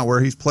that's not where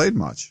he's played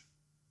much?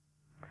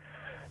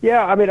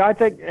 Yeah, I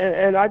think,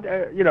 and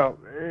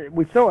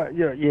we still,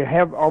 you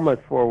have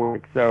almost 4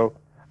 weeks, so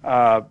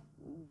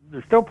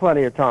there's still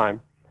plenty of time.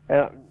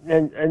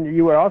 And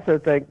you would also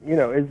think,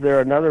 is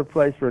there another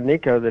place for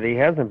Nico that he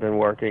hasn't been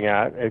working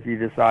at? If you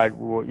decide,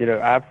 well,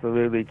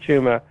 absolutely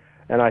Chuma,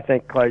 and I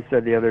think Clay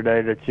said the other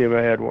day that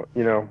Chuma had,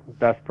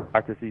 best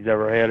practice he's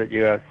ever had at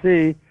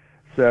USC.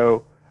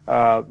 So,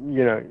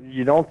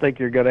 you don't think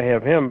you're going to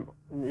have him,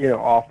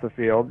 off the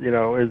field.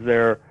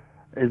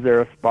 Is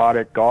there a spot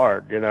at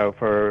guard,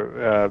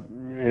 for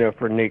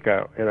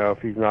Nico,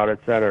 if he's not at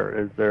center?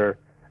 Is there,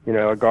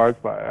 a guard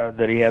spot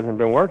that he hasn't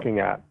been working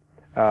at?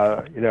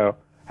 How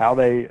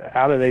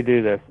do they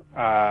do this?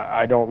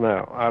 I don't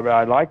know.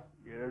 I like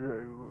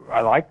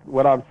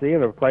what I'm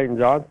seeing of Clayton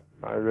Johnson.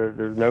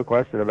 There's no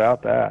question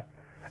about that.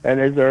 And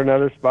is there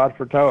another spot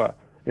for Toa?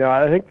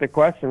 I think the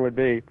question would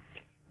be,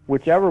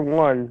 whichever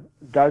one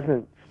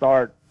doesn't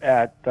start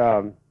at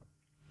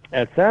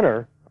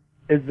center,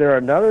 is there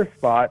another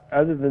spot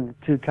other than the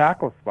 2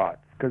 tackle spots?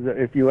 Because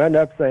if you end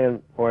up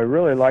saying, well, I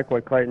really like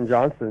what Clayton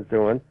Johnson's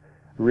doing,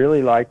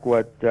 really like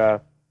what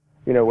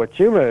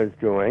Chuma is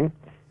doing,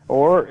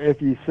 or if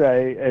you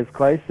say, as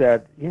Clay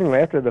said,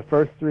 after the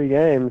first 3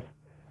 games,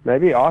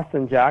 maybe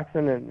Austin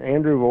Jackson and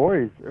Andrew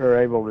Voorhees are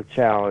able to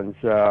challenge,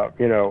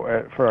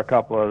 for a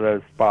couple of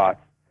those spots.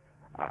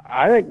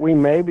 I think we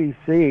may be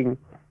seeing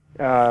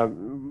a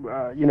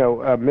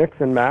mix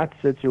and match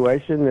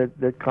situation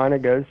that kind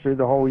of goes through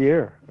the whole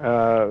year.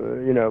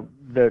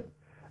 That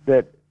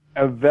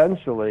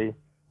eventually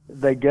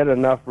they get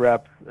enough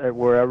reps at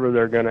wherever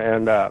they're going to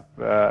end up,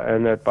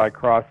 and that by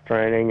cross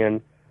training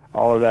and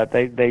all of that,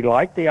 they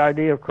like the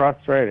idea of cross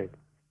training,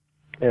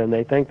 and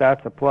they think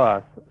that's a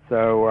plus.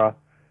 So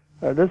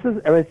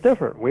it's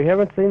different. We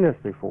haven't seen this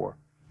before.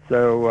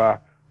 So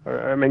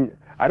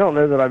I don't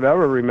know that I've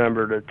ever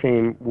remembered a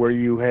team where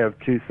you have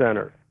 2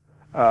 centers.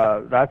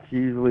 That's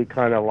usually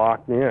kind of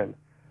locked in.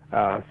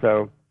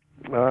 So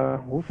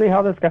we'll see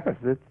how this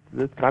goes.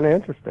 It's kind of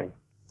interesting.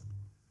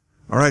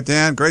 All right,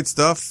 Dan, great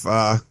stuff.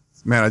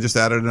 Man, I just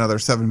added another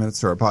 7 minutes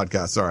to our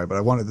podcast. Sorry, but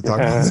I wanted to talk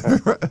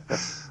about it.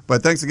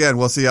 But thanks again.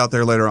 We'll see you out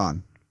there later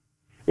on.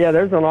 Yeah,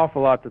 there's an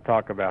awful lot to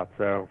talk about,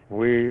 so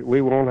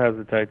we won't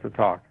hesitate to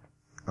talk.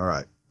 All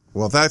right.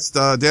 Well, that's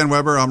Dan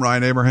Weber. I'm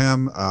Ryan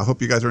Abraham.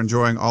 Hope you guys are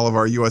enjoying all of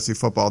our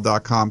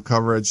USCFootball.com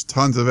coverage.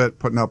 Tons of it,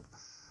 putting up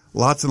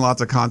lots and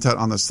lots of content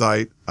on the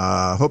site.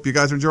 Hope you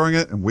guys are enjoying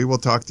it, and we will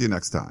talk to you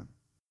next time.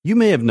 You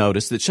may have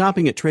noticed that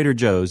shopping at Trader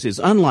Joe's is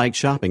unlike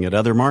shopping at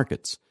other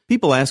markets.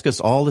 People ask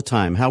us all the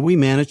time how we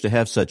manage to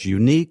have such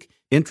unique,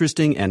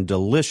 interesting, and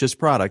delicious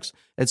products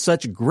at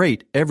such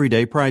great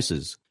everyday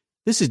prices.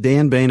 This is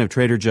Dan Bain of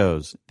Trader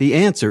Joe's. The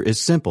answer is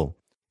simple.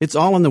 It's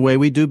all in the way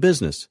we do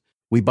business.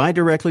 We buy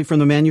directly from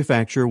the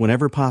manufacturer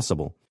whenever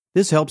possible.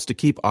 This helps to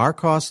keep our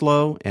costs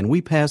low, and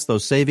we pass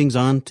those savings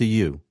on to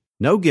you.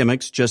 No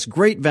gimmicks, just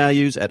great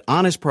values at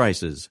honest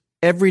prices.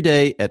 Every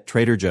day at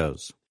Trader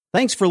Joe's.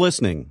 Thanks for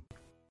listening.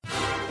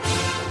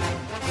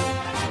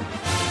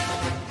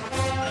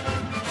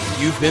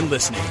 You've been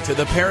listening to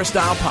the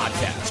Peristyle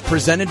Podcast,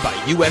 presented by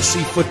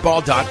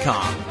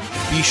USCFootball.com.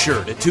 Be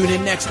sure to tune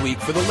in next week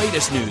for the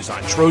latest news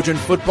on Trojan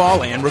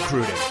football and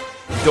recruiting.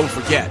 And don't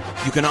forget,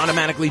 you can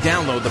automatically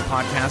download the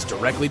podcast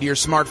directly to your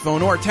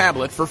smartphone or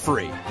tablet for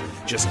free.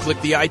 Just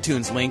click the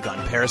iTunes link on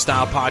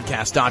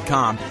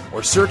PeristylePodcast.com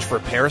or search for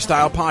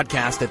Peristyle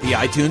Podcast at the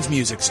iTunes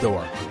Music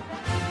Store.